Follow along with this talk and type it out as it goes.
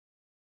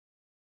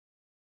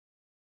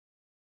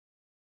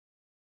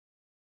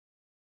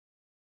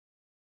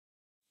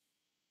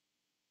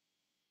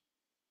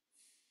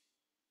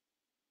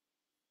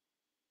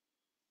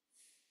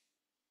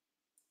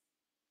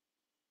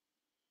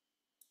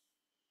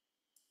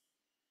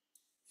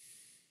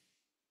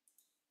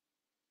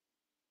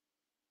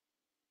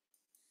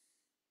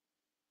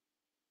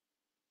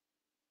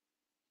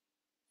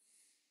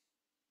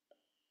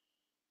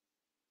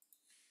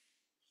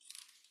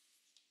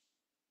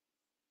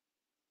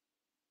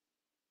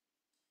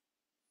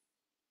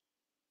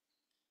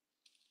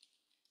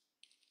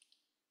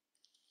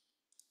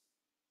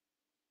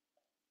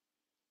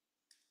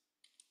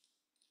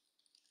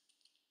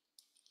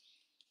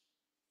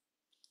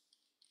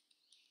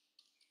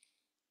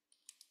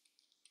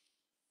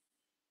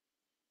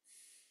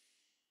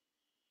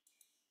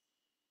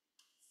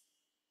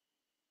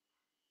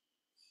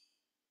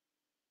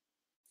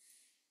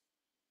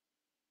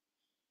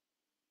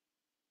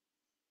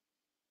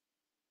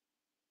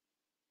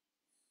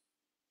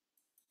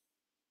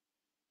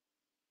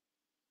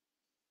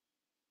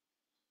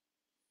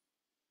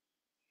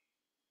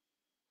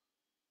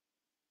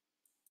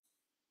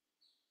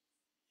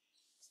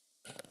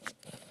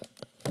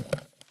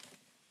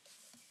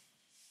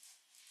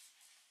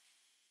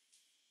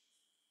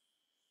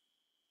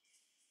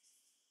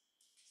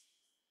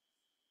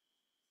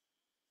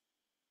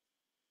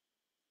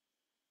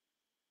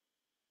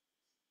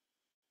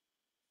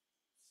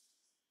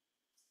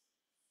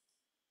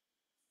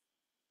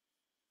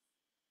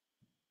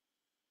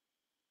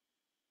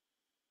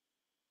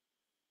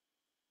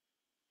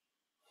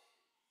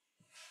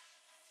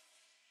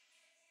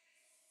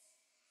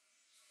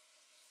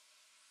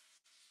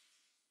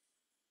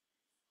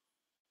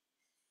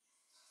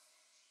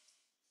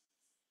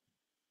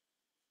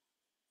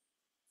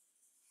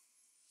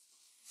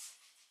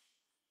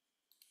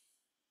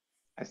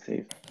I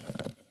save.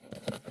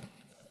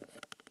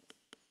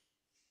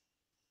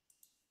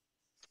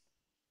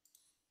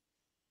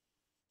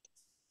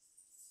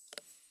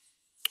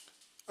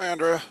 Hi,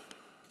 Andrea.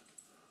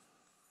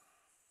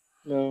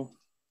 No.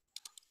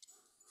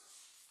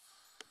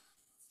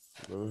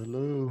 Hello,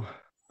 hello,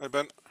 Hi,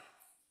 Ben.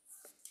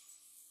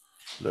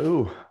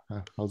 hello.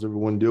 How's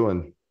everyone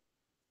doing?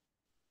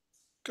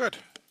 Good.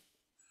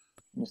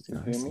 You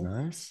still hear Nice, me?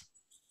 nice.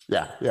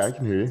 Yeah, I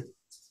can hear you.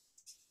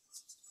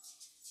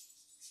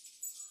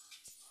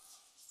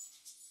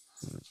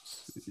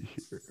 Let's see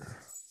here.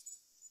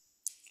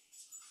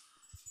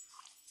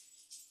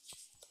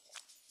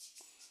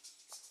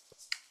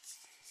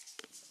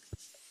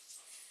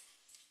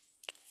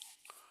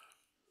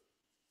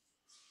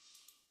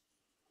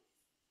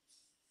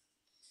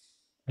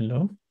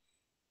 Hello?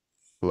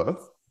 Hello?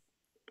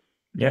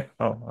 Yeah.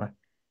 Oh,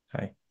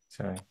 hi.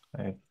 Sorry,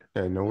 I had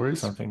Yeah, no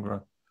worries. something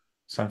wrong.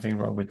 Something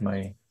wrong with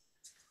my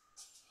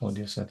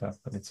audio setup,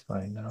 but it's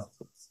fine now.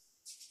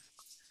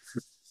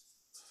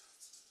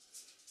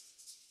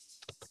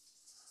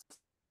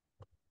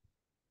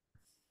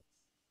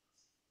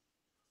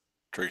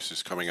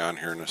 Tracy's coming on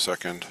here in a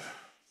second.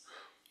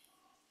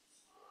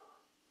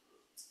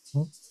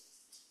 Hmm.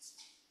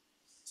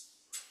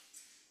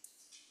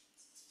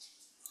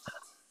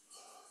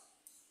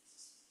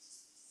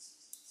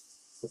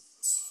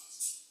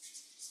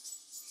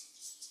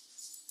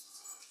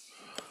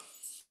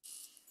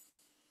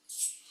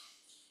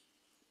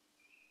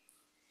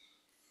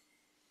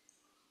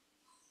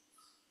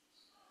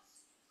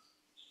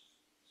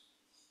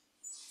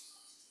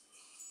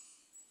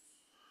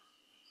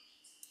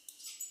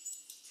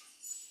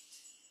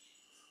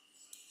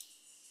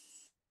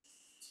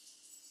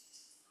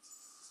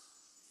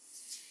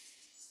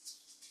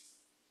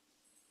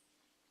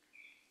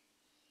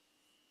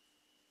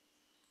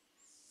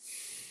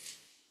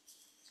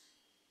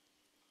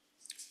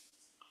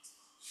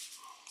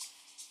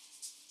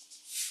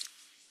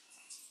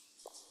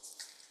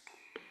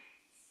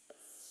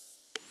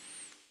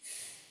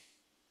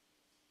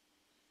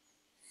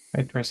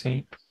 Hi,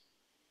 Tracy.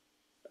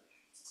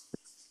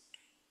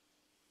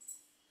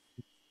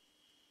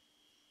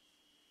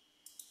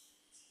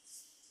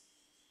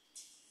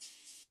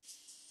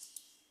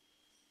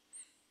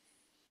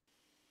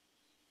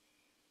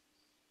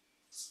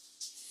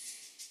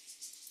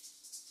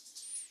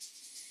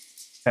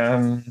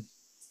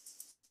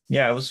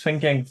 Yeah, I was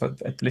thinking for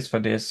at least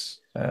for this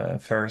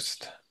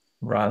first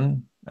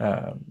run,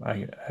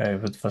 I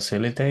would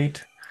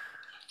facilitate,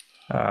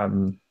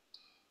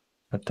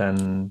 but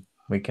then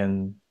we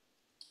can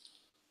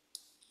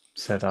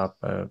set up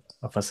a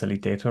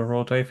facilitator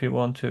rota if you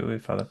want to,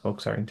 if other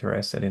folks are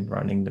interested in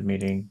running the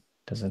meeting.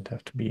 Doesn't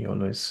have to be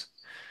always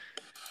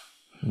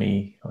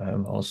me.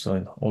 I'm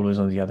also always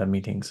on the other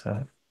meetings.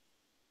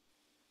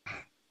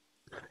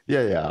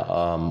 Yeah.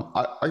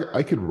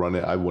 I could run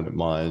it. I wouldn't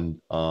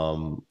mind.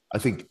 I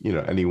think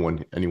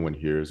anyone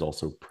here is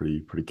also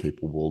pretty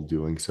capable of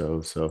doing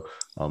so. So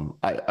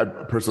I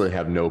personally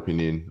have no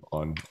opinion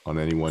on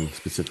anyone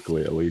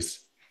specifically, at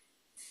least.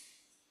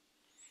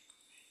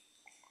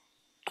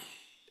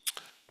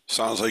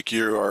 Sounds like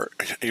you're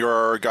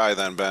our guy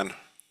then, Ben.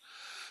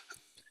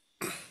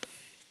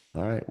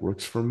 All right,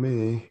 works for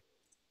me.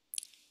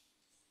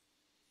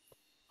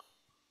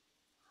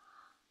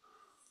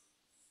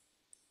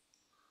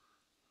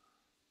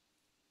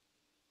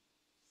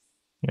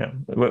 Yeah,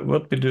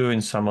 what we do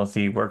in some of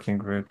the working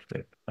groups,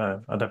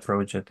 other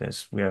project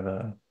is we have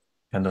a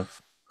kind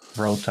of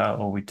rota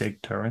or we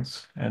take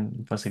turns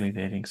and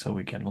facilitating, so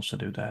we can also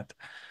do that.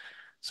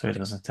 So it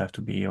doesn't have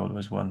to be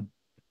always one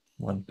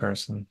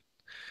person.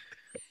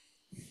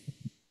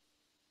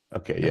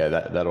 Okay, Yep.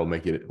 yeah, that'll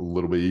make it a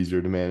little bit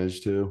easier to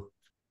manage too.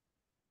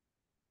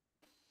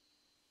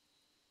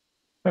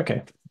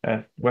 Okay.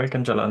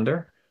 Welcome,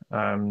 Jalander,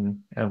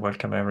 and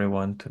welcome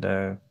everyone to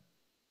the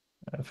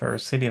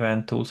first CDF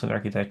Event Tools and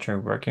Architecture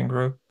Working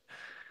Group.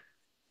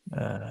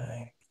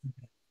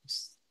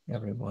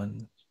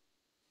 Everyone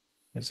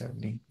has a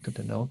link to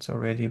the notes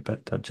already,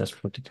 but I'll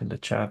just put it in the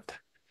chat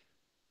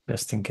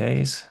just in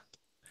case.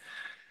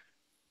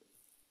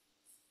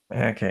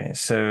 Okay,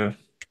 so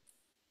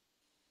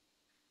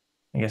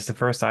I guess the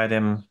first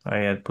item I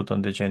had put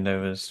on the agenda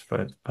was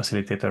for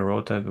facilitator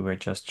rota we were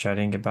just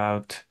chatting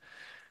about.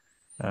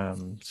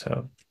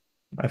 So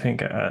I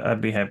think I'd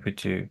be happy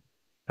to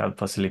help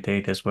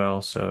facilitate as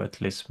well. So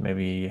at least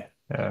maybe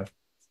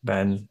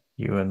Ben,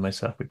 you and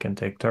myself, we can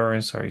take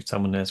turns, or if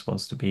someone else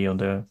wants to be on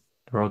the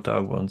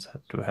rota, wants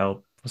to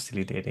help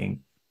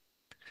facilitating,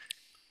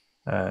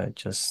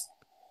 just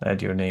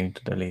add your name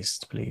to the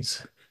list,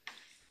 please.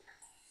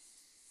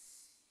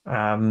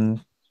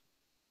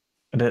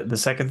 The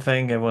second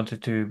thing I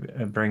wanted to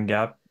bring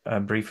up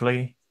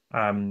briefly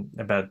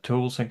about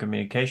tools and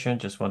communication.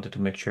 Just wanted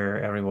to make sure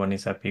everyone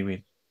is happy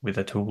with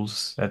the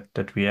tools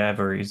that we have,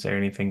 or is there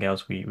anything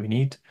else we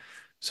need?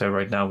 So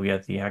right now we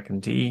have the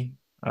HackMD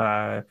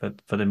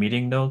for the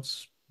meeting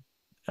notes,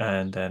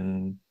 and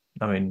then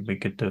I mean we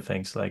could do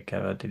things like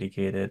have a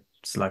dedicated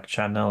Slack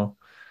channel.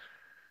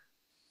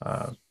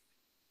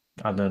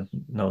 I don't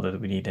know that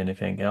we need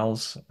anything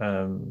else.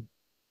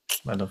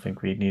 I don't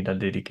think we need a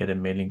dedicated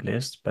mailing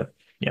list, but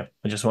yeah,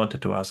 I just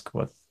wanted to ask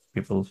what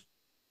people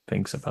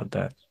thinks about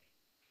that.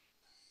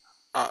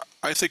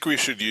 I think we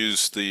should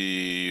use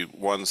the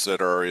ones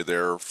that are already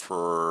there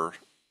for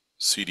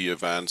CD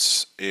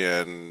events,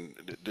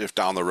 and if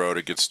down the road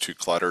it gets too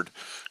cluttered,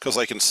 because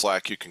like in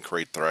Slack you can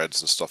create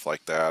threads and stuff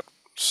like that.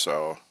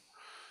 So,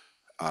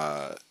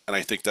 and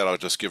I think that'll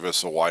just give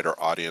us a wider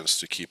audience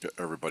to keep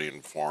everybody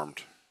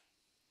informed.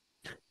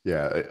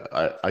 Yeah,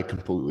 I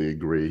completely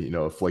agree. You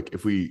know, if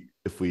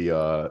we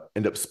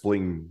end up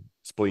splitting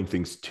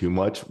things too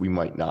much, we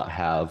might not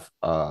have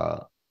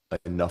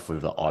enough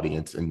of the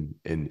audience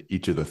in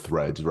each of the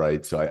threads,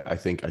 right? So I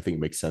think it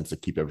makes sense to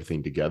keep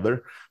everything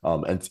together.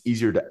 And it's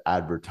easier to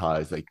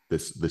advertise like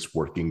this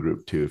working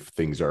group too if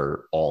things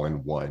are all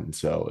in one.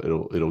 So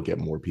it'll get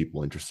more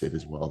people interested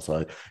as well.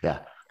 So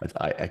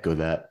I echo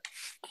that.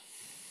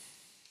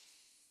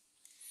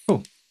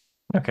 Cool.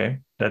 Okay,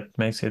 that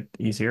makes it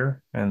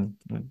easier, and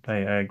I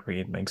agree.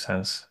 It makes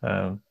sense.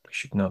 We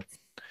should not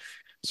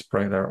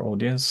spread our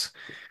audience.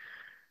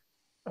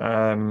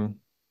 Um,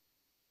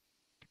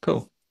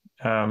 cool.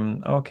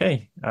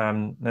 Okay.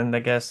 And I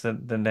guess the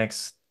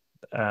next,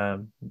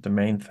 the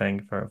main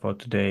thing for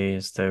today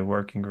is the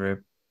working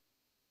group.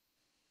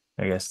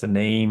 I guess the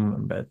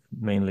name, but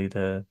mainly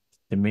the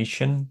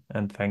mission.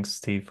 And thanks,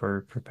 Steve,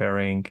 for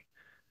preparing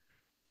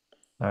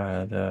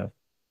the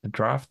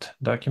draft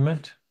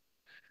document.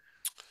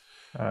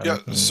 Yeah,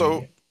 Let so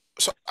me.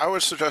 so I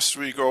would suggest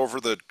we go over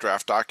the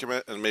draft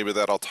document, and maybe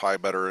that'll tie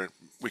better.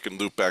 We can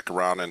loop back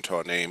around into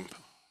a name.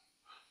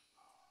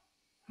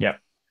 Yeah.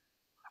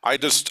 I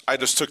just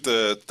took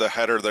the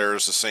header there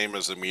is the same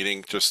as the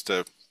meeting, just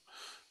to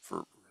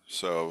for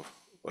so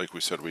like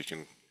we said we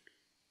can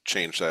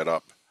change that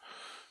up.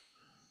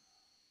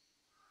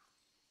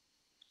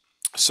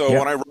 So Yeah.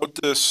 when I wrote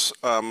this,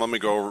 let me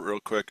go over it real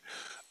quick.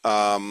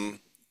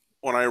 Um,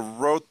 when I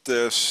wrote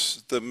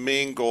this, the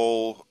main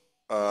goal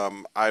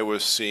I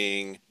was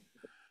seeing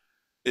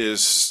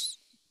is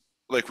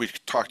like we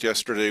talked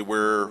yesterday,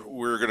 where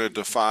we're going to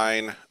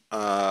define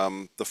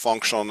the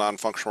functional and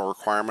non-functional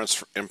requirements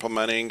for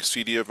implementing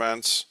CD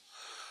events,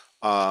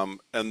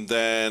 and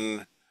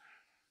then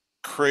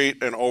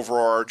create an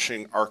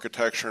overarching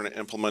architecture and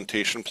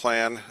implementation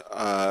plan.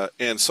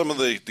 And some of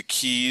the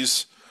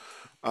keys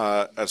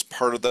as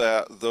part of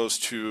that, those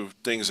two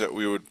things that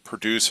we would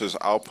produce as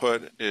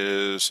output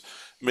is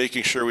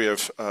making sure we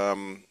have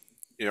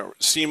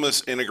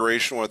seamless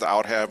integration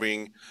without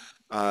having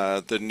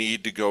the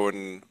need to go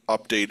and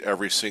update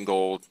every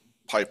single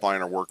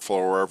pipeline or workflow,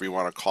 or wherever you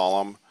want to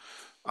call them,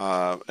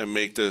 and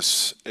make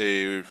this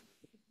a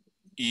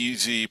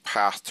easy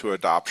path to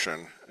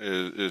adoption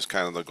is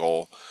kind of the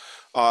goal.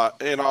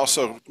 And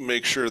also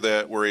make sure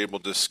that we're able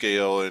to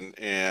scale,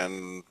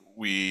 and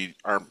we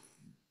aren't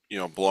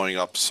blowing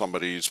up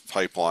somebody's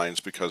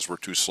pipelines because we're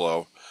too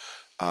slow,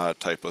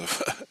 type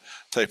of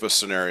type of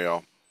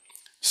scenario.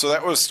 So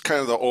that was kind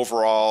of the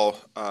overall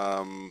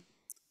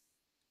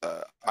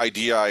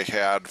idea I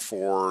had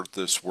for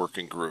this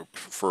working group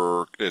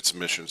for its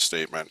mission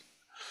statement.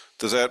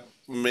 Does that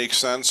make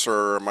sense,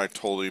 or am I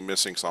totally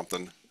missing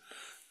something?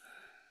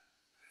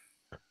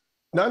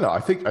 No, I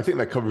think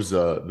that covers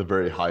the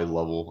very high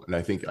level, and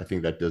I think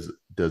that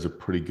does a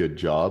pretty good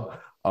job.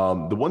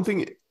 The one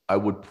thing I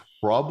would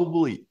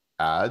probably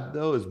add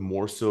though is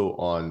more so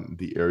on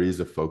the areas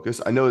of focus.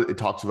 I know it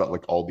talks about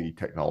like all the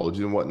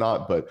technology and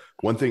whatnot, but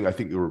one thing I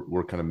think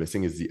we're kind of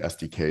missing is the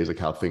SDKs, like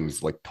how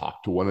things like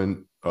talk to one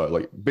and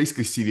like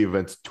basically CD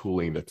events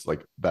tooling that's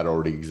like that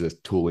already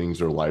exists.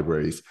 Toolings or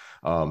libraries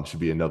should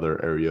be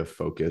another area of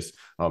focus.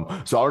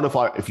 So I don't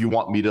know if you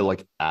want me to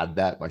like add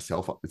that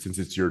myself since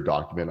it's your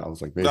document. I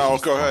was like, maybe I should No,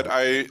 just go talk.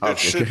 ahead. It Okay,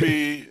 should okay.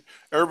 be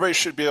everybody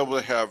should be able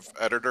to have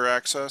editor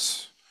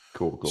access.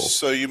 Cool, cool.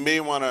 So you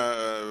may want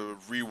to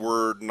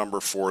reword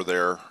number 4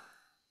 there.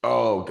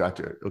 Oh,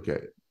 gotcha. Okay.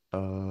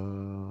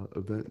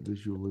 Event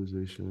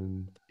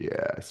visualization.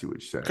 Yeah, I see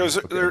what you're saying. Because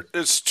Okay.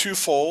 it's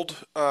twofold.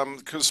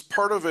 Because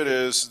part of it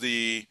is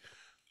the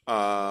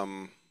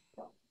um,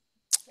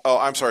 oh,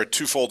 I'm sorry,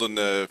 twofold in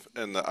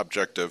the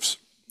objectives,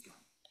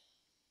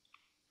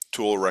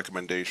 tool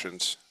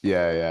recommendations.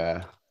 Yeah,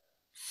 yeah.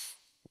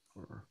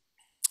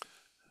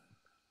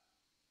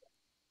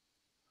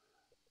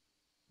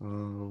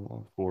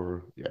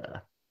 For yeah,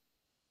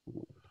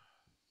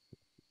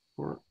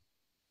 for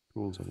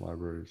tools and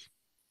libraries.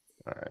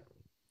 All right.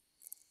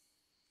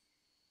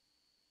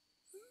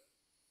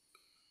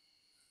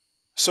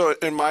 So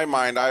in my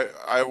mind, I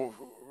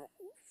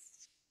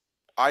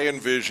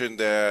envision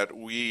that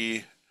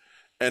we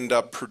end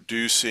up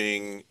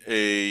producing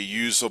a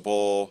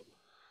usable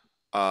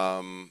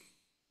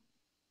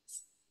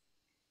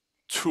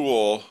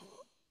tool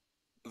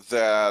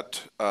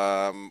that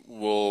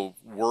will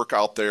work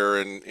out there,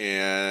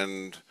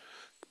 and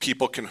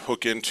people can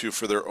hook into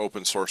for their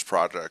open source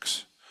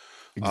projects.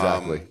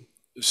 Exactly.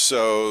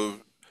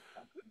 So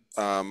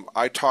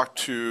I talked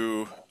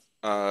to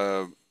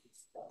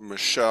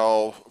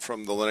Michelle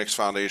from the Linux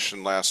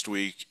Foundation last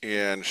week,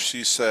 and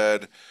she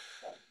said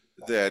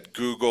that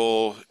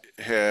Google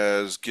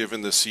has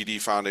given the CD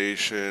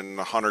Foundation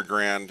 100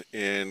 grand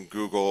in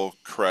Google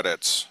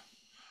credits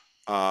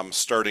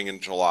starting in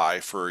July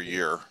for a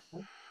year.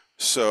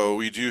 So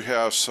we do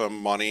have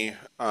some money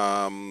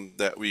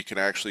that we can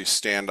actually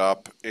stand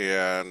up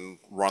and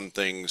run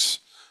things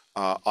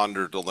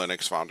under the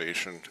Linux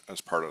Foundation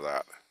as part of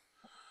that.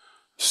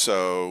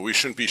 So we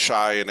shouldn't be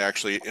shy in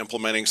actually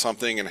implementing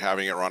something and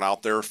having it run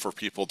out there for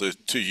people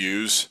to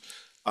use.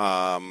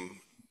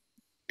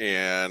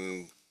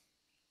 And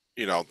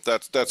you know,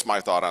 that's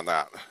my thought on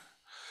that.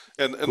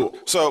 And Cool.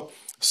 so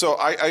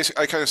I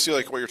kind of see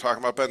like what you're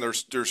talking about, Ben.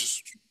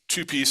 There's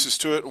two pieces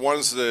to it.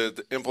 One's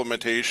the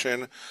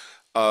implementation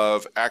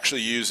of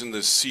actually using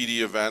the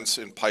CD events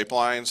in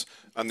pipelines,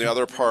 and the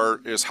other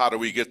part is how do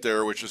we get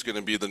there, which is going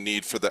to be the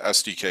need for the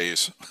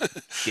SDKs.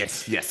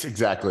 Yes,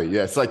 exactly.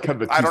 Yeah, it's like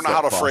kind of a I don't know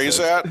how to two-step phrase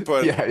process. that,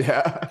 but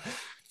Yeah.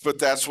 but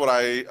that's what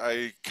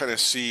I kind of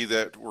see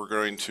that we're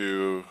going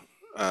to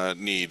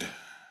need.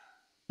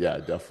 Yeah,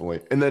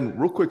 definitely. And then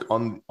real quick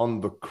on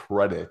the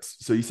credits.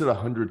 So you said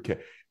 100K.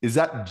 Is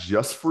that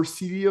just for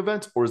CD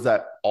events, or is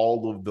that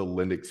all of the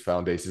Linux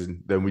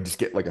Foundation? Then we just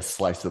get like a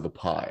slice of the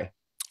pie.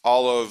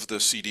 All of the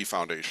CD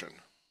Foundation.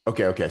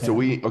 Okay. So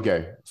we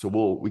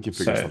can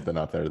figure So, something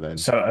out there then.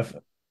 so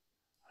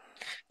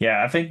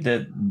I think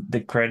that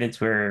the credits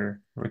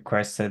were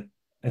requested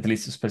at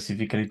least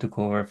specifically to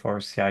cover for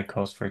CI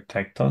costs for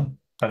Tecton.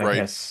 But I Right.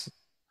 guess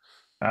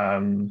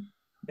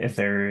if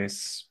there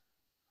is,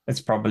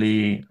 it's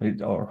probably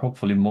or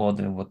hopefully more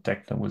than what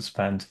Tecton will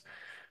spend.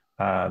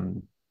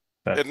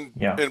 But And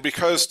yeah, and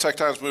because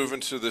Tecton's moving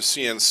to the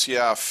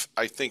CNCF,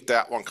 I think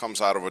that one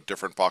comes out of a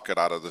different bucket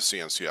out of the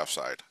CNCF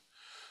side.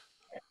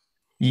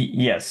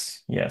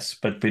 yes,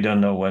 but we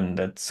don't know when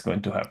that's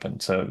going to happen.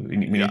 So we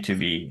Yeah, need to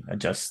be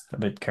just a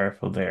bit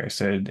careful there.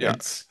 So yeah,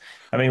 it's,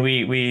 I mean,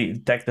 the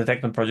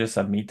Tecton project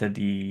submitted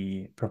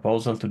the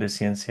proposal to the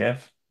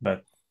CNCF,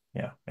 but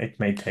yeah, it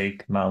may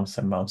take months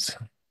and months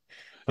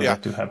for yeah.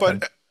 that to happen.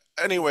 But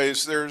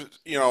anyways, there's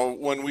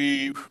when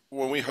we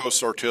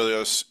host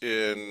Ortelius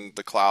in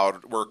the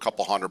cloud, we're a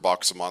couple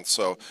 $100 a month.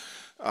 So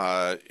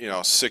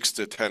 6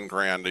 to 10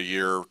 grand a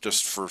year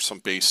just for some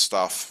base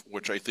stuff,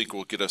 which I think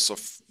will get us a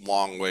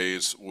long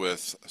ways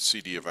with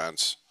CD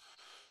events.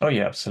 Oh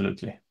yeah,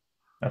 absolutely,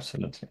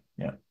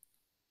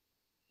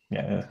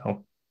 yeah,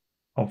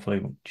 hopefully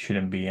it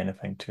shouldn't be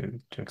anything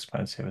too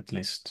expensive, at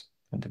least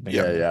in the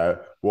Yeah, beginning. Yeah.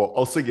 Well, I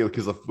was thinking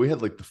because if we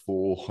had like the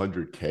full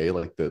 100K,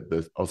 like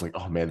the I was like,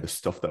 oh man, the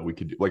stuff that we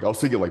could do. Like I was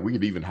thinking like we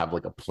could even have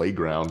like a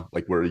playground,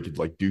 like where you could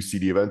like do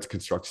CD events,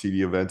 construct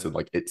CD events, and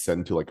like it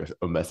send to like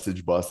a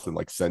message bus and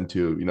like send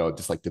to,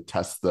 just like to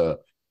test the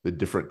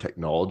different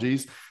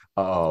technologies.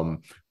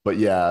 But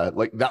yeah,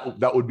 like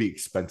that would be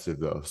expensive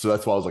though. So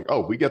that's why I was like,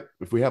 oh,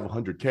 if we have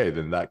 100K,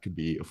 then that could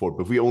be affordable.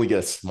 But if we only get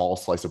a small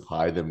slice of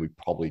pie, then we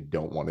probably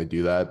don't want to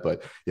do that.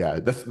 But yeah,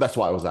 that's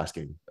why I was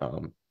asking.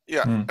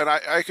 yeah. Mm, And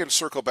I can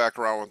circle back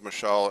around with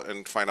Michelle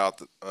and find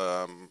out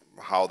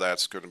how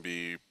that's going to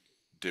be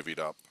divvied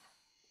up.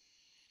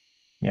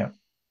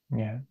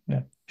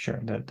 yeah, sure,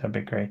 that'd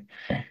be great.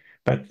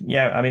 But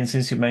yeah, I mean,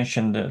 since you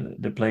mentioned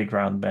the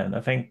playground, Ben,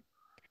 I think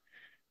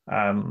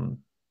um,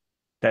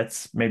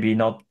 that's maybe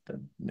not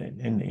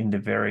in the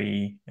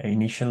very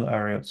initial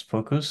area of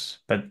focus,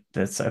 but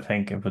that's I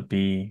think it would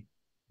be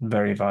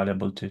very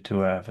valuable to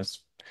have.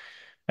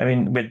 I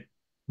mean, with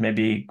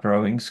maybe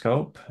growing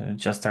scope,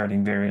 just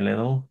starting very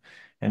little.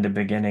 In the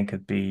beginning,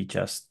 could be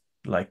just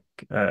like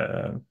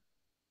a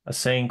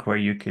sync where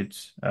you could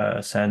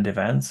send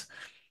events.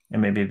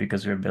 And maybe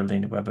because we're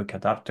building the webhook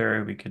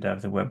adapter, we could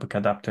have the webhook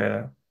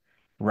adapter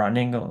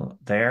running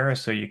there.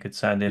 So you could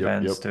send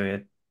events Yep. to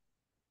it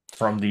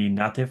from the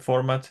native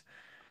format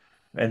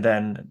and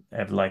then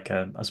have like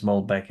a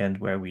small backend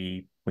where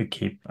we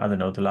keep, I don't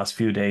know, the last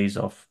few days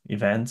of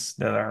events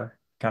that are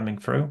coming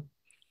through.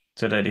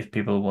 So that if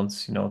people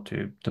wants,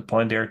 to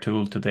point their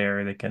tool to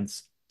there, they can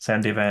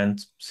send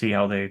events, see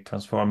how they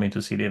transform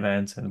into CD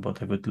events and what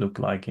they would look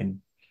like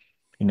in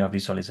a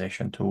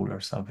visualization tool or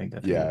something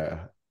that we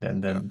Yeah. Yeah.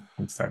 then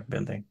we start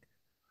building.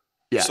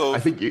 Yeah, I So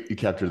think you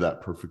captured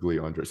that perfectly,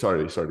 Andre.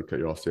 Sorry to cut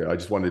you off there. I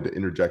just wanted to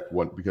interject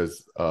one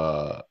because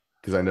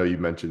I know you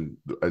mentioned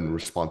in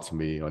response to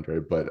me, Andre.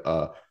 But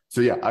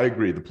so yeah, I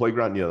agree. The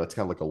playground, that's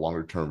kind of like a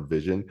longer term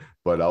vision.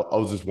 But I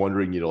was just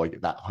wondering,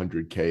 like that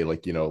 100K,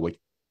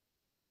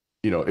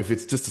 if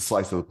it's just a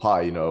slice of the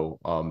pie,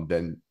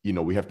 then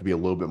we have to be a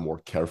little bit more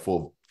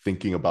careful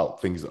thinking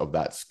about things of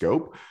that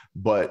scope.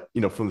 But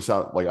from the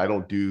sound, like I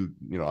don't do,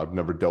 I've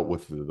never dealt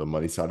with the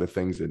money side of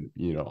things, and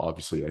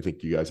obviously, I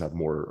think you guys have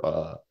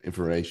more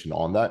information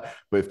on that.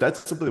 But if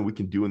that's something that we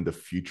can do in the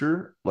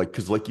future,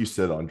 because like you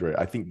said, Andre,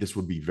 I think this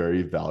would be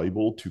very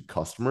valuable to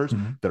customers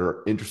Mhm. that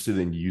are interested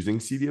in using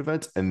CD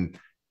events and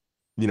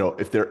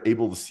if they're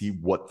able to see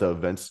what the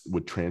events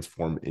would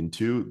transform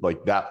into,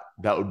 like that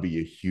would be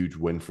a huge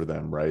win for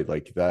them, right?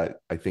 Like that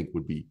I think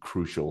would be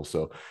crucial.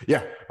 So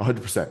yeah,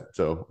 100%.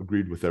 So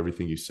agreed with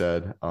everything you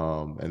said.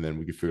 And then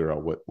we could figure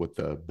out what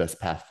the best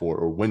path for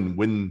or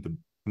when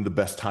the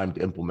best time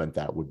to implement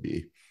that would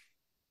be.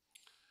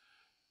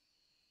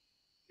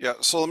 Yeah,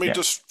 so let me Yeah.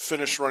 just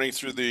finish running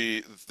through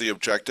the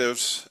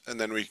objectives, and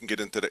then we can get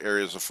into the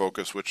areas of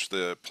focus which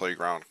the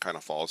playground kind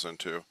of falls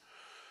into.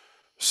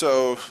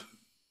 So,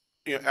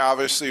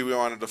 obviously we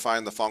want to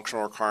define the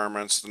functional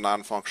requirements, the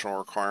non-functional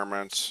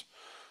requirements,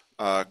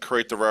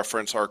 create the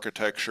reference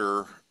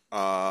architecture,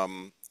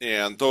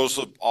 and those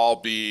will all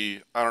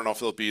be, I don't know if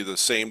they'll be the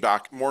same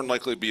more than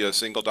likely be a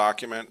single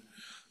document,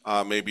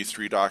 maybe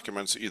 3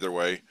 documents, either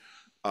way.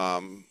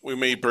 We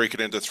may break it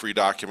into 3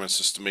 documents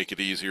just to make it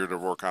easier to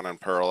work on in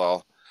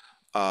parallel.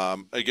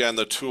 Again,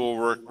 the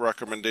tool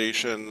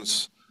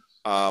recommendations.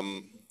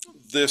 Um,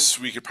 this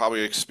we could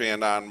probably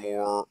expand on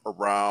more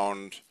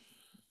around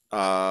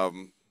how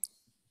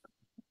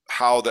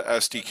the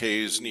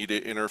SDKs need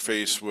to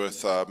interface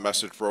with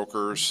message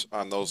brokers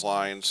on those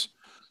lines.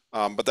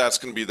 But that's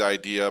going to be the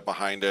idea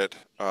behind it.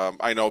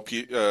 I know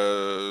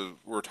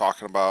we're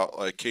talking about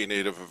like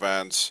Knative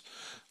events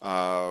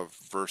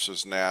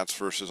versus Nats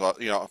versus,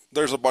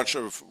 there's a bunch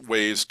of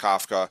ways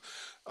Kafka.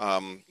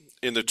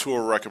 In the tool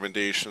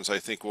recommendations, I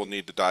think we'll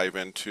need to dive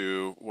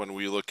into when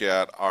we look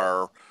at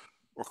our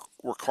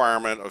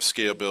requirement of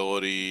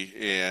scalability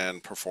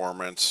and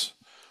performance.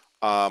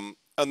 And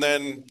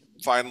then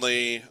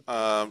finally,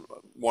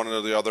 one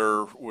or the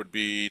other would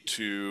be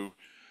to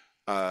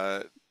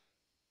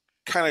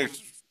kind of,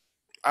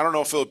 I don't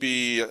know if it'll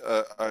be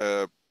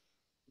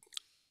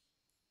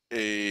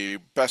a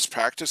best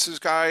practices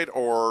guide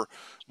or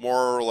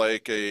more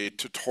like a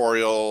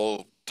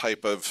tutorial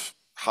type of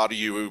how do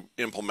you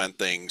implement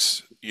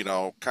things,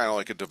 kind of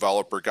like a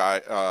developer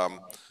guide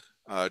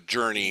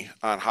journey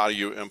on how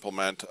you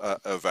implement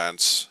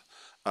events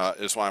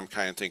is what I'm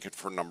kind of thinking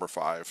for number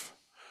 5.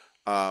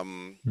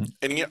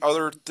 Any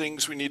other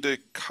things we need to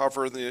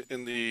cover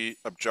in the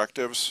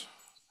objectives?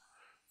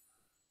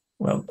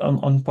 Well,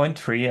 on point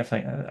 3, I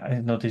think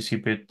I noticed you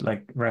put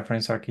like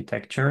reference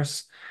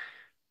architectures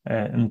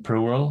in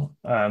plural.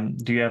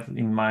 Do you have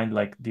in mind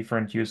like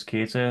different use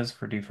cases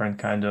for different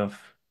kind of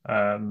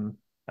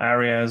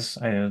areas?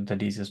 I know that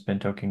this has been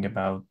talking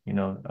about,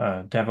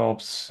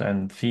 DevOps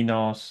and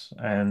Finos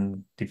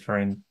and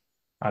different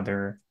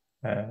other,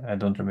 I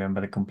don't remember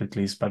the complete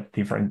list, but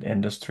different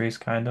industries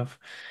kind of.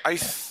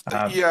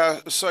 Yeah,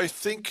 so I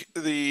think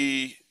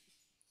the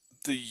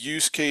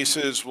use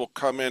cases will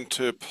come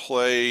into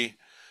play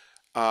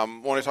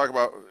when I talk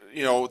about,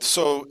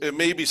 so it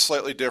may be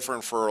slightly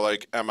different for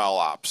like ML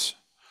ops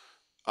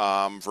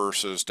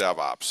versus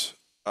DevOps.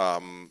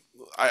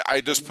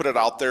 I just put it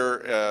out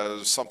there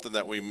as something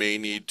that we may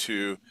need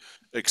to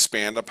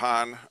expand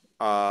upon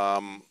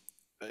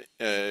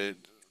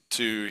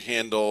to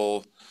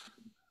handle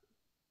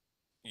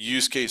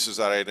use cases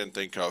that I didn't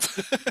think of.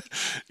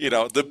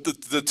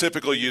 The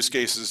typical use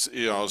cases,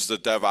 is the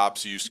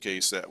DevOps use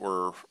case that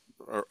we're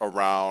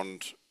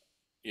around,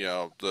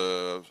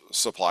 the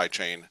supply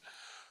chain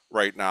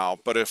right now.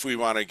 But if we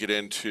want to get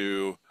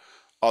into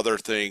other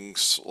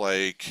things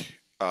like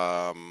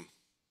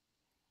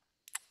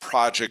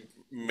project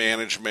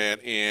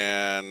management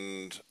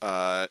and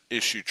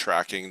issue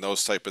tracking,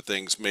 those type of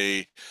things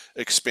may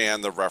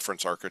expand the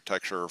reference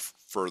architecture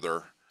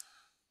further.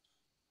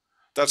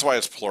 That's why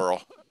it's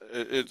plural.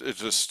 It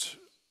just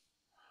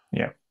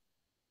Yeah.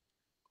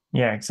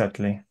 Yeah,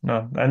 exactly.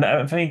 No, and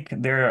I think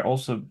there are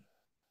also,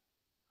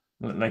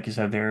 like you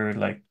said, there are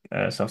like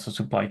also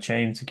supply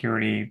chain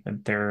security,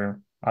 and there are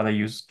other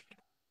use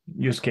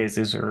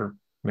cases or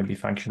maybe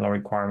functional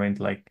requirement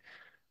like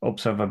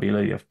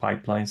observability of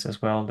pipelines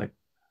as well that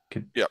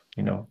could, yeah.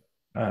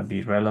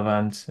 be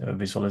relevant,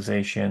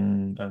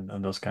 visualization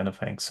and those kind of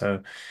things.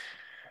 So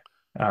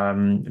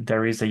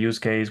there is a use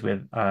case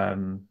with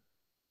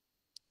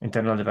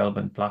internal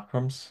development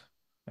platforms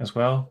as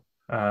well.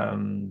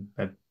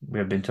 That we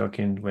have been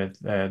talking with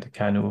the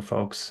Canoe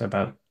folks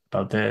about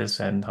this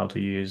and how to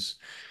use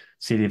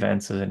CDF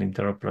Events as an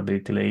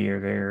interoperability layer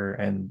there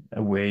and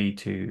a way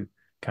to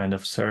kind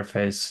of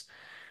surface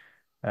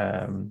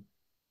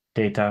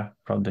data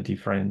from the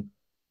different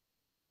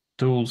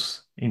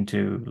tools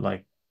into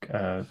like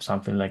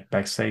something like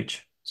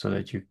Backstage so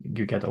that you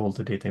get all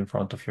the data in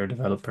front of your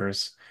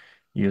developers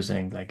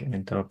using like an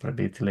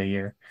interoperability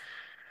layer.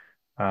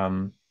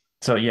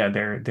 So yeah,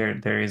 there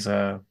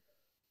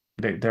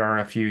are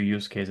a few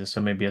use cases.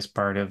 So maybe as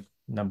part of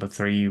number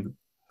 3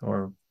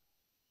 or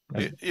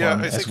as Yeah,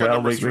 one I as think on well,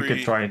 number we could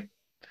 3, try.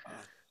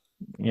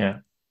 Yeah,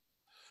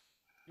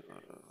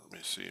 let me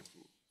see.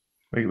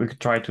 we could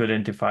try to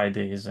identify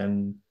these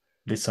and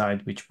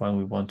decide which one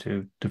we want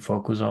to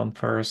focus on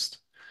first,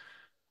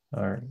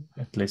 or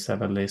at least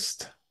have a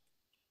list.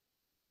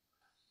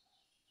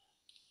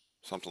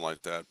 Something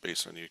like that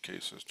based on use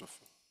cases.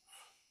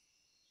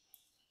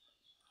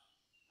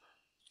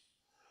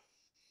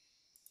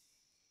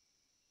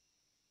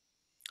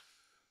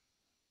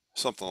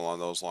 Something along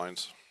those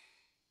lines.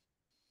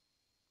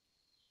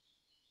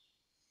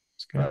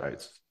 All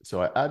right.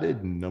 So I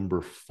added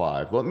number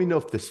 5. Let me know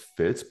if this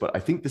fits, but I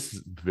think this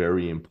is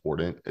very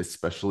important,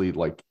 especially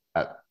like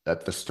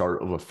at the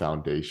start of a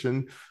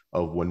foundation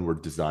of when we're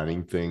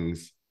designing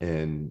things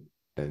and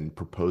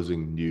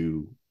proposing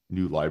new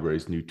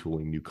libraries, new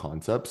tooling, new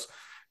concepts.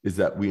 is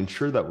that we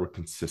ensure that we're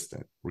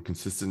consistent. We're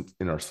consistent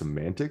in our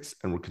semantics,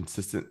 and we're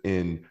consistent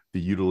in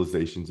the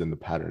utilizations and the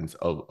patterns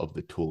of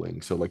the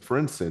tooling. So like, for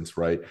instance,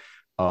 right,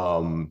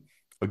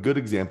 a good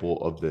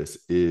example of this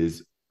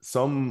is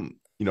some,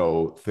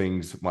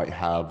 things might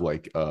have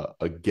like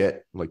a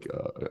get, like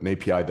an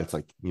API that's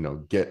like,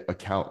 get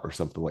account or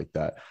something like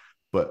that.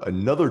 But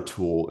another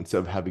tool, instead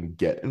of having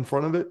get in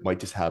front of it, might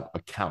just have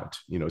account.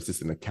 It's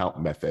just an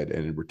account method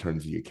and it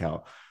returns the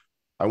account.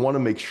 I want to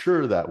make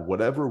sure that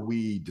whatever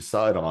we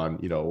decide on,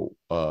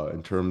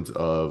 in terms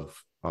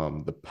of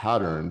the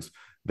patterns,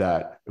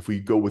 that if we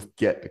go with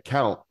get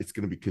account, it's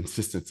going to be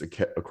consistent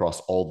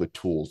across all the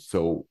tools.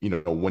 So,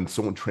 when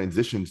someone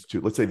transitions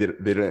to, let's say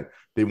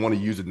they want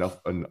to use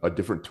a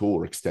different tool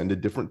or extend a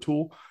different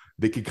tool,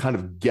 they could kind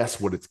of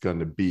guess what it's going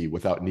to be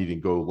without needing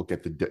to go look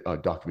at the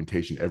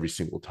documentation every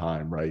single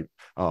time, right?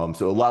 So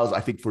it allows, I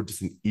think, for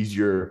just an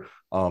easier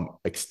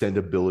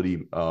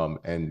extendability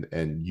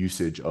and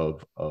usage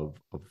of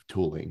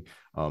tooling.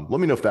 Let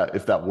me know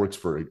if that works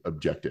for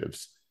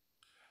objectives.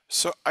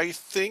 So I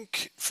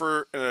think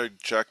for an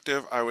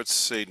objective, I would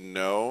say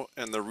no,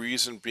 and the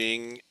reason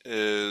being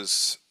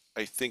is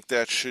I think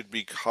that should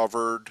be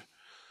covered.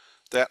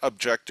 That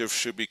objective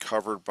should be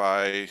covered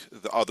by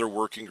the other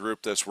working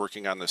group that's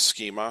working on the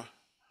schema.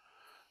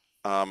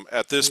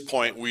 At this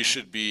point, we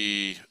should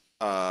be,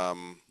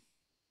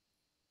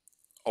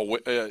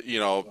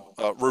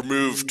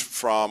 removed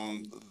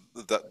from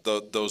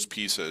those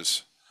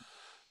pieces.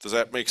 Does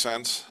that make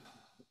sense?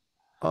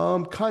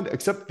 Kind of,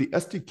 except the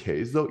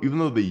SDKs though, even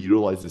though they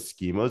utilize the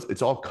schemas,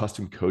 it's all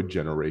custom code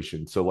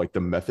generation. So like the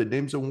method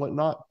names and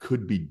whatnot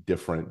could be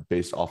different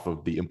based off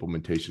of the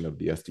implementation of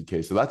the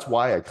SDK. So that's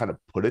why I kind of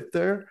put it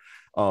there.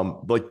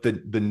 Like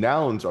the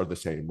nouns are the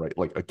same, right?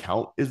 Like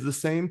account is the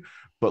same,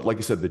 but like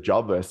I said, the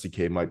Java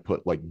SDK might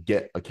put like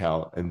get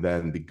account, and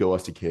then the Go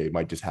SDK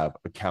might just have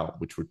account,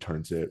 which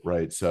returns it,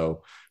 right?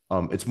 So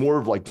it's more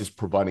of like just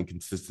providing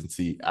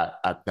consistency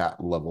at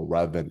that level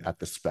rather than at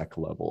the spec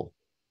level.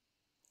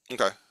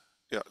 Okay.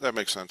 Yeah, that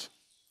makes sense.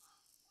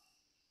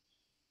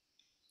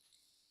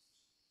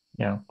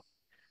 Yeah.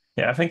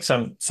 Yeah, I think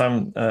some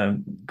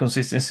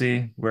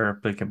consistency where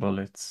applicable,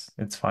 it's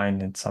fine.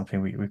 It's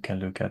something we can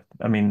look at.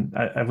 I mean,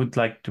 I would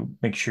like to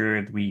make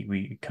sure that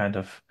we kind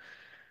of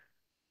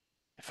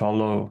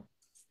follow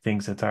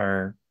things that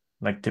are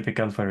like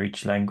typical for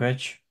each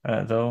language,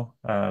 though.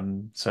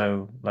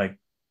 So like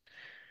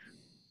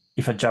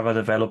if a Java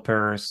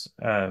developers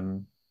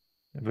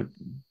would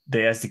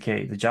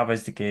the Java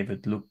SDK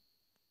would look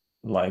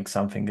like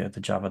something that the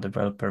Java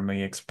developer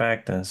may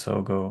expect, and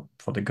so go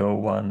for the Go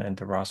one and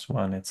the Rust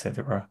one,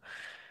 etc.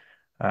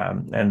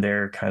 And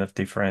there are kind of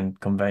different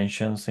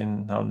conventions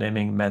in how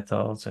naming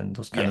methods and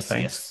those kind of Yes,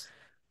 things. yes.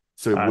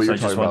 So what So you're I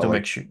just talking want about, to like,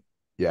 make sure.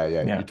 yeah,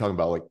 Yeah, you're talking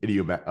about like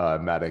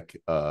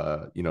idiomatic,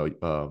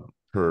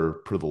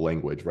 per the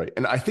language, right?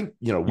 And I think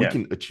we yeah,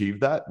 can achieve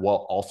that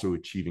while also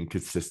achieving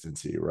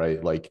consistency,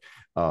 right? Like,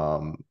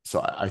 so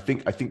I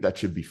think that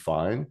should be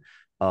fine,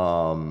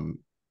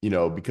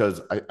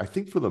 because I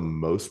think for the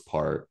most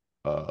part,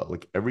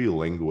 like every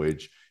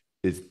language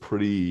is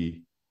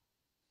pretty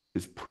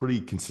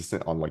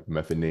consistent on like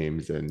method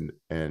names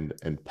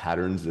and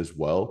patterns as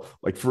well.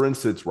 Like, for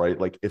instance, right,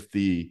 like if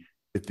the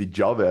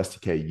Java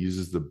SDK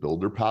uses the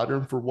builder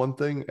pattern for one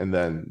thing, and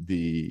then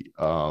the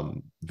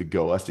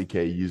Go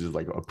SDK uses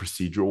like a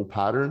procedural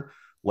pattern,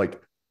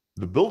 like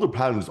the builder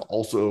pattern is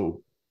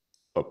also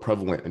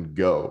prevalent in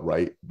Go,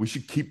 right? We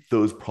should keep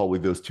those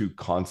two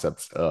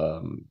concepts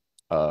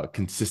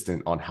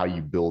consistent on how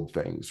you build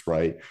things,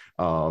 right?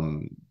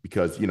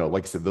 Because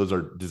like I said, those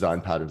are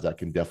design patterns that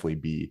can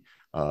definitely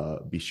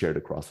be shared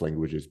across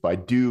languages. But I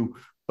do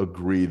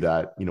agree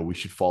that we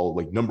should follow,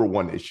 like, number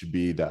one, it should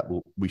be that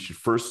we should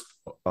first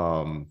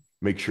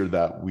make sure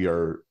that we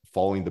are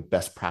following the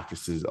best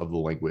practices of the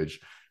language,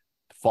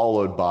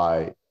 followed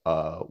by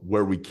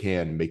where we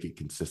can make it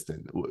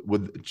consistent.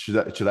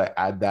 Should I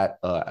add that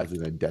as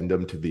an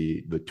addendum to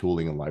the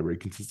tooling and library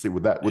consistency?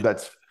 Would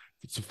that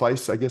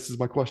suffice, I guess, is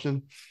my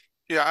question.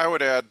 Yeah, I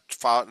would add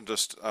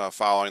just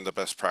following the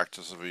best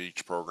practice of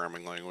each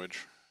programming language.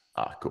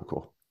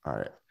 Cool. All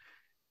right.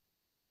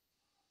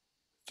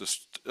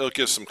 Just it'll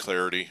give some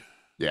clarity.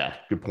 Yeah,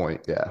 good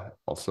point. Yeah.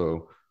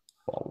 Also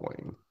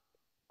following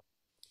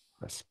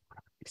best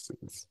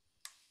practices.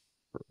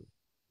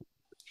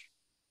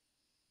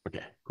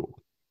 Okay,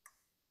 cool.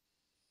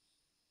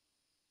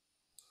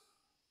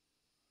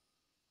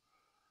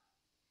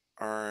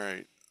 All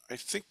right. I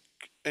think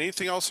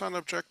anything else on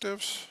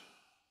objectives?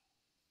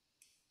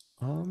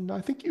 No, I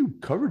think you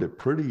covered it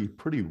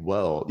pretty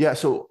well. Yeah,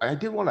 so I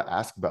did want to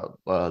ask about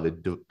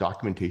the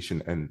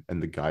documentation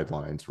and the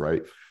guidelines,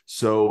 right?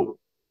 So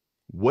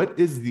what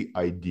is the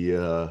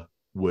idea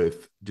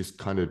with just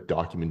kind of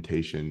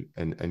documentation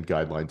and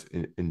guidelines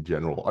in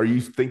general? Are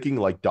you thinking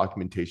like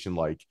documentation,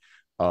 like,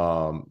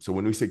 so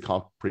when we say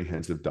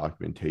comprehensive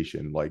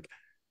documentation, like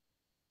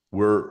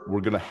we're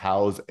going to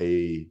house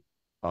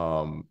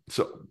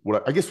So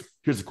I guess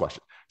here's the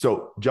question.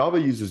 So Java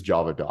uses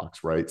Java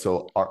docs, right?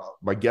 So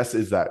my guess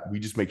is that we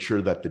just make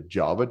sure that the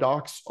Java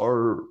docs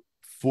are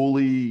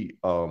fully,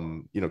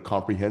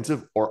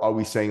 comprehensive, or are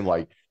we saying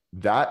like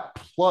that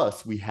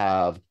plus we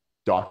have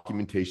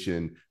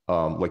documentation,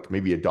 like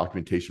maybe a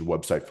documentation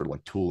website for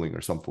like tooling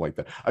or something like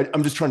that?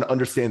 I'm just trying to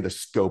understand the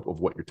scope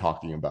of what you're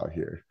talking about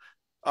here.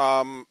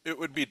 It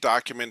would be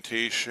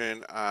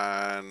documentation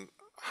on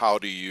how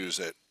to use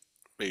it,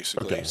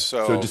 basically. Okay,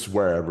 so So just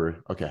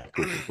wherever. Okay,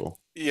 cool.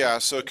 yeah,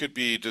 so it could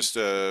be just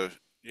a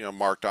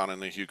markdown in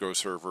the Hugo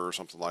server or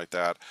something like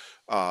that.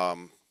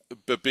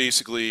 But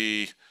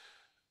basically,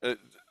 it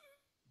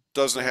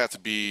doesn't have to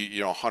be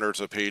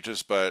hundreds of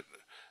pages. But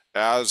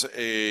as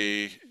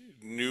a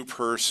new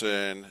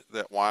person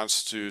that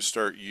wants to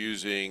start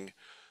using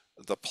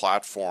the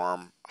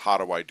platform, how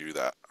do I do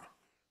that?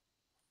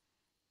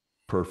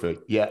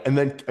 Perfect. Yeah. And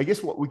then I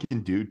guess what we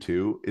can do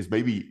too is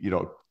maybe,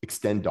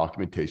 extend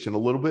documentation a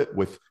little bit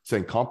with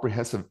saying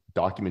comprehensive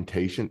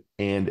documentation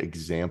and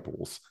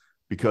examples.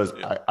 Because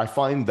Yeah. I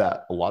find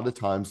that a lot of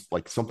times,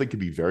 like something can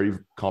be very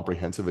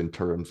comprehensive in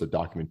terms of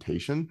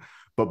documentation,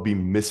 but be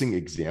missing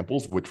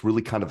examples, which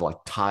really kind of like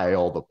tie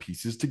all the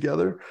pieces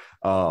together.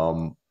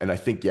 And I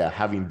think, yeah,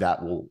 having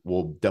that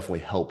will definitely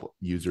help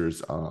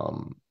users,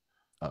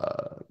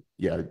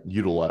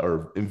 utilize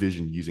or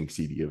envision using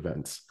CD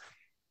events.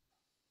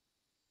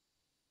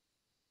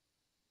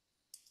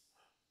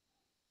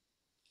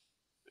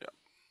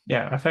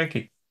 Yeah, I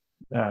think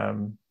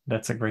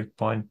that's a great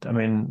point. I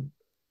mean,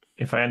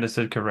 if I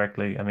understood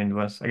correctly, I mean,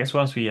 once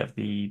we have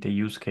the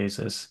use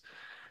cases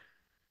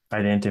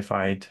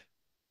identified,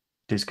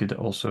 this could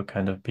also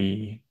kind of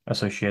be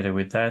associated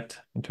with that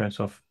in terms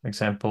of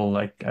example,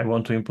 like I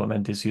want to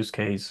implement this use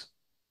case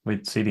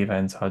with CD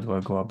events. How do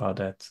I go about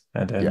that?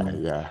 And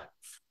then Yeah.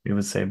 we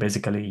would say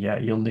basically, yeah,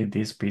 you'll need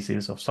these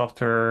pieces of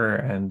software,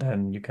 and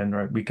then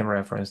we can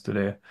reference to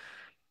the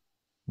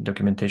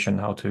documentation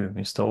how to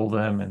install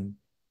them, and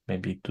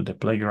maybe to the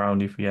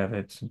playground if we have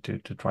it to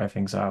try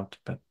things out.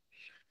 But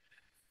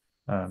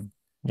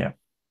yeah.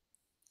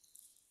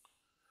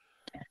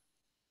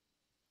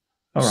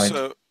 All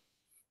right.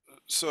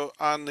 So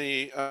on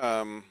the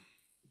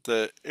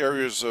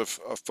areas of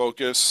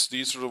focus,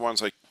 these are the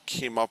ones I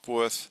came up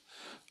with.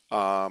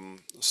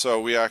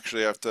 So we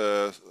actually have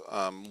to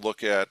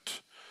look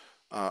at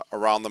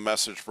around the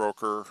message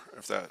broker.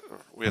 If that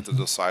we have to Mhm.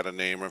 decide a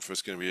name if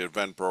it's going to be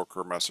event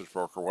broker, message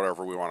broker,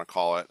 whatever we want to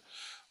call it.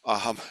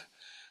 Um,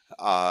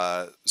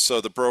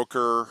 so the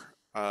broker,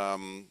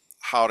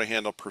 how to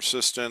handle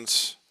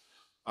persistence,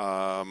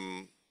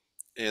 and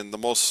the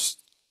most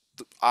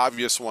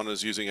obvious one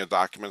is using a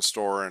document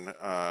store and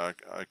a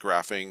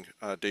graphing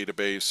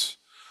database.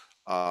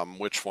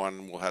 Which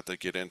one we'll have to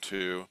get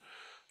into.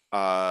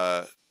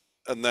 Uh,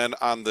 and then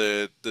on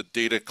the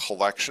data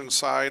collection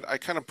side, I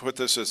kind of put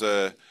this as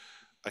a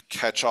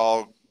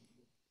catch-all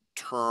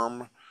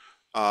term.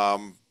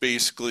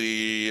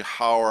 Basically,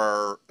 how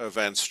are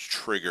events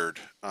triggered?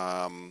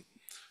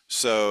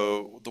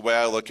 So the way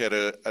I look at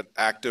an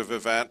active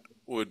event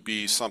would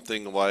be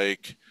something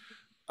like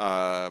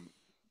uh,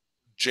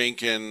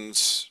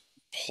 Jenkins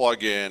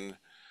plugin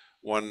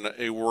when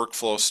a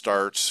workflow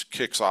starts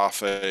kicks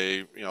off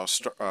a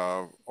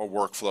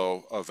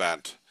workflow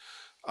event.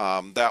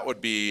 That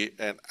would be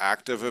an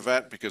active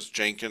event because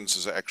Jenkins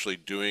is actually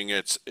doing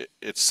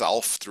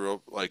itself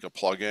through like a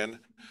plugin.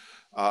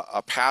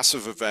 A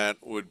passive event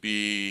would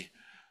be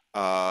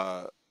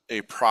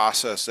a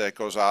process that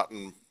goes out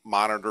and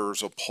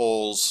monitors or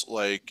pulls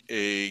like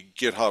a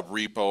GitHub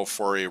repo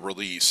for a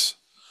release.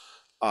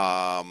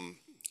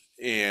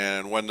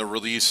 And when the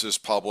release is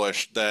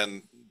published,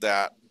 then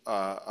that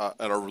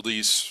and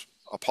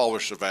a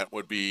published event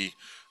would be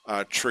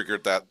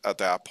triggered that at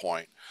that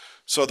point.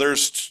 So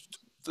there's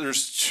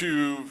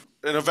two,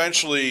 and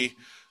eventually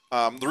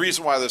the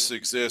reason why this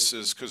exists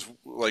is because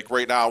like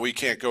right now we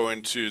can't go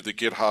into the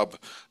GitHub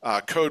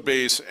code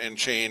base and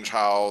change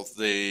how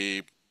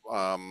they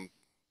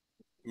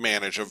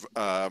manage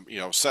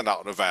send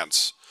out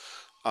events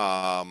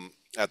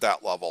at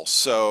that level.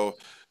 So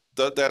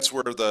that's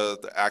where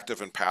the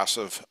active and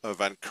passive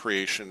event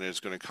creation is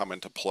going to come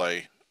into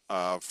play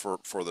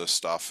for this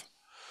stuff.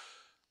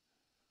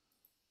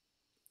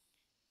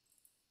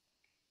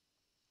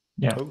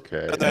 Yeah.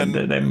 Okay. And then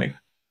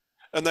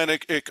They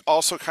make it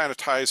also kind of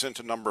ties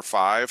into number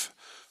 5.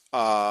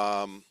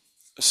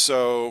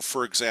 So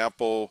for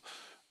example,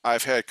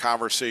 I've had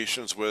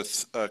conversations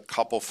with a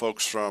couple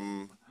folks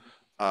from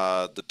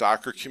the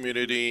Docker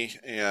community,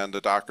 and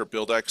the Docker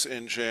BuildX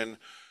engine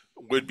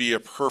would be a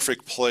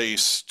perfect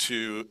place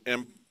to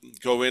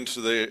go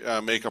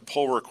into make a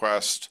pull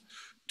request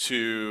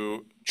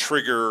to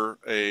trigger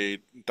a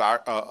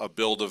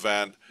build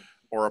event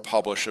or a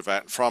publish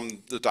event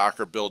from the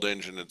Docker build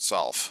engine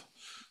itself.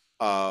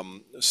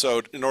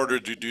 So in order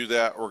to do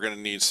that, we're going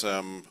to need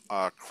some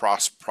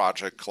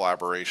cross-project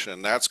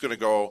collaboration. That's going to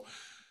go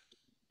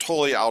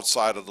totally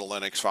outside of the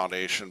Linux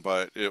Foundation,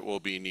 but it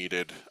will be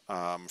needed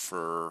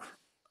for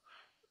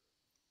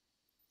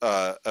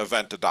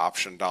event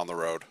adoption down the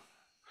road.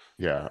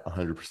 Yeah,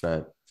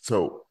 100%.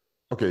 So,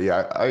 okay,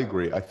 yeah, I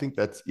agree. I think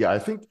that's yeah, I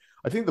think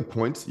the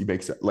points you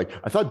make like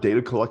I thought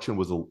data collection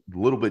was a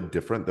little bit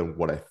different than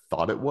what I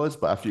thought it was,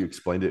 but after you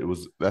explained it, it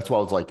was that's why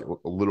I was like a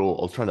little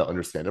I was trying to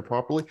understand it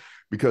properly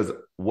because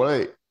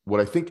what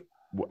I think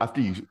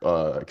after you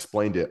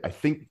explained it, I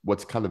think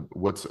what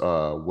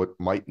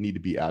might need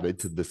to be added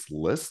to this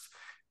list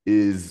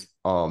is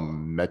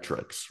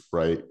metrics,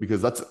 right?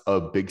 Because that's a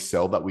big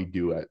sell that we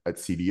do at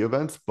CD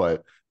events,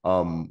 but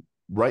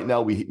right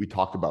now we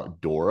talk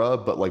about Dora,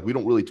 but like we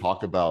don't really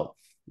talk about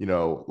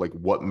like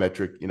what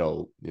metric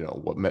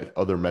what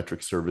other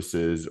metric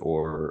services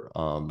or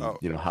Oh,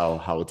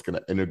 how it's going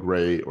to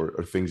integrate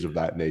or things of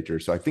that nature.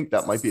 So I think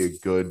that might be a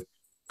good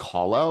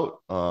call out.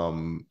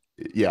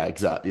 Yeah,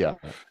 exactly. Yeah.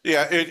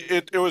 yeah,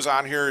 it was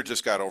on here. It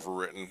just got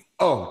overwritten.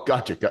 Oh,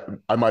 gotcha.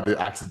 I might have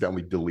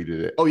accidentally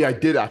deleted it. Oh yeah, I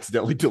did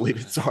accidentally delete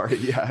it. Sorry.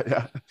 Yeah,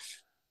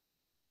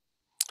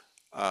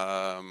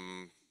 yeah.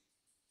 Um,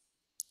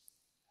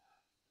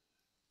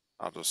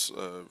 I'll just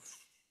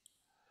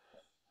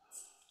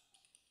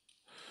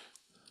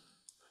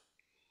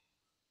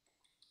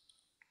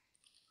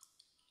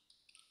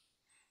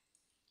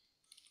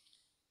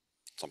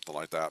something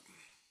like that.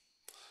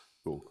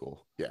 Cool,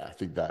 cool. Yeah, I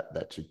think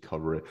that should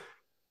cover it.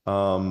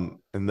 And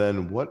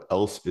then what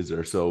else is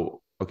there?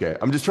 So, okay,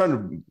 I'm just trying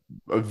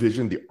to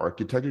envision the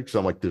architecture because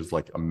I'm like, there's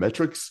like a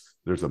metrics,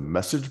 there's a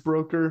message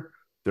broker,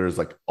 there's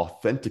like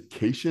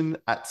authentication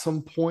at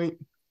some point.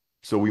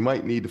 So we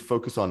might need to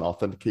focus on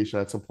authentication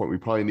at some point. We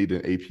probably need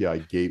an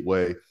API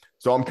gateway.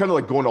 So I'm kind of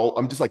like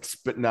I'm just like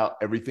spitting out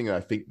everything that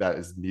I think that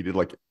is needed,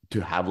 like to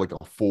have like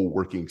a full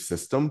working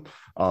system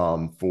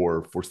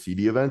for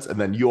CD events. And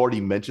then you already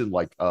mentioned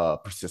like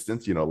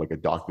persistence, like a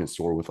document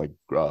store with like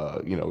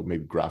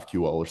maybe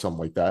GraphQL or something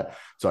like that.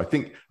 So I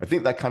think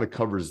that kind of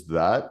covers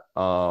that.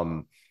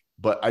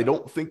 But I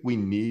don't think we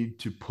need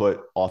to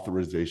put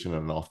authorization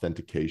and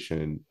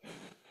authentication,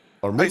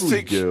 or I maybe we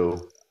think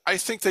do. I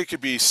think they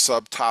could be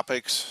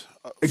subtopics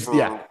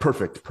Yeah, for.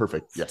 perfect.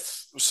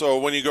 Yes. So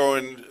when you go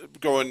in,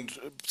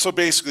 so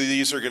basically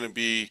these are going to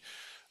be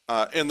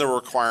in the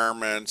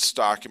requirements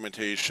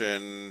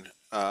documentation.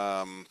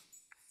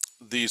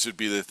 These would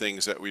be the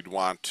things that we'd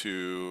want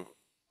to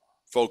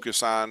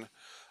focus on.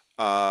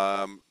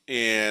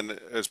 And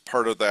as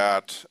part of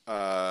that,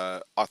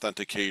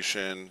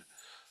 authentication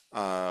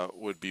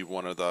would be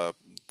one of the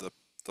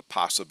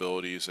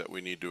possibilities that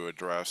we need to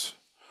address.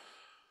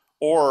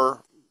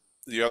 Or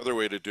the other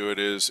way to do it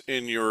is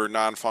in your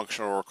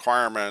non-functional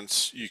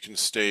requirements, you can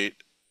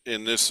state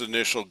in this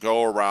initial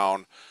go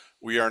around,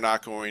 we are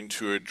not going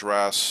to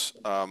address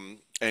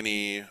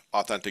any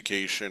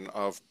authentication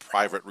of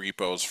private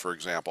repos, for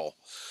example.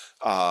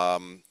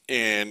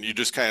 And you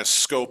just kind of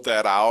scope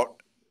that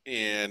out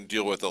and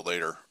deal with it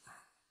later.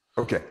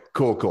 Okay,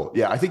 cool.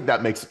 Yeah, I think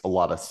that makes a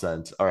lot of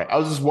sense. All right. I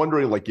was just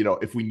wondering, like,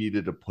 if we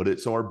needed to put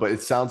it somewhere, but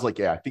it sounds like,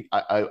 yeah, I think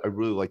I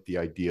really like the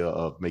idea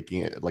of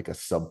making it like a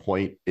sub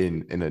point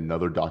in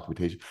another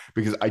documentation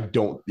because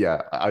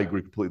yeah, I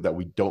agree completely that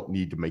we don't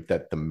need to make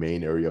that the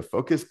main area of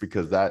focus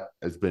because that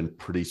has been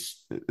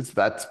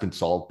that's been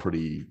solved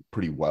pretty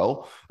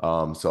well.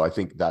 So I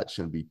think that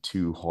shouldn't be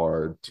too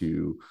hard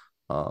to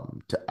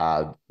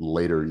add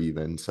later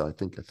even. So I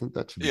think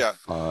that should be Yeah.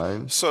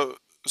 fine.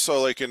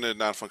 So like in the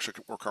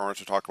non-functional requirements,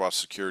 we talk about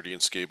security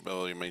and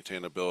scalability,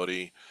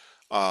 maintainability.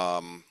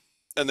 Um,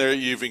 and there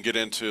you even get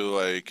into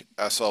like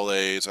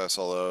SLAs,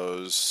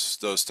 SLOs,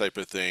 those type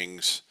of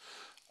things.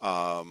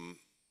 Um,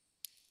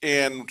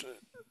 and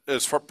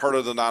as part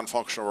of the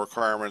non-functional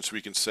requirements,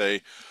 we can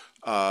say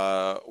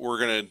we're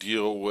going to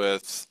deal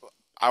with.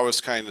 I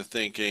was kind of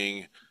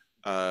thinking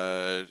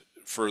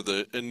for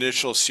the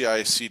initial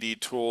CI/CD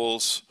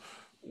tools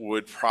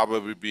would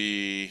probably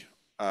be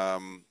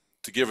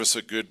to give us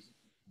a good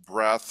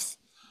breadth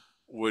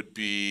would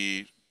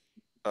be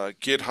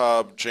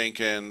GitHub,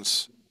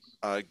 Jenkins,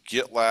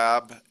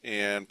 GitLab,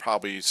 and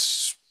probably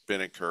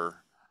Spinnaker.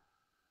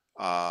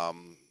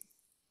 Um,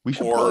 We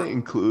should or probably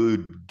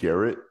include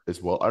Garrett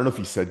as well. I don't know if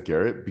you said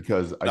Garrett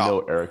because I no, know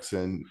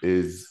Ericsson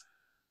is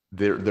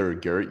they're a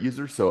Garrett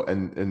user. So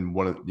and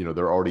one of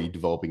they're already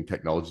developing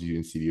technology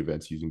using CD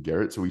events using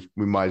Garrett. So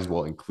we might as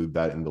well include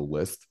that in the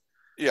list.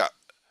 yeah,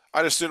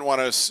 I just didn't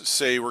want to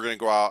say we're going to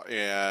go out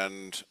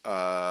and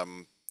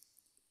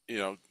you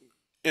know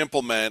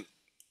implement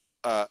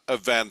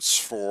events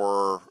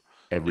for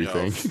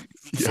Everything. for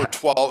Yeah,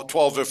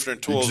 12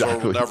 different tools or we'll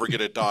exactly. never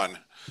get it done.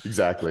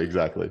 Exactly.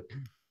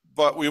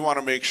 But we want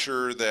to make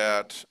sure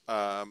that,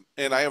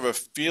 and I have a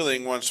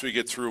feeling once we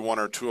get through one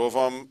or two of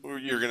them,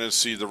 you're going to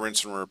see the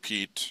rinse and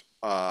repeat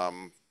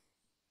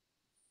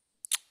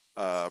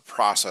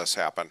process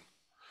happen.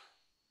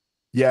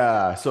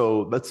 Yeah,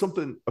 so that's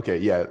something. Okay,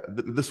 yeah,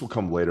 this will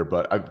come later,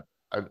 but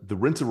the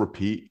rinse and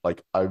repeat,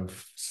 like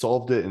I've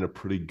solved it in a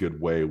pretty good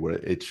way where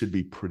it should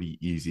be pretty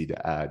easy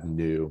to add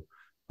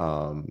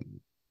um,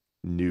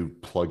 new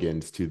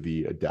plugins to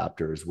the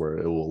adapters where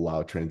it will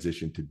allow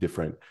transition to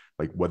different,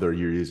 like whether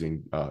you're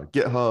using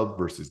GitHub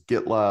versus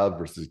GitLab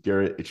versus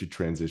Garrett, it should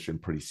transition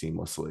pretty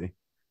seamlessly.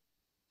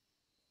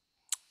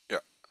 Yeah.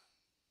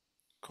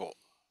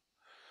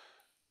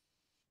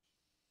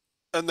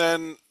 And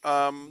then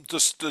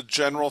just a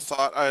general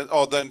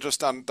thought. Then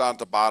just on down at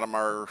the bottom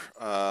are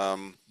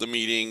the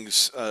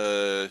meetings.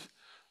 The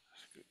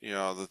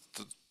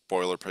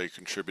boilerplate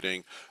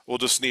contributing. We'll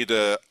just need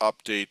to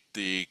update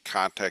the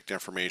contact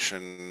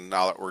information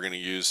now that we're going to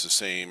use the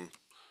same.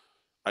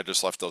 I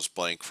just left those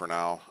blank for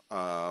now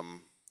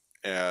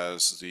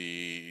as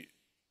the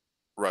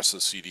rest of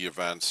the CD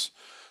events.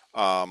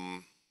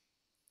 And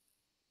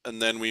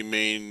then we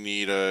may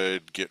need a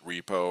Git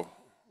repo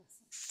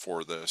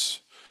for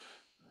this.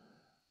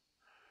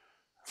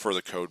 For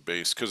the code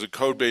base, because the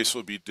code base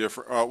will be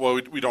different.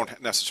 We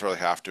don't necessarily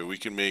have to. We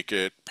can make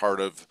it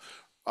part of.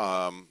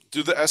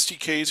 Do the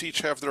SDKs each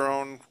have their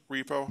own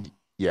repo?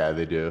 Yeah,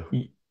 they do.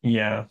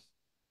 Yeah.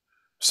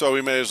 So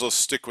we may as well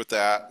stick with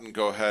that and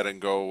go ahead and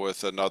go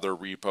with another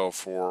repo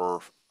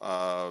for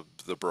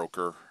the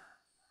broker.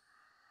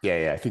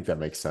 Yeah, I think that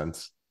makes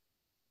sense.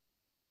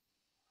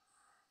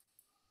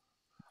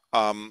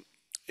 And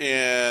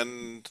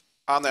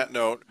on that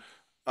note,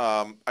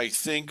 I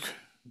think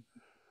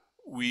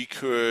we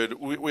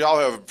all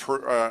have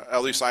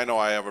at least I know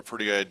I have a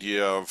pretty good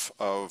idea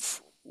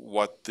of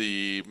what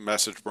the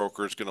message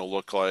broker is going to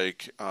look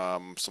like,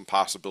 some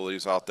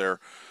possibilities out there.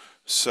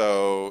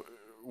 So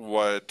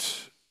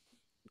what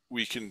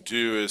we can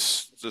do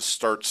is just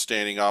start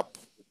standing up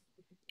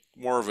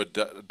more of a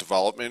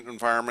development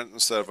environment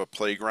instead of a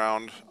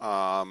playground,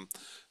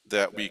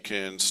 that we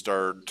can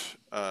start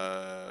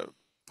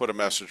put a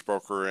message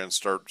broker and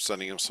start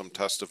sending them some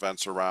test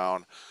events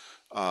around,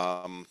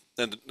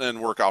 and then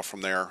work out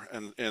from there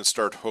and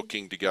start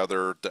hooking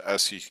together the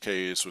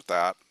SDKs with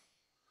that.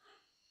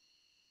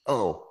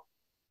 Oh,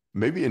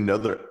 maybe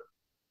another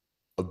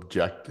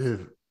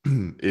objective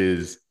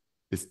is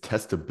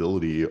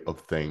testability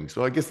of things.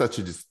 So I guess that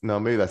should just no,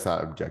 maybe that's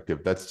not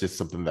objective. That's just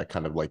something that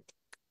kind of like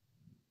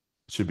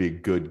should be a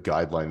good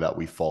guideline that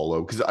we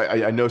follow. Because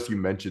I noticed you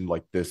mentioned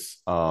like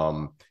this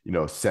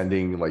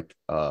sending like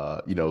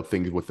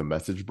things with the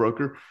message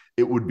broker.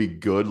 It would be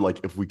good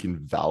like if we can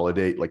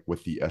validate like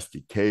with the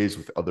SDKs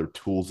with other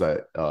tools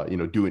that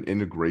do an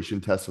integration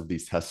test of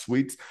these test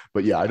suites.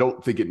 But yeah, I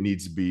don't think it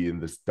needs to be in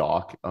this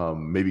doc.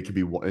 Maybe it could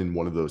be in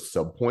one of those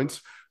sub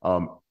points.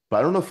 But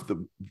I don't know if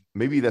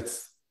maybe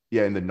that's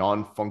in the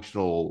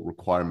non-functional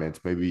requirements,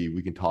 maybe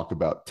we can talk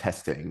about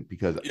testing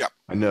because Yeah.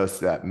 I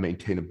noticed that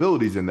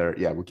maintainability is in there.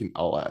 Yeah,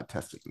 I'll add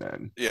testing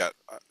then. Yeah,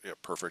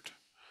 perfect.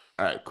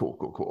 All right,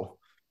 cool.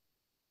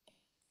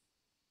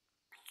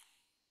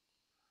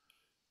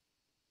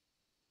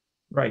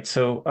 Right.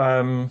 So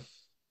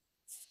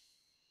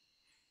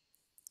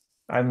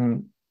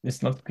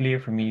it's not clear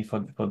for me for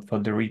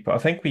the repo. I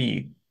think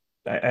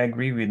I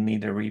agree we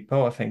need a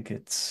repo. I think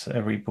it's a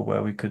repo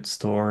where we could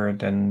store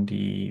then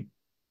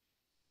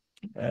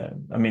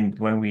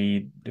when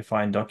we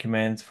define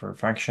documents for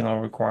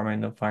functional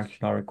requirement,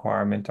 non-functional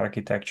requirement,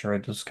 architecture,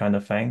 those kind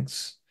of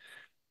things,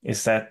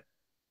 is that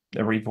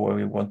a repo where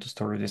we want to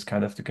store this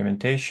kind of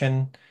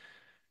documentation?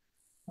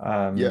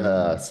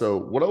 Yeah. So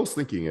what I was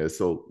thinking is,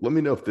 so let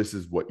me know if this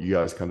is what you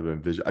guys kind of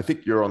envision. I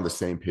think you're on the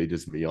same page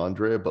as me,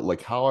 Andrea, but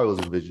like how I was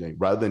envisioning,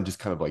 rather than just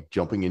kind of like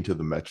jumping into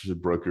the message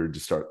broker to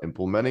start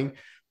implementing,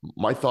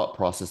 my thought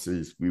process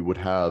is we would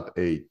have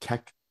a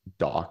tech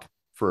doc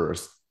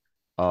first.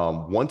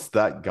 Once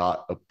that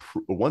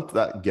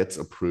gets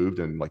approved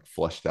and like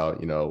fleshed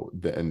out,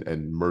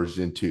 and merged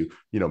into,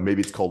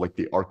 maybe it's called like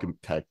the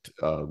architect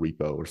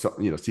repo or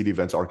something, CD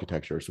events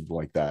architecture or something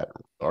like that,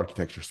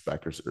 architecture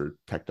spec or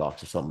tech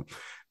docs or something.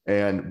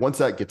 And once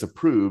that gets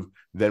approved,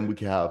 then we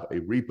can have a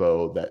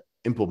repo that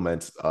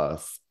implements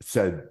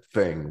said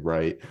thing,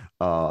 right?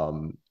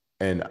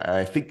 And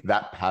I think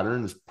that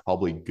pattern is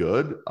probably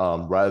good,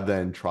 rather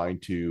than trying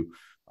to.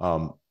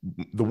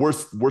 The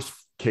worst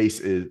case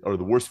is, or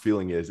the worst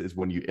feeling is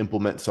when you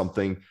implement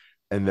something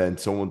and then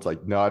someone's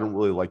like, no, I don't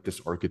really like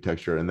this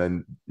architecture, and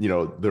then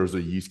there's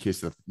a use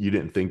case that you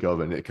didn't think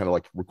of, and it kind of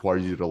like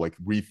requires you to like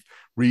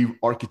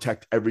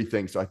re-architect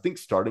everything. So I think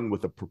starting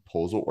with a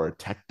proposal or a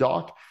tech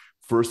doc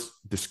first,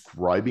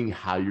 describing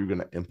how you're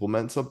going to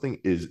implement something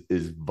is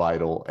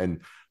vital.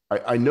 And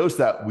I noticed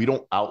that we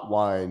don't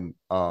outline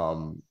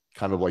kind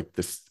of like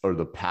this or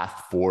the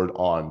path forward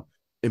on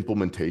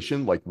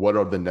implementation, like what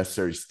are the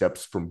necessary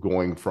steps from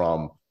going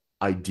from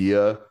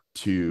idea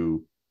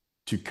to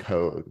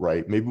code,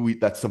 right? Maybe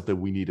that's something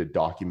we need to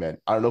document.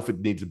 I don't know if it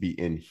needs to be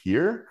in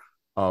here.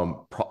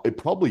 It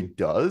probably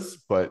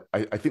does, but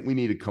I think we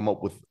need to come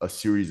up with a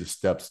series of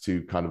steps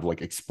to kind of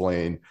like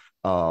explain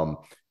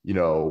what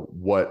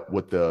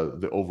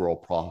the overall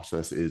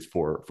process is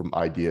from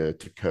idea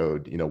to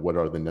code. What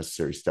are the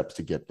necessary steps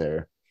to get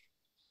there?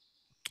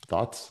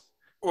 Thoughts?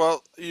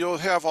 Well, you'll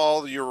have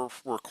all your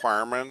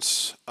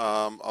requirements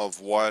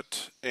of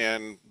what,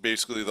 and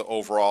basically the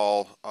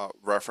overall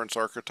reference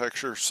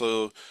architecture.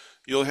 So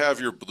you'll have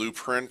your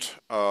blueprint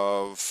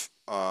of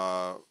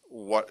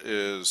what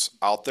is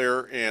out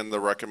there and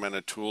the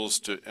recommended tools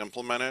to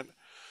implement it.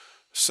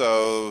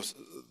 So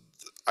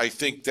I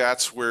think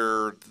that's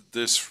where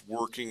this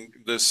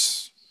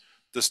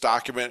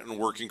document and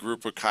working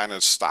group would kind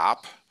of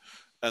stop.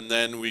 and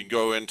then we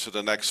go into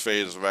the next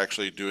phase of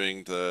actually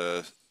doing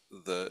the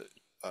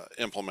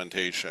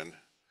implementation.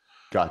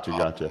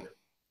 Gotcha.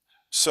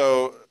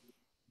 So,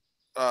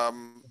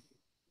 um,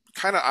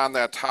 kind of on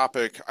that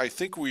topic,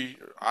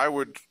 I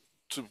would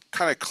to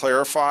kind of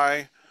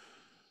clarify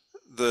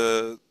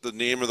the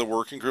name of the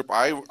working group.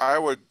 I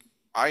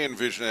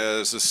envision it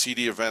as the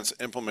CD Events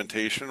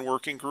Implementation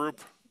Working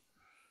Group,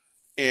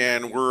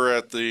 and we're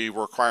at the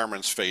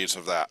requirements phase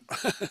of that.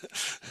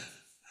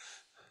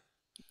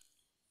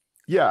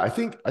 Yeah, I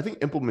think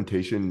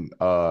implementation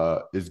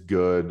is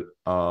good.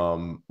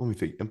 Let me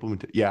think.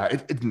 Yeah,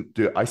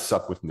 dude, I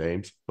suck with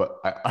names, but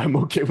I'm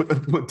okay with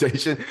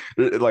implementation.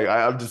 Like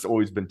I've just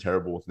always been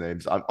terrible with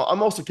names.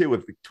 I'm also okay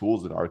with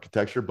tools and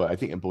architecture, but I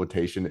think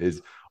implementation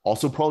is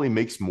also probably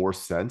makes more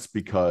sense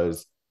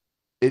because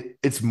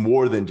it's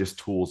more than just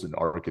tools and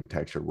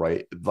architecture,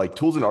 right? Like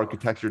tools and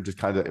architecture just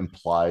kind of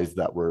implies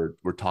that we're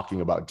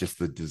talking about just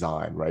the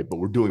design, right? But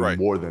we're doing Right.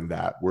 more than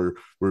that. We're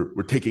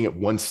taking it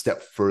one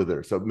step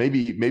further. So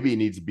maybe it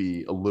needs to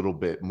be a little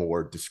bit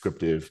more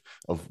descriptive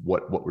of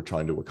what we're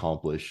trying to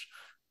accomplish.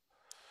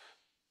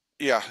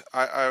 Yeah,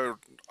 I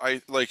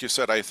like you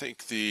said, I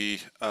think the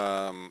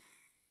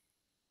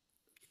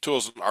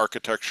tools and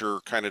architecture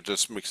kind of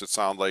just makes it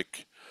sound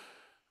like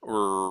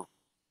we're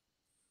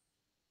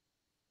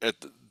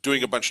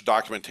doing a bunch of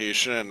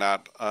documentation and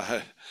not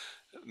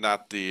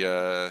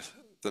the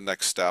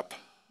next step.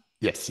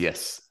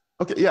 Yes.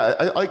 Okay, yeah,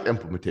 I like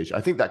implementation.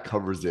 I think that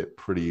covers it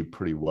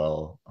pretty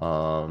well.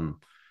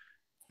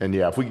 And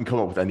yeah, if we can come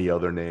up with any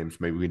other names,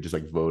 maybe we can just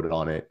like vote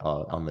on it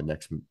on the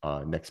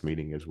next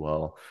meeting as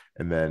well.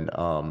 And then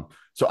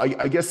so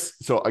I guess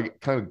so I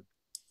kind of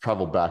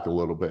travel back a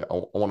little bit. I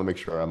want to make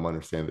sure I'm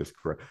understanding this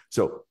correct.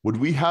 So would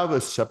we have a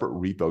separate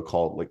repo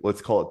called like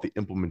let's call it the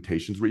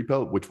implementations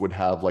repo, which would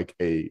have like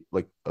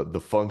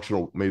the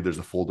functional, maybe there's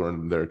a folder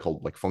in there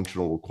called like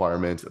functional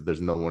requirements.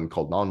 There's another one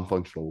called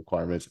non-functional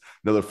requirements,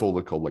 another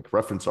folder called like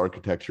reference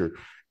architecture.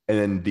 And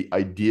then the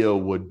idea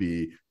would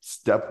be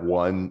step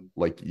one,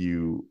 like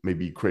you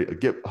maybe create a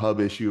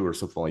GitHub issue or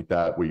something like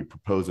that, where you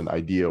propose an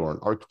idea or an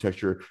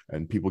architecture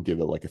and people give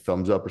it like a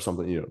thumbs up or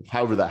something,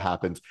 however that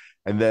happens.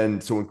 And then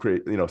someone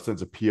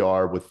sends a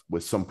PR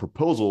with some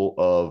proposal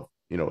of,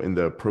 in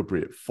the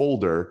appropriate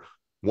folder.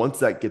 Once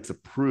that gets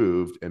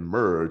approved and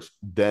merged,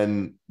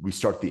 then we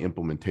start the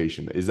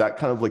implementation. Is that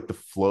kind of like the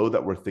flow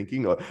that we're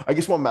thinking? I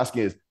guess what I'm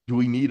asking is, do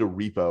we need a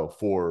repo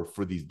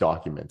for these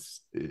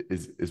documents?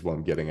 Is what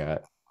I'm getting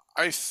at.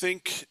 I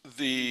think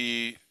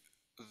the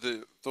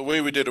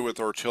way we did it with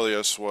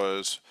Ortelius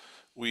was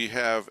we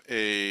have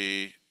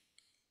a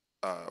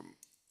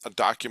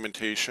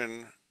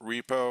documentation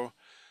repo,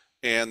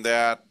 and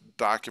that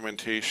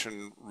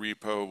documentation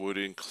repo would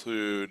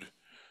include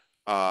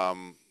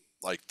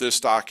like this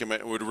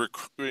document would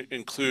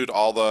include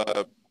all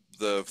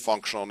the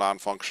functional,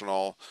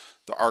 non-functional,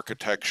 the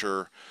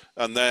architecture,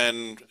 and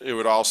then it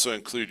would also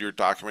include your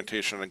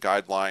documentation and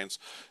guidelines.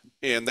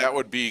 And that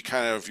would be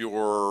kind of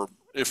your,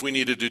 if we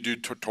needed to do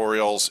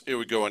tutorials, it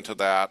would go into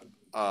that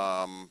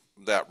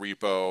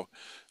repo.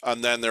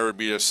 And then there would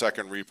be a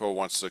second repo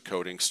once the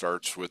coding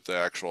starts with the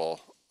actual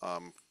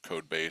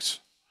code base.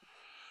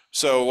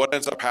 So what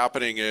ends up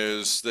happening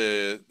is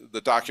the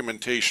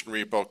documentation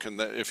repo can,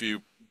 if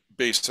you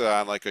base it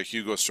on like a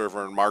Hugo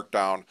server and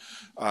Markdown,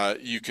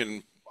 you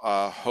can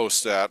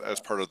host that as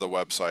part of the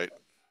website.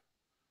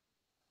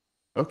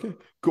 Okay,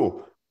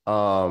 cool.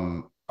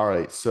 All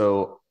right.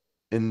 So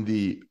in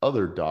the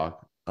other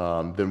doc,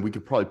 then we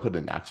could probably put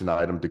an action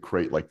item to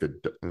create like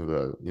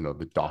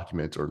the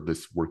document or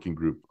this working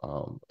group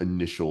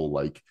initial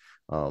like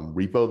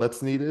repo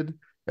that's needed.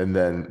 And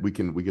then we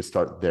can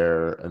start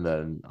there. And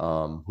then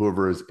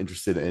whoever is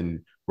interested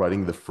in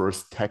writing the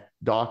first tech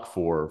doc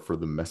for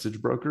the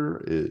message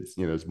broker is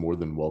more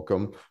than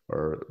welcome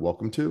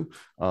to.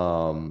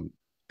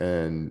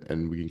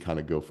 And we can kind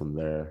of go from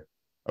there.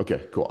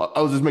 Okay, cool.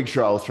 I was just making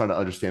sure I was trying to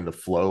understand the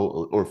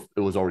flow, or if it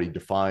was already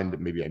defined.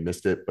 Maybe I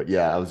missed it, but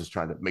yeah, I was just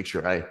trying to make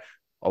sure I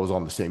was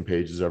on the same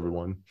page as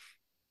everyone.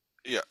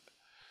 Yeah,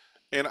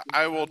 and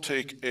I will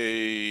take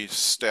a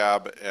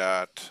stab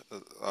at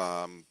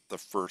the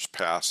first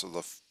pass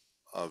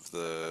of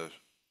the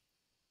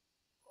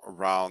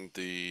around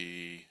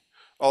the.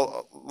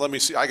 Oh, let me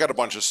see. I got a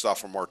bunch of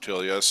stuff from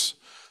Ortelius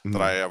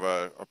that I Mhm. have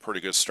a pretty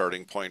good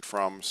starting point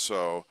from.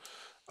 So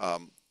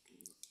um,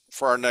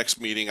 for our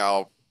next meeting,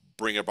 I'll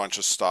bring a bunch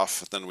of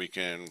stuff. Then we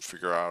can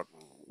figure out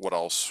what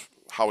else,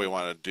 how we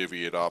want to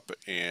divvy it up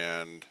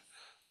and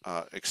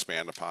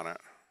expand upon it.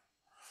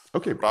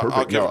 Okay, But I'll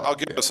perfect. give No, I'll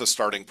give yeah. us a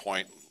starting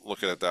point.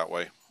 Look at it that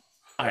way.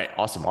 All right,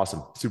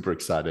 awesome. Super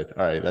excited.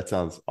 All right, that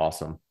sounds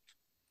awesome.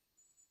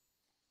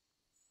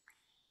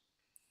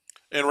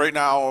 And right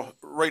now,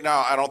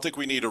 I don't think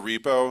we need a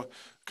repo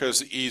because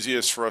the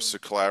easiest for us to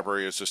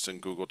collaborate is just in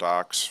Google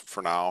Docs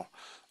for now.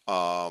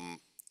 Um,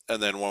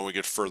 and then when we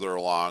get further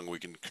along, we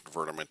can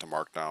convert them into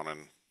Markdown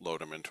and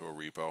load them into a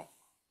repo.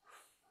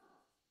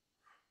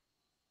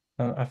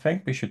 I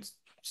think we should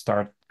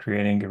start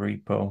creating a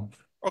repo.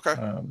 Okay.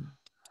 Um,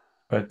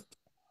 but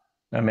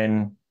I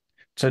mean,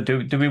 So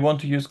do we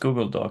want to use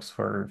Google Docs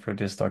for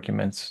these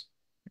documents?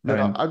 I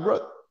No, mean,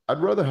 I'd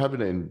rather have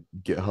it in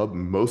GitHub,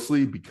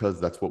 mostly because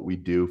that's what we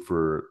do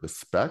for the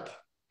spec.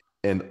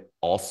 And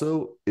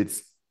also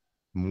it's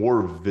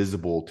more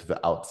visible to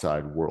the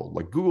outside world.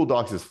 Like Google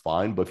Docs is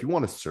fine, but if you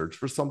want to search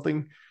for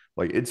something,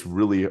 like it's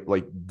really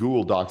like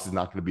Google Docs is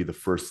not going to be the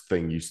first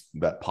thing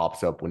that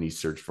pops up when you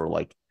search for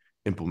like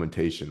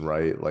implementation,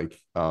 right? Like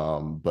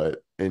but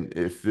and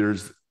if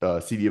there's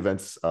CD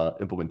events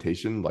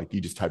implementation, like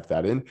you just type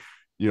that in,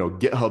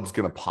 GitHub's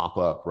going to pop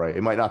up, right?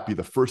 It might not be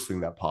the first thing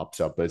that pops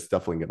up, but it's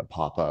definitely going to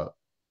pop up.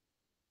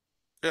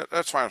 Yeah,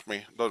 that's fine with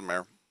me. Doesn't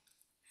matter.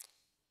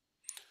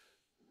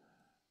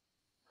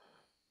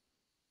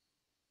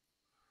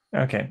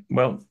 okay.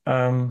 Well,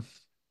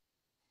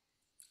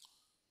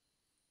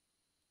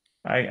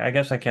 I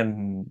guess I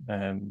can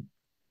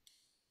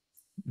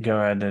go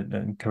ahead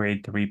and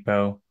create the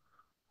repo.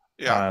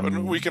 Yeah,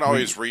 and we can We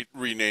always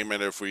rename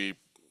it if we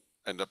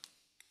end up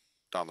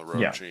down the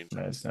road Yeah, change.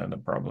 that's not a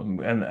problem.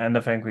 And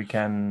I think we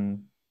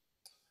can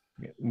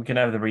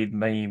have the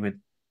README with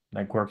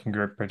like working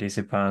group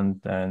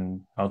participant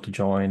and how to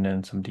join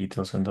and some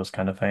details and those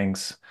kind of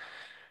things.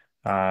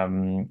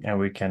 And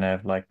we can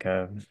have like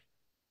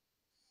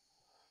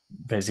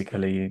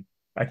basically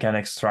I can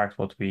extract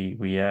what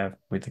we have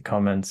with the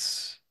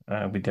comments,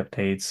 with the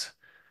updates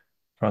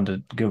from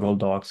the Google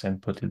Docs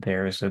and put it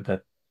there so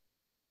that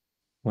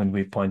when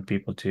we point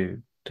people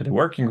to the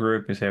working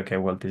group, we say, okay,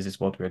 well, this is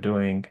what we're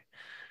doing.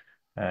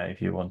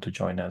 If you want to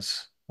join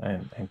us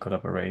and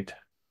collaborate.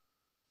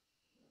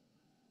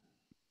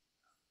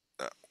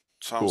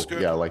 Sounds Cool.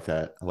 good. Yeah, I like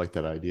that. I like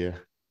that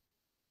idea.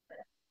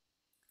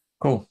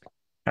 Cool.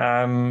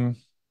 Um,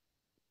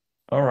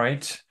 all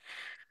right.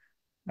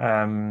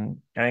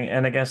 And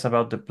I guess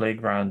about the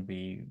playground,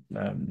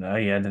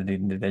 I added it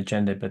in the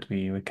agenda, but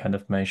we kind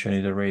of mentioned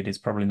it already. It's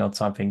probably not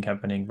something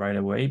happening right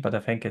away, but I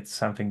think it's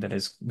something that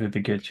is will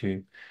be good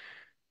to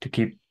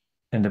keep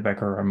in the back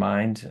of our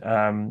mind.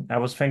 I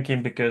was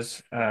thinking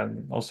because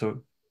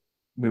also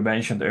we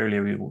mentioned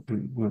earlier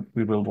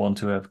we will want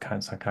to have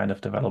some kind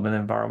of development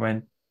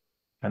environment,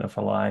 kind of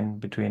a line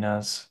between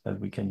us that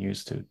we can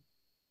use to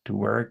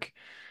work.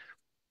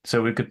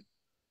 So we could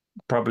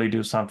probably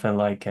do something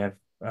like have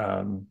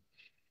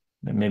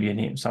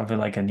maybe something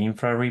like an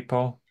infra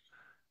repo.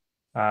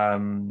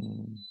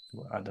 Um,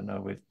 I don't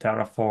know, with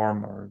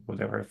Terraform or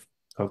whatever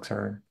folks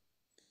are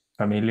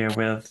familiar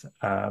with,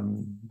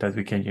 that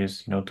we can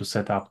use, to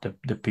set up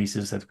the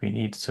pieces that we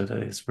need so that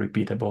it's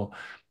repeatable.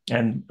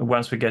 And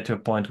once we get to a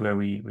point where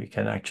we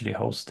can actually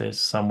host this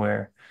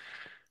somewhere,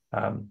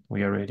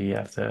 we already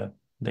have the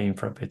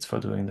infra bits for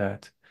doing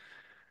that.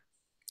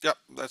 Yep,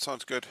 that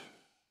sounds good.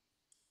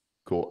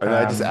 Cool. And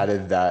I just Um,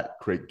 added that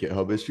create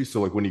GitHub issue.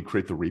 So like when you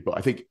create the repo,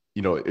 I think,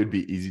 it'd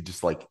be easy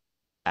just like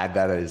add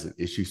that as an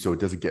issue so it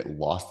doesn't get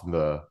lost in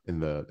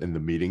the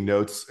meeting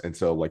notes. And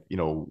so like,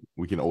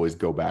 we can always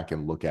go back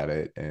and look at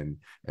it and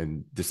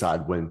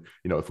decide when,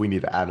 if we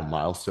need to add a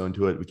milestone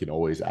to it, we can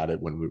always add it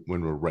when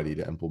we're ready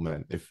to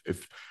implement.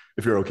 If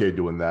you're okay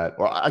doing that,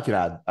 or I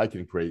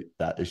can create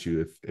that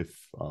issue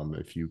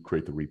if you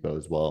create the repo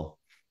as well.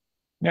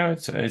 no,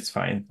 it's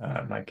fine.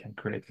 I can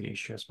create the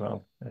issue as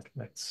well.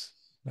 That's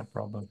no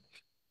problem.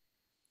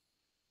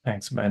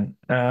 Thanks, Ben.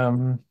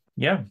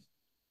 Yeah.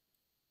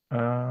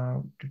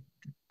 Do,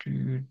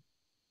 do.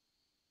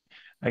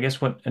 I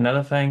guess what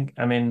another thing,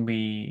 I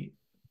mean,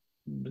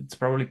 it's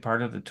probably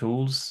part of the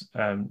tools,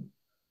 and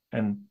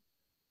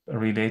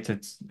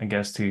related, I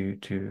guess,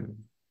 to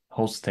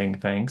hosting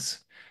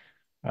things.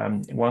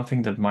 One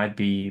thing that might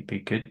be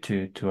good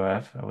to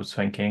have, I was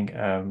thinking,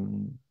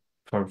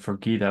 for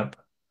GitHub,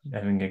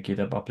 having a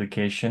GitHub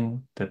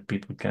application that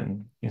people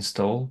can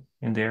install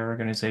in their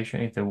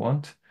organization if they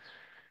want.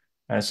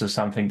 So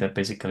something that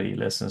basically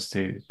listens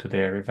to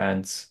their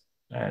events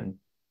and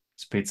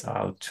spits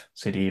out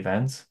city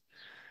events,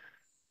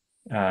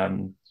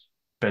 um,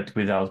 but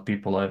without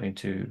people having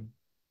to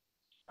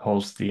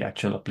host the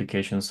actual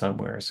application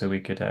somewhere. So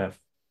we could have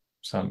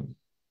some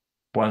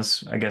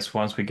once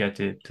we get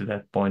to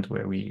that point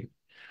where we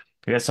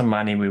have some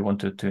money we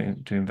wanted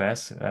to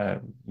invest,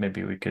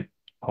 maybe we could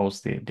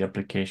host the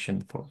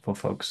application for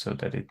folks so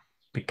that it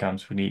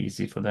becomes really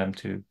easy for them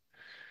to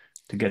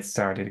get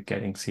started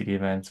getting CD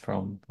events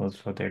for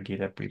their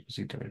GitHub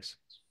repositories.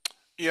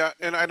 Yeah,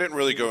 and I didn't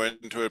really go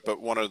into it, but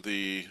one of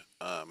the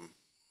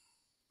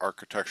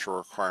architectural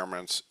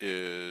requirements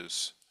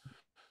is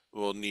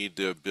we'll need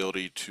the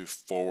ability to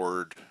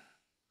forward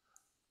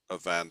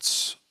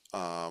events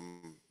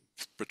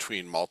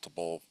between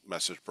multiple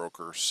message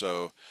brokers.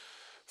 So,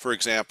 for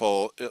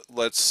example,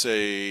 let's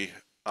say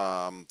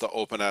the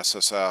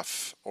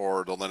OpenSSF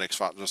or the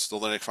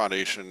Linux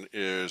Foundation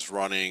is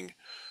running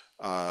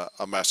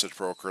a message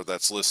broker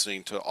that's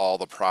listening to all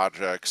the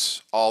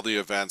projects, all the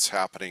events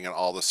happening in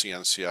all the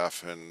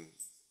CNCF and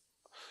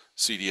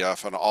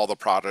CDF, and all the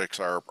projects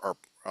are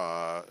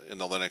in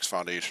the Linux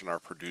Foundation are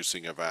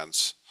producing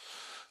events.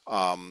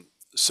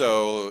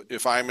 So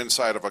if I'm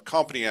inside of a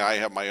company and I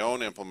have my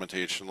own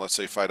implementation, let's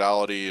say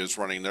Fidelity is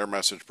running their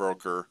message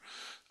broker,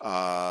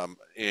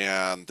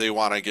 and they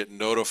want to get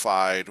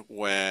notified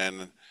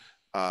when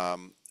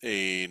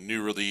a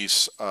new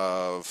release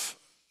of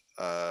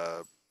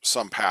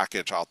some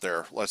package out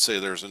there. Let's say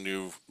there's a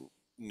new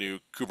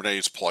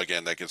Kubernetes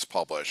plugin that gets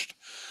published.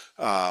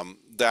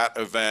 That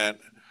event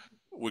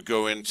would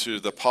go into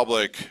the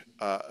public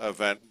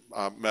event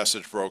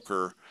message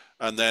broker,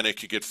 and then it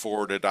could get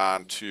forwarded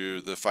on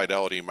to the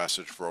Fidelity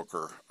message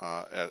broker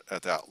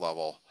at that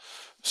level.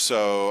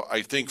 So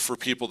I think for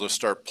people to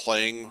start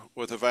playing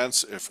with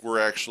events, if we're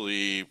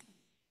actually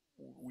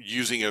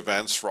using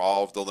events for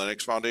all of the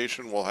Linux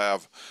Foundation, we'll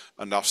have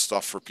enough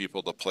stuff for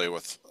people to play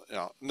with.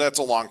 And that's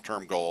a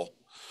long-term goal.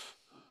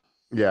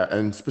 Yeah,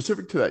 and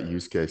specific to that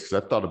use case,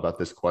 because I've thought about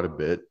this quite a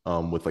bit,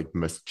 with like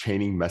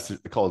chaining message,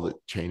 I call it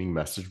chaining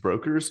message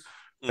brokers,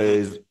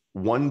 is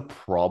one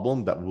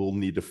problem that we'll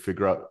need to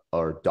figure out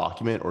or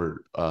document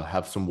or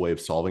have some way of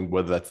solving,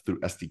 whether that's through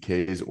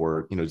SDKs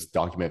or just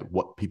document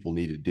what people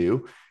need to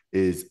do,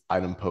 is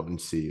item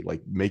potency,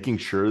 like making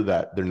sure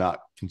that they're not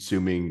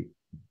consuming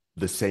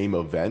the same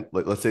event.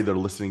 Like, let's say they're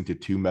listening to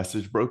two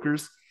message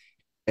brokers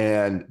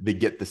and they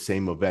get the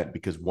same event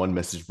because one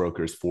message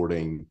broker is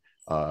forwarding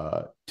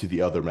to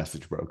the other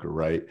message broker,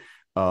 right?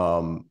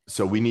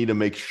 So we need to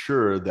make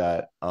sure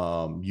that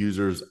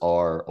users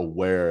are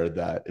aware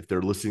that if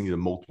they're listening to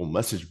multiple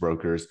message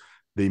brokers,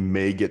 they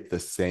may get the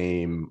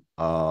same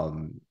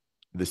event.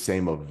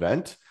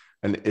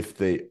 And if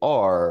they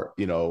are,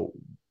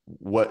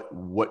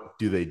 what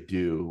do they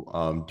do?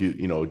 Do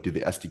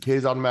the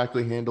SDKs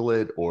automatically handle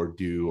it, or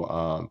do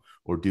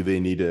they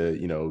need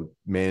to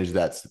manage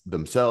that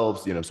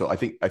themselves? So I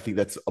think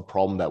that's a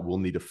problem that we'll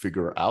need to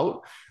figure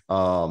out.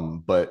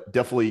 But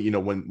definitely,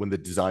 when the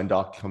design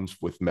doc comes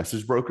with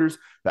message brokers,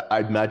 that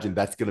I imagine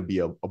that's going to be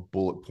a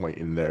bullet point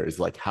in there, is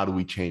like, how do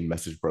we chain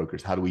message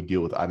brokers? How do we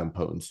deal with item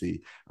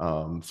potency?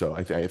 So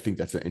I think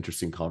that's an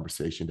interesting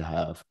conversation to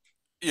have.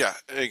 Yeah,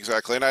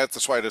 exactly. And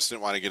that's why I just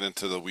didn't want to get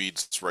into the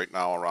weeds right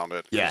now around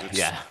it.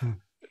 Yeah.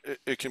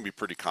 It can be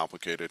pretty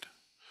complicated.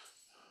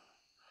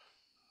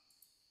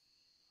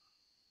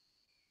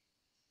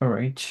 All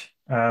right.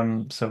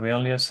 So we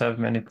only have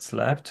 7 minutes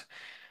left.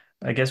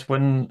 I guess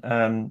one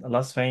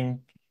last thing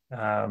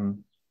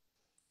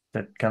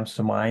that comes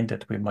to mind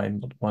that we might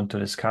want to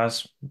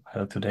discuss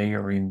today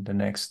or in the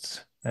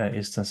next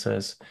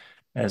instances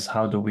is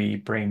how do we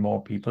bring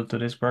more people to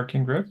this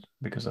working group?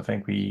 Because I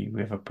think we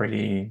have a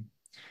pretty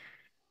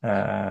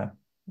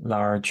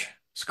large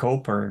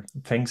scope or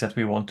things that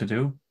we want to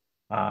do.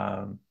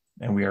 And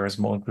we are a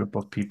small group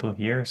of people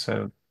here.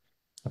 So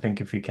I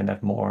think if we can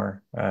have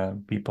more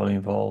people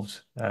involved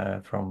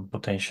from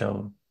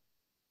potential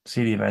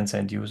CD events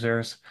and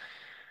users,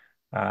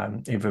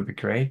 it would be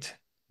great.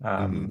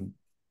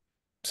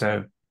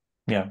 So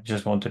yeah,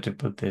 just wanted to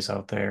put this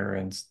out there,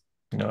 and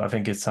I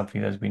think it's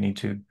something that we need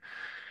to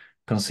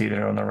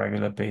consider on a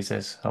regular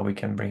basis, how we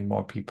can bring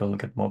more people,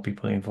 get more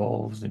people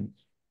involved in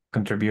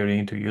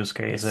contributing to use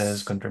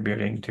cases,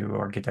 contributing to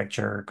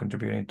architecture,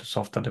 contributing to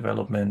software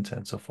development,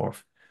 and so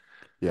forth.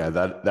 Yeah,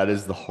 that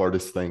is the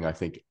hardest thing, I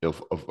think,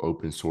 of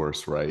open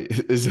source, right?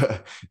 Is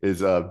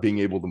being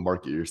able to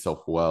market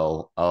yourself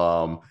well.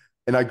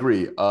 And I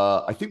agree.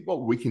 I think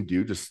what we can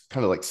do, just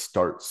kind of like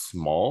start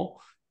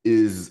small,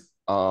 is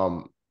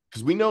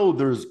because we know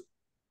there's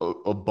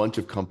a bunch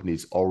of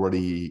companies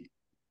already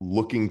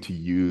looking to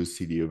use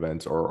CD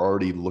events, or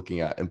already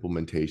looking at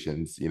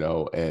implementations,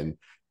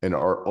 and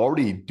are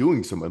already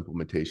doing some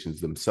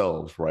implementations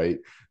themselves, right?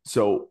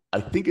 So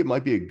I think it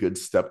might be a good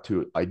step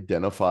to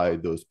identify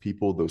those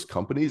people, those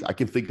companies. I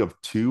can think of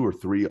 2 or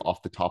 3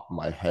 off the top of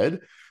my head.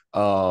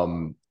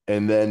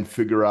 And then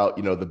figure out,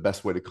 the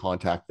best way to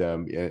contact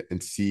them,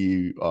 and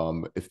see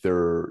if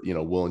they're,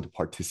 willing to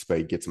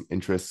participate, get some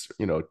interest,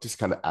 just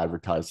kind of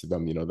advertise to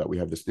them, that we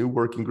have this new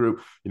working group,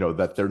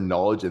 that their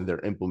knowledge and their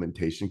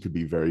implementation could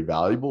be very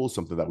valuable,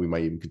 something that we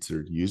might even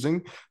consider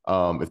using,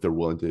 if they're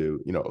willing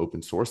to,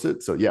 open source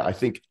it. So yeah, I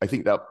think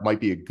that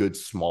might be a good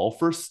small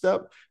first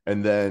step.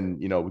 And then,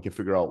 we can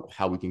figure out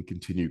how we can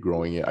continue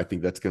growing it. I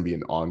think that's going to be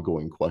an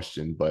ongoing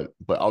question, but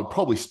I would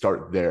probably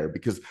start there,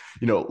 because,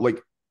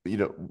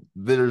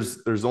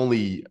 there's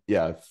only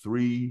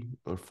 3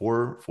 or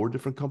 4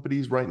 different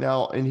companies right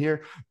now in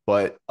here,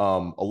 but a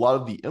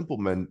lot of the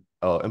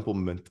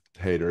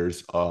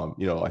implementators,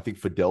 I think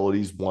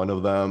Fidelity's one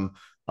of them,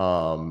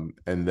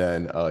 and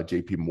then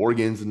JP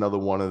Morgan's another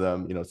one of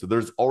them. So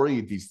there's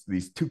already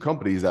these 2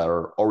 companies that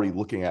are already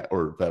looking at,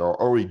 or that are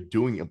already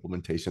doing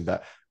implementation,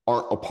 that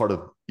aren't a part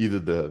of either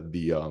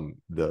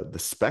the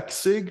spec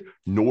SIG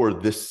nor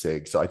this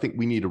SIG. So I think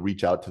we need to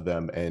reach out to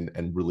them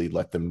and really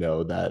let them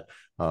know that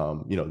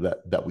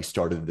that we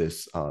started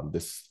this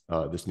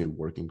new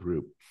working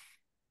group.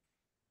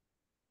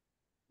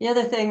 The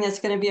other thing that's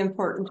going to be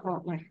important,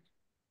 my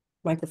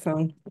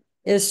microphone,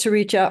 is to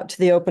reach out to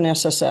the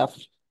OpenSSF.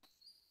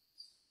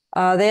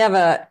 They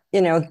have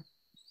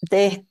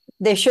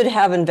they should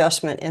have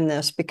investment in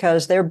this,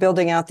 because they're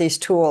building out these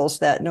tools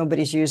that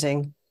nobody's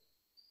using.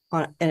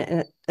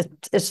 and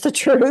it's the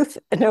truth.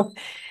 You know,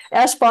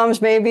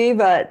 S-bombs maybe,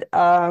 but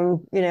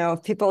you know,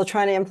 people are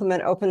trying to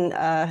implement open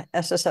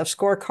SSF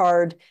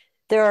scorecard.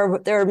 There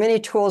are many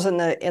tools in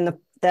the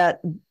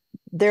that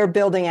they're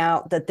building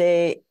out that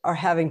they are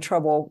having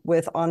trouble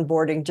with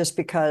onboarding just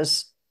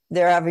because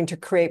they're having to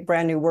create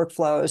brand new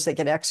workflows that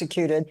get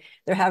executed.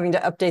 They're having to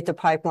update the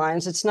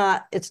pipelines.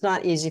 It's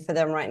not easy for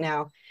them right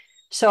now.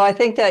 So I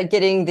think that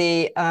getting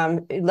the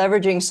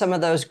leveraging some of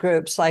those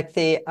groups like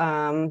the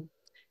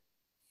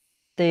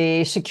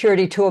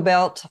security tool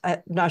belt.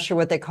 I'm not sure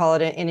what they call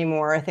it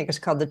anymore. I think it's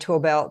called the tool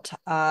belt.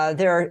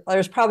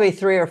 There's probably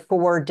 3 or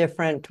 4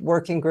 different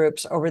working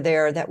groups over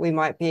there that we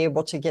might be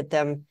able to get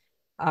them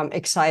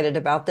excited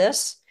about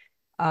this.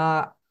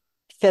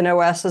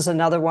 FinOS is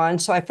another one.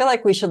 So I feel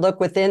like we should look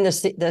within the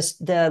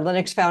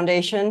Linux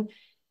Foundation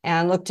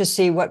and look to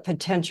see what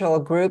potential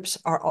groups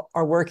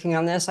are working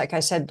on this. Like I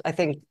said, I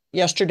think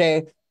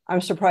yesterday,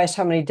 I'm surprised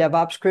how many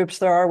DevOps groups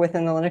there are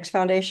within the Linux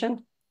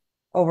Foundation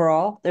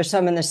overall. There's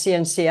some in the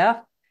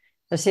CNCF.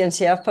 The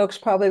CNCF folks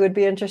probably would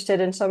be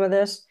interested in some of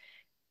this.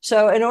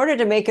 So in order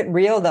to make it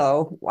real,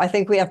 though, I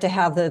think we have to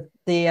have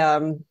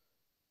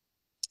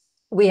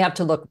we have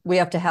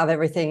to have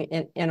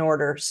everything in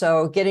order.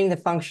 So getting the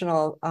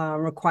functional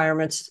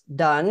requirements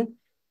done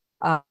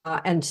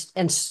and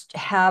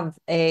have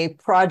a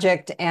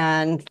project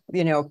and,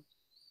 you know,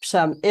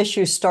 some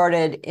issues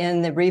started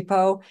in the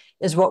repo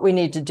is what we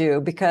need to do,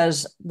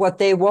 because what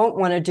they won't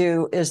want to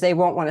do is they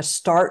won't want to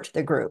start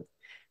the group.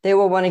 They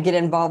will want to get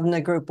involved in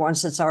the group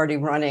once it's already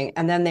running,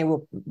 and then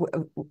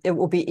it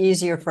will be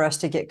easier for us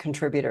to get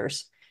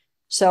contributors.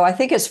 So I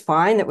think it's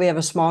fine that we have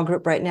a small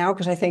group right now,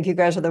 because I think you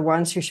guys are the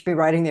ones who should be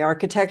writing the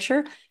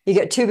architecture. You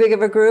get too big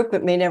of a group,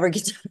 it may never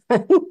get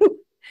done.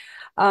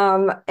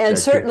 And yeah,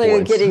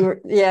 certainly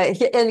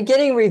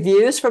getting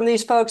reviews from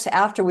these folks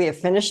after we have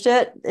finished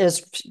it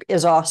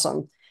is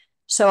awesome.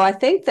 So I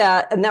think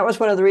that, and that was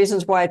one of the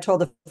reasons why I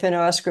told the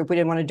FinOS group we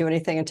didn't want to do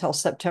anything until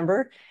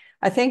September.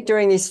 I think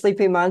during these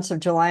sleepy months of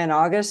July and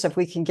August, if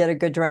we can get a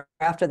good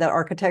draft of that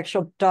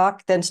architectural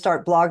doc, then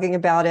start blogging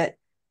about it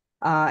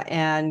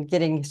and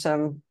getting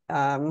some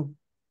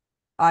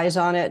eyes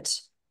on it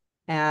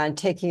and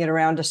taking it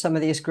around to some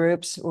of these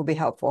groups will be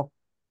helpful.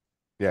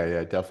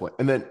 Yeah, definitely.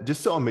 And then just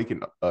so I'm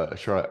making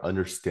sure I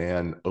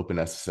understand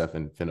OpenSSF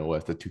and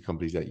FinOS, the 2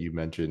 companies that you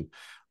mentioned.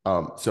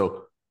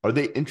 So are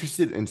they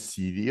interested in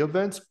CD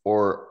events,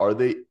 or are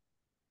they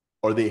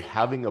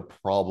having a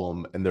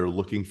problem and they're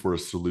looking for a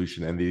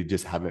solution and they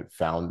just haven't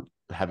found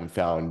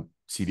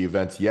CD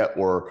events yet,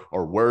 or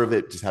aware of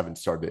it, just haven't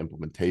started the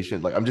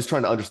implementation? Like, I'm just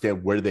trying to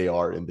understand where they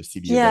are in the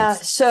CD events. Yeah,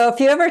 so if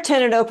you ever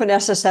attend an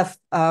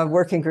OpenSSF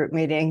working group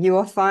meeting, you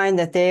will find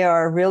that they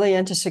are really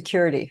into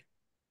security.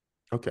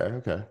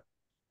 Okay.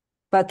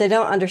 But they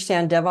don't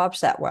understand DevOps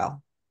that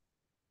well.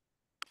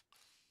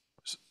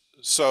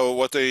 So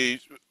what they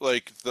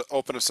like, the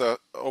OpenSSF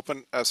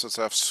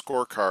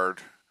scorecard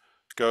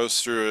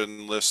goes through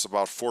and lists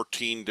about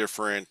 14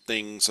 different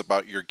things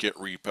about your Git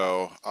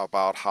repo,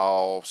 about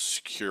how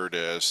secure it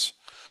is.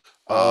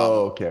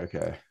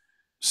 Okay.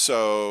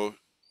 So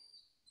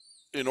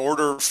in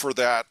order for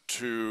that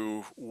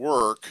to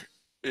work,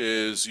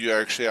 is you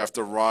actually have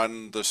to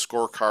run the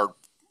scorecard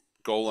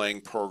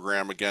Golang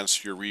program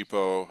against your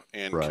repo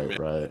and commit.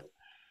 Right.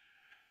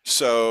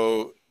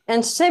 So,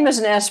 and same as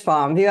an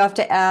SBOM, you have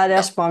to add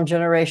SBOM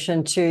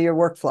generation to your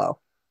workflow.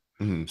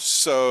 Mm-hmm.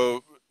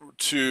 So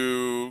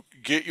to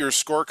get your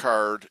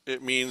scorecard,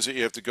 it means that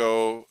you have to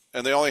go,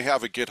 and they only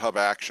have a GitHub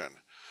action.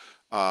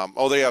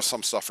 They have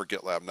some stuff for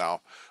GitLab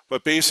now,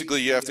 but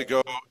basically you have to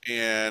go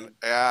and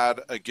add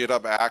a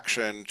GitHub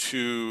action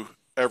to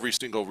every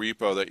single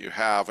repo that you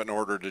have in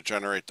order to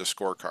generate the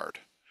scorecard.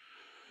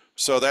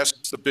 So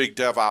that's the big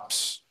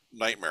DevOps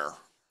nightmare.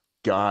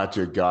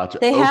 Gotcha.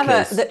 They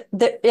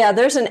have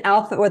there's an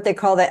alpha, what they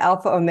call the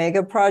Alpha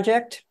Omega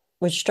project,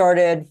 which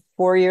started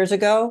 4 years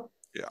ago.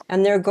 Yeah.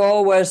 And their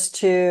goal was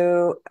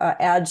to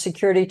add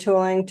security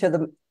tooling to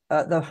the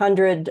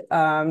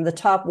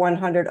top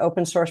 100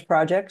 open source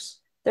projects.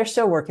 They're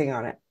still working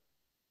on it.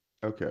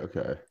 Okay.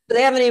 But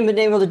they haven't even been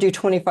able to do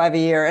 25 a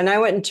year. And I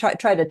went and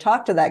tried to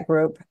talk to that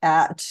group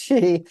at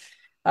the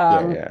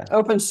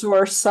open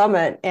source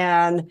summit,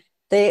 and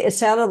it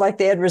sounded like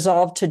they had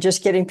resolved to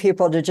just getting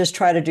people to just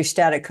try to do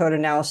static code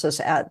analysis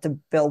at the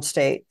build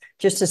state,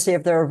 just to see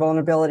if there were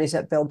vulnerabilities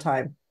at build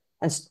time.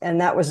 And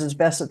that was as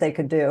best that they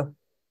could do.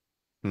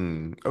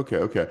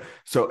 Okay.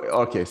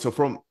 So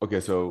from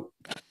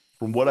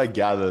what I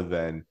gather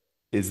then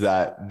is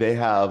that they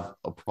have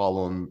a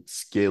problem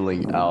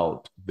scaling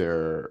out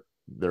their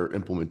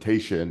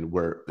implementation,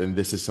 and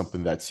this is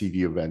something that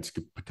CD events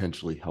could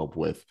potentially help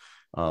with.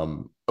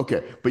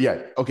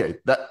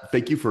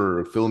 Thank you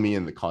for filling me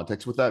in the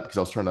context with that, because I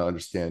was trying to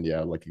understand,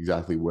 like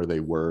exactly where they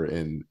were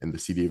in the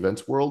CD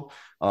events world.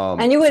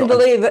 And you wouldn't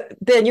believe,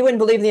 Ben, you wouldn't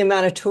believe the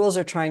amount of tools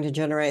they're trying to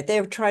generate.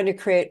 They're trying to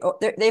create,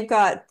 they've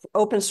got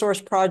open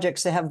source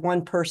projects that have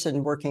one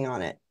person working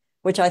on it,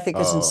 which I think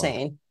is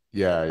insane.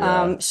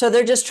 Yeah. So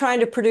they're just trying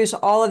to produce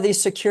all of these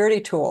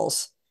security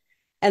tools.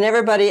 And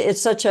everybody,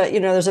 it's such a,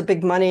 there's a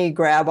big money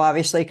grab,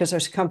 obviously, because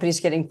there's companies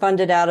getting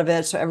funded out of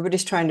it. So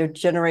everybody's trying to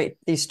generate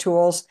these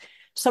tools.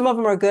 Some of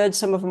them are good,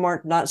 some of them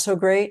are not so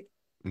great.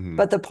 Mhm.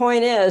 But the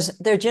point is,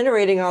 they're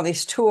generating all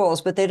these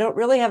tools, but they don't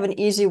really have an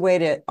easy way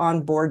to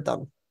onboard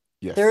them.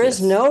 Yes, There is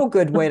yes. no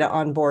good way to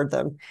onboard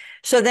them.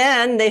 So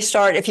then they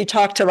start, if you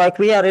talk to, like,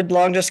 we had a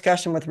long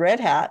discussion with Red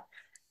Hat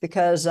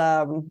because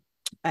Anne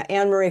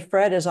Marie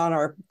Fred is on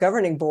our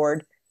governing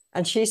board.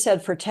 And she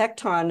said for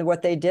Tecton,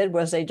 what they did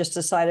was they just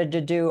decided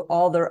to do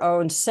all their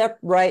own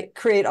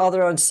create all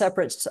their own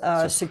separate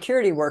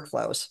security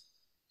workflows.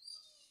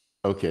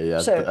 Okay,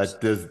 yeah, So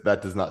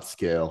that does not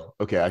scale.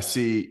 Okay, I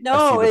see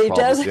no, the it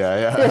problem. does.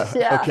 Yeah, yeah.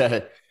 Yeah.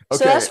 Okay.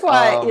 So Okay. that's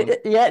why,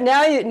 yeah.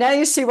 Now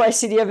you see why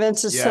CD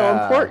events is so Yeah.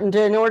 important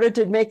in order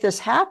to make this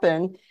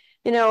happen.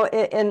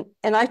 And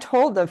I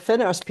told the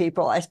Finos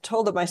people, I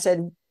told them, I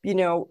said,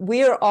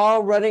 we are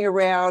all running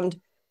around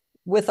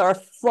with our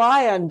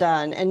fly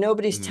undone, and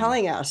nobody's Mhm.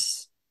 telling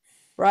us,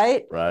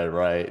 right? Right,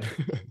 right.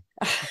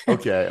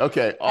 Okay,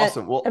 okay, and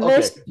awesome. Well, and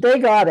okay. they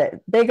got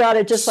it. They got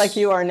it just like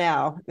you are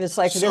now. It's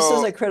like this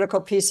is So a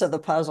critical piece of the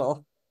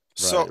puzzle.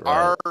 so Right,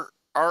 right,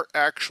 our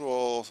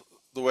actual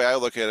the way I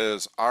look at it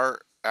is our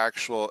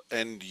actual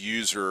end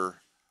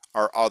user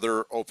are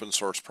other open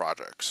source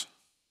projects.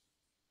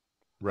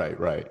 right,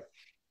 right.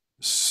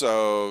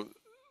 So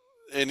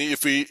and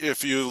if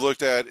you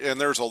looked at and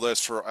there's a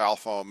list for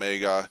Alpha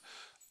Omega,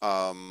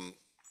 um,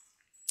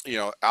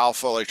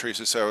 Alpha, like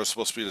Tracy said, was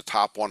supposed to be the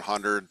top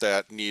 100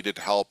 that needed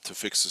help to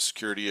fix the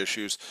security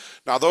issues.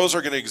 Now, those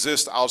are going to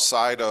exist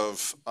outside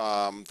of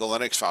the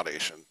Linux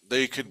Foundation.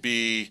 They could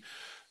be,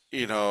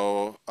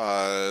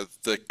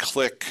 the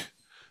Click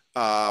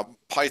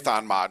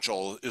Python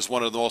module is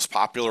one of the most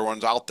popular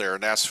ones out there,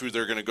 and that's who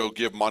they're going to go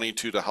give money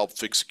to help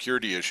fix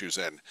security issues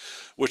in,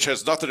 which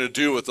has nothing to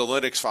do with the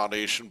Linux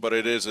Foundation, but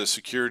it is a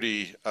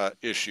security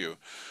issue.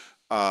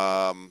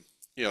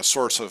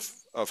 Source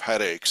of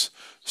headaches.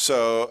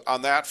 So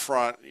on that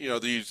front,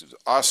 these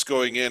us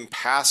going in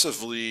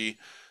passively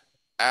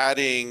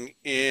adding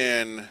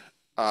in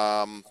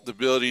the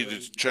ability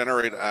to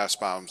generate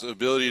SBOMs, the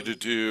ability to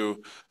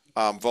do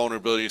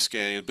vulnerability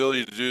scanning, the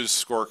ability to do the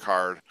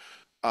scorecard,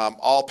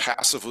 all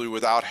passively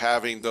without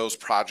having those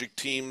project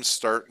teams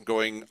start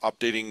going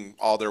updating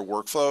all their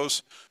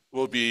workflows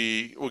will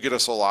get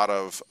us a lot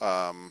of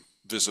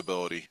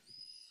visibility.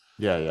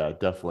 Yeah, yeah,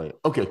 definitely.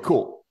 Okay,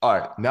 cool. All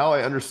right. Now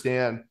I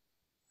understand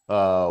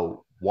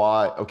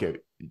why okay.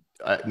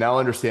 Now I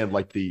understand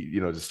like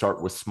to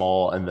start with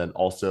small and then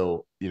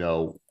also,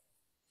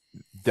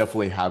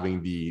 definitely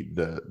having the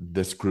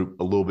this group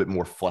a little bit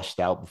more fleshed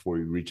out before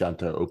you reach out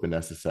to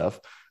OpenSSF,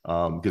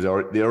 because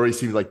they already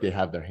seem like they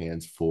have their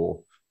hands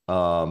full.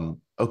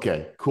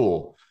 Okay,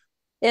 cool.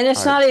 And All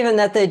it's right, not even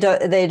that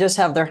they just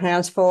have their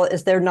hands full,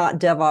 is they're not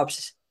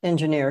DevOps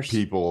engineers.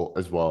 people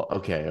as well.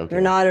 Okay, They're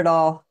okay. not at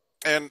all.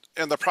 And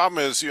the problem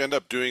is you end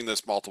up doing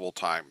this multiple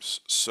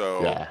times.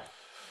 So Yeah.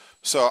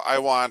 I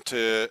want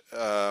to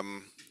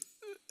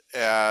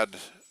add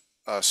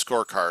a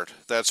scorecard.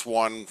 That's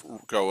one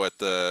go at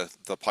the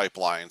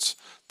pipelines.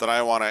 Then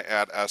I want to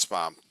add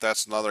SBOM.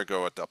 That's another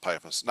go at the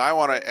pipelines. Now I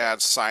want to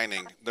add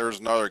signing. There's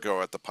another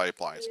go at the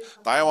pipelines.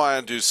 Now I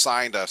want to do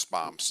signed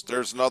SBOMs.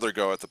 There's another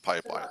go at the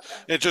pipeline.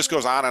 It just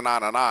goes on and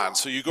on and on.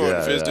 So you go and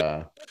Yeah,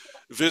 yeah.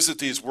 visit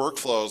these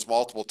workflows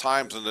multiple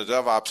times, and the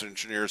DevOps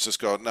engineers just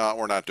go, "No,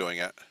 we're not doing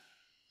it.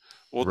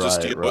 We'll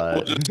just Right, deal.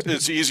 right.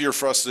 It's easier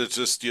for us to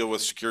just deal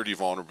with security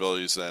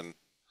vulnerabilities than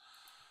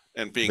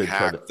and being They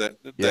try to hacked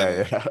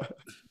yeah, than yeah.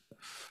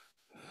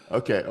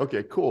 Okay,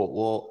 okay, cool.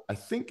 Well, I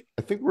think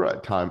we're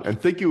at time. And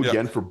thank you yeah.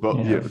 again for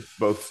both Yeah.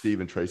 both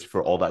Steve and Tracy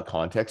for all that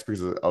context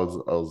because I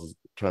was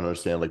trying to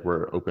understand like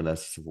where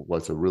openness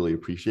was, so really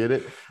appreciate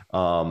it.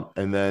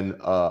 And then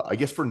I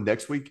guess for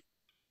next week,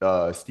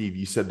 Steve,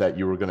 you said that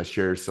you were going to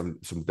share some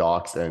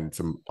docs and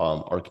some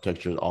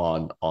architecture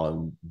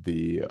on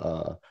the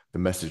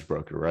message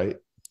broker, right?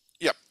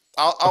 Yep.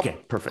 I'll, I'll, Okay,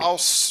 perfect. I'll,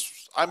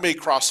 I may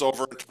cross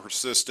over into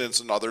persistence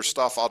and other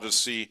stuff. I'll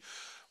just see.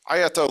 I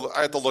have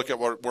to look at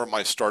where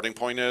my starting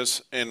point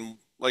is, and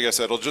like I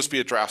said, it'll just be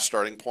a draft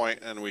starting point,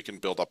 and we can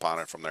build up on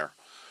it from there.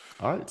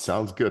 All right,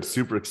 sounds good.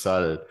 Super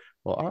excited.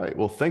 Well, all right.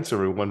 Well, thanks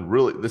everyone.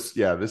 Really, this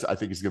I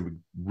think is going to be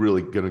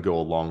really going to go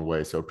a long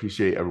way. So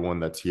appreciate everyone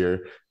that's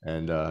here,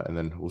 and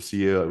then we'll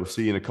see you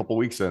in a couple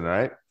weeks then. All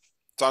right.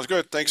 Sounds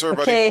good. Thanks,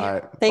 everybody. All Okay,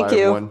 right. thank Bye,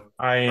 you. everyone.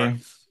 All right. I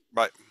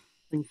Bye.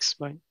 Thanks.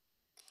 Bye.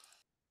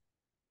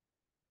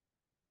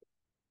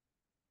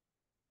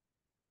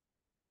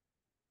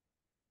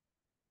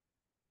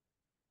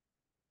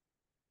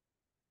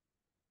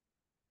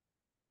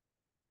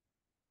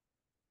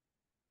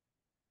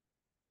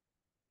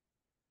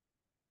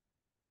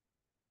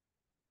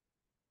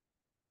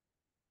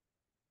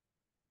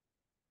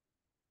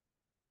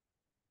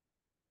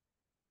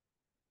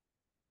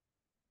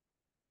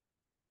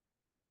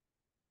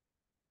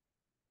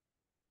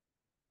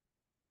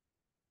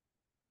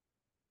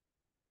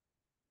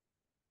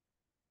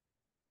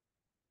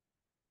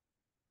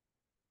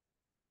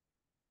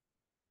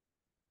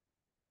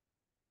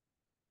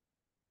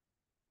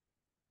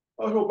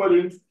 I hope I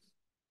didn't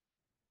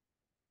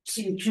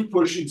seem too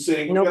pushy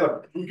saying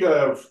Nope. we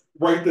gotta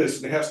write this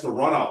and it has to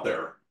run out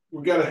there.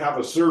 We gotta have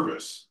a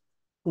service.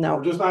 No.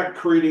 We're just not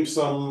creating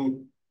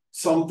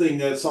something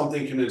that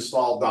something can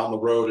install down the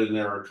road in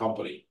their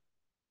company.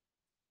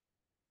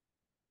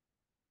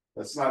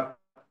 That's not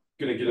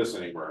gonna get us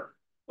anywhere.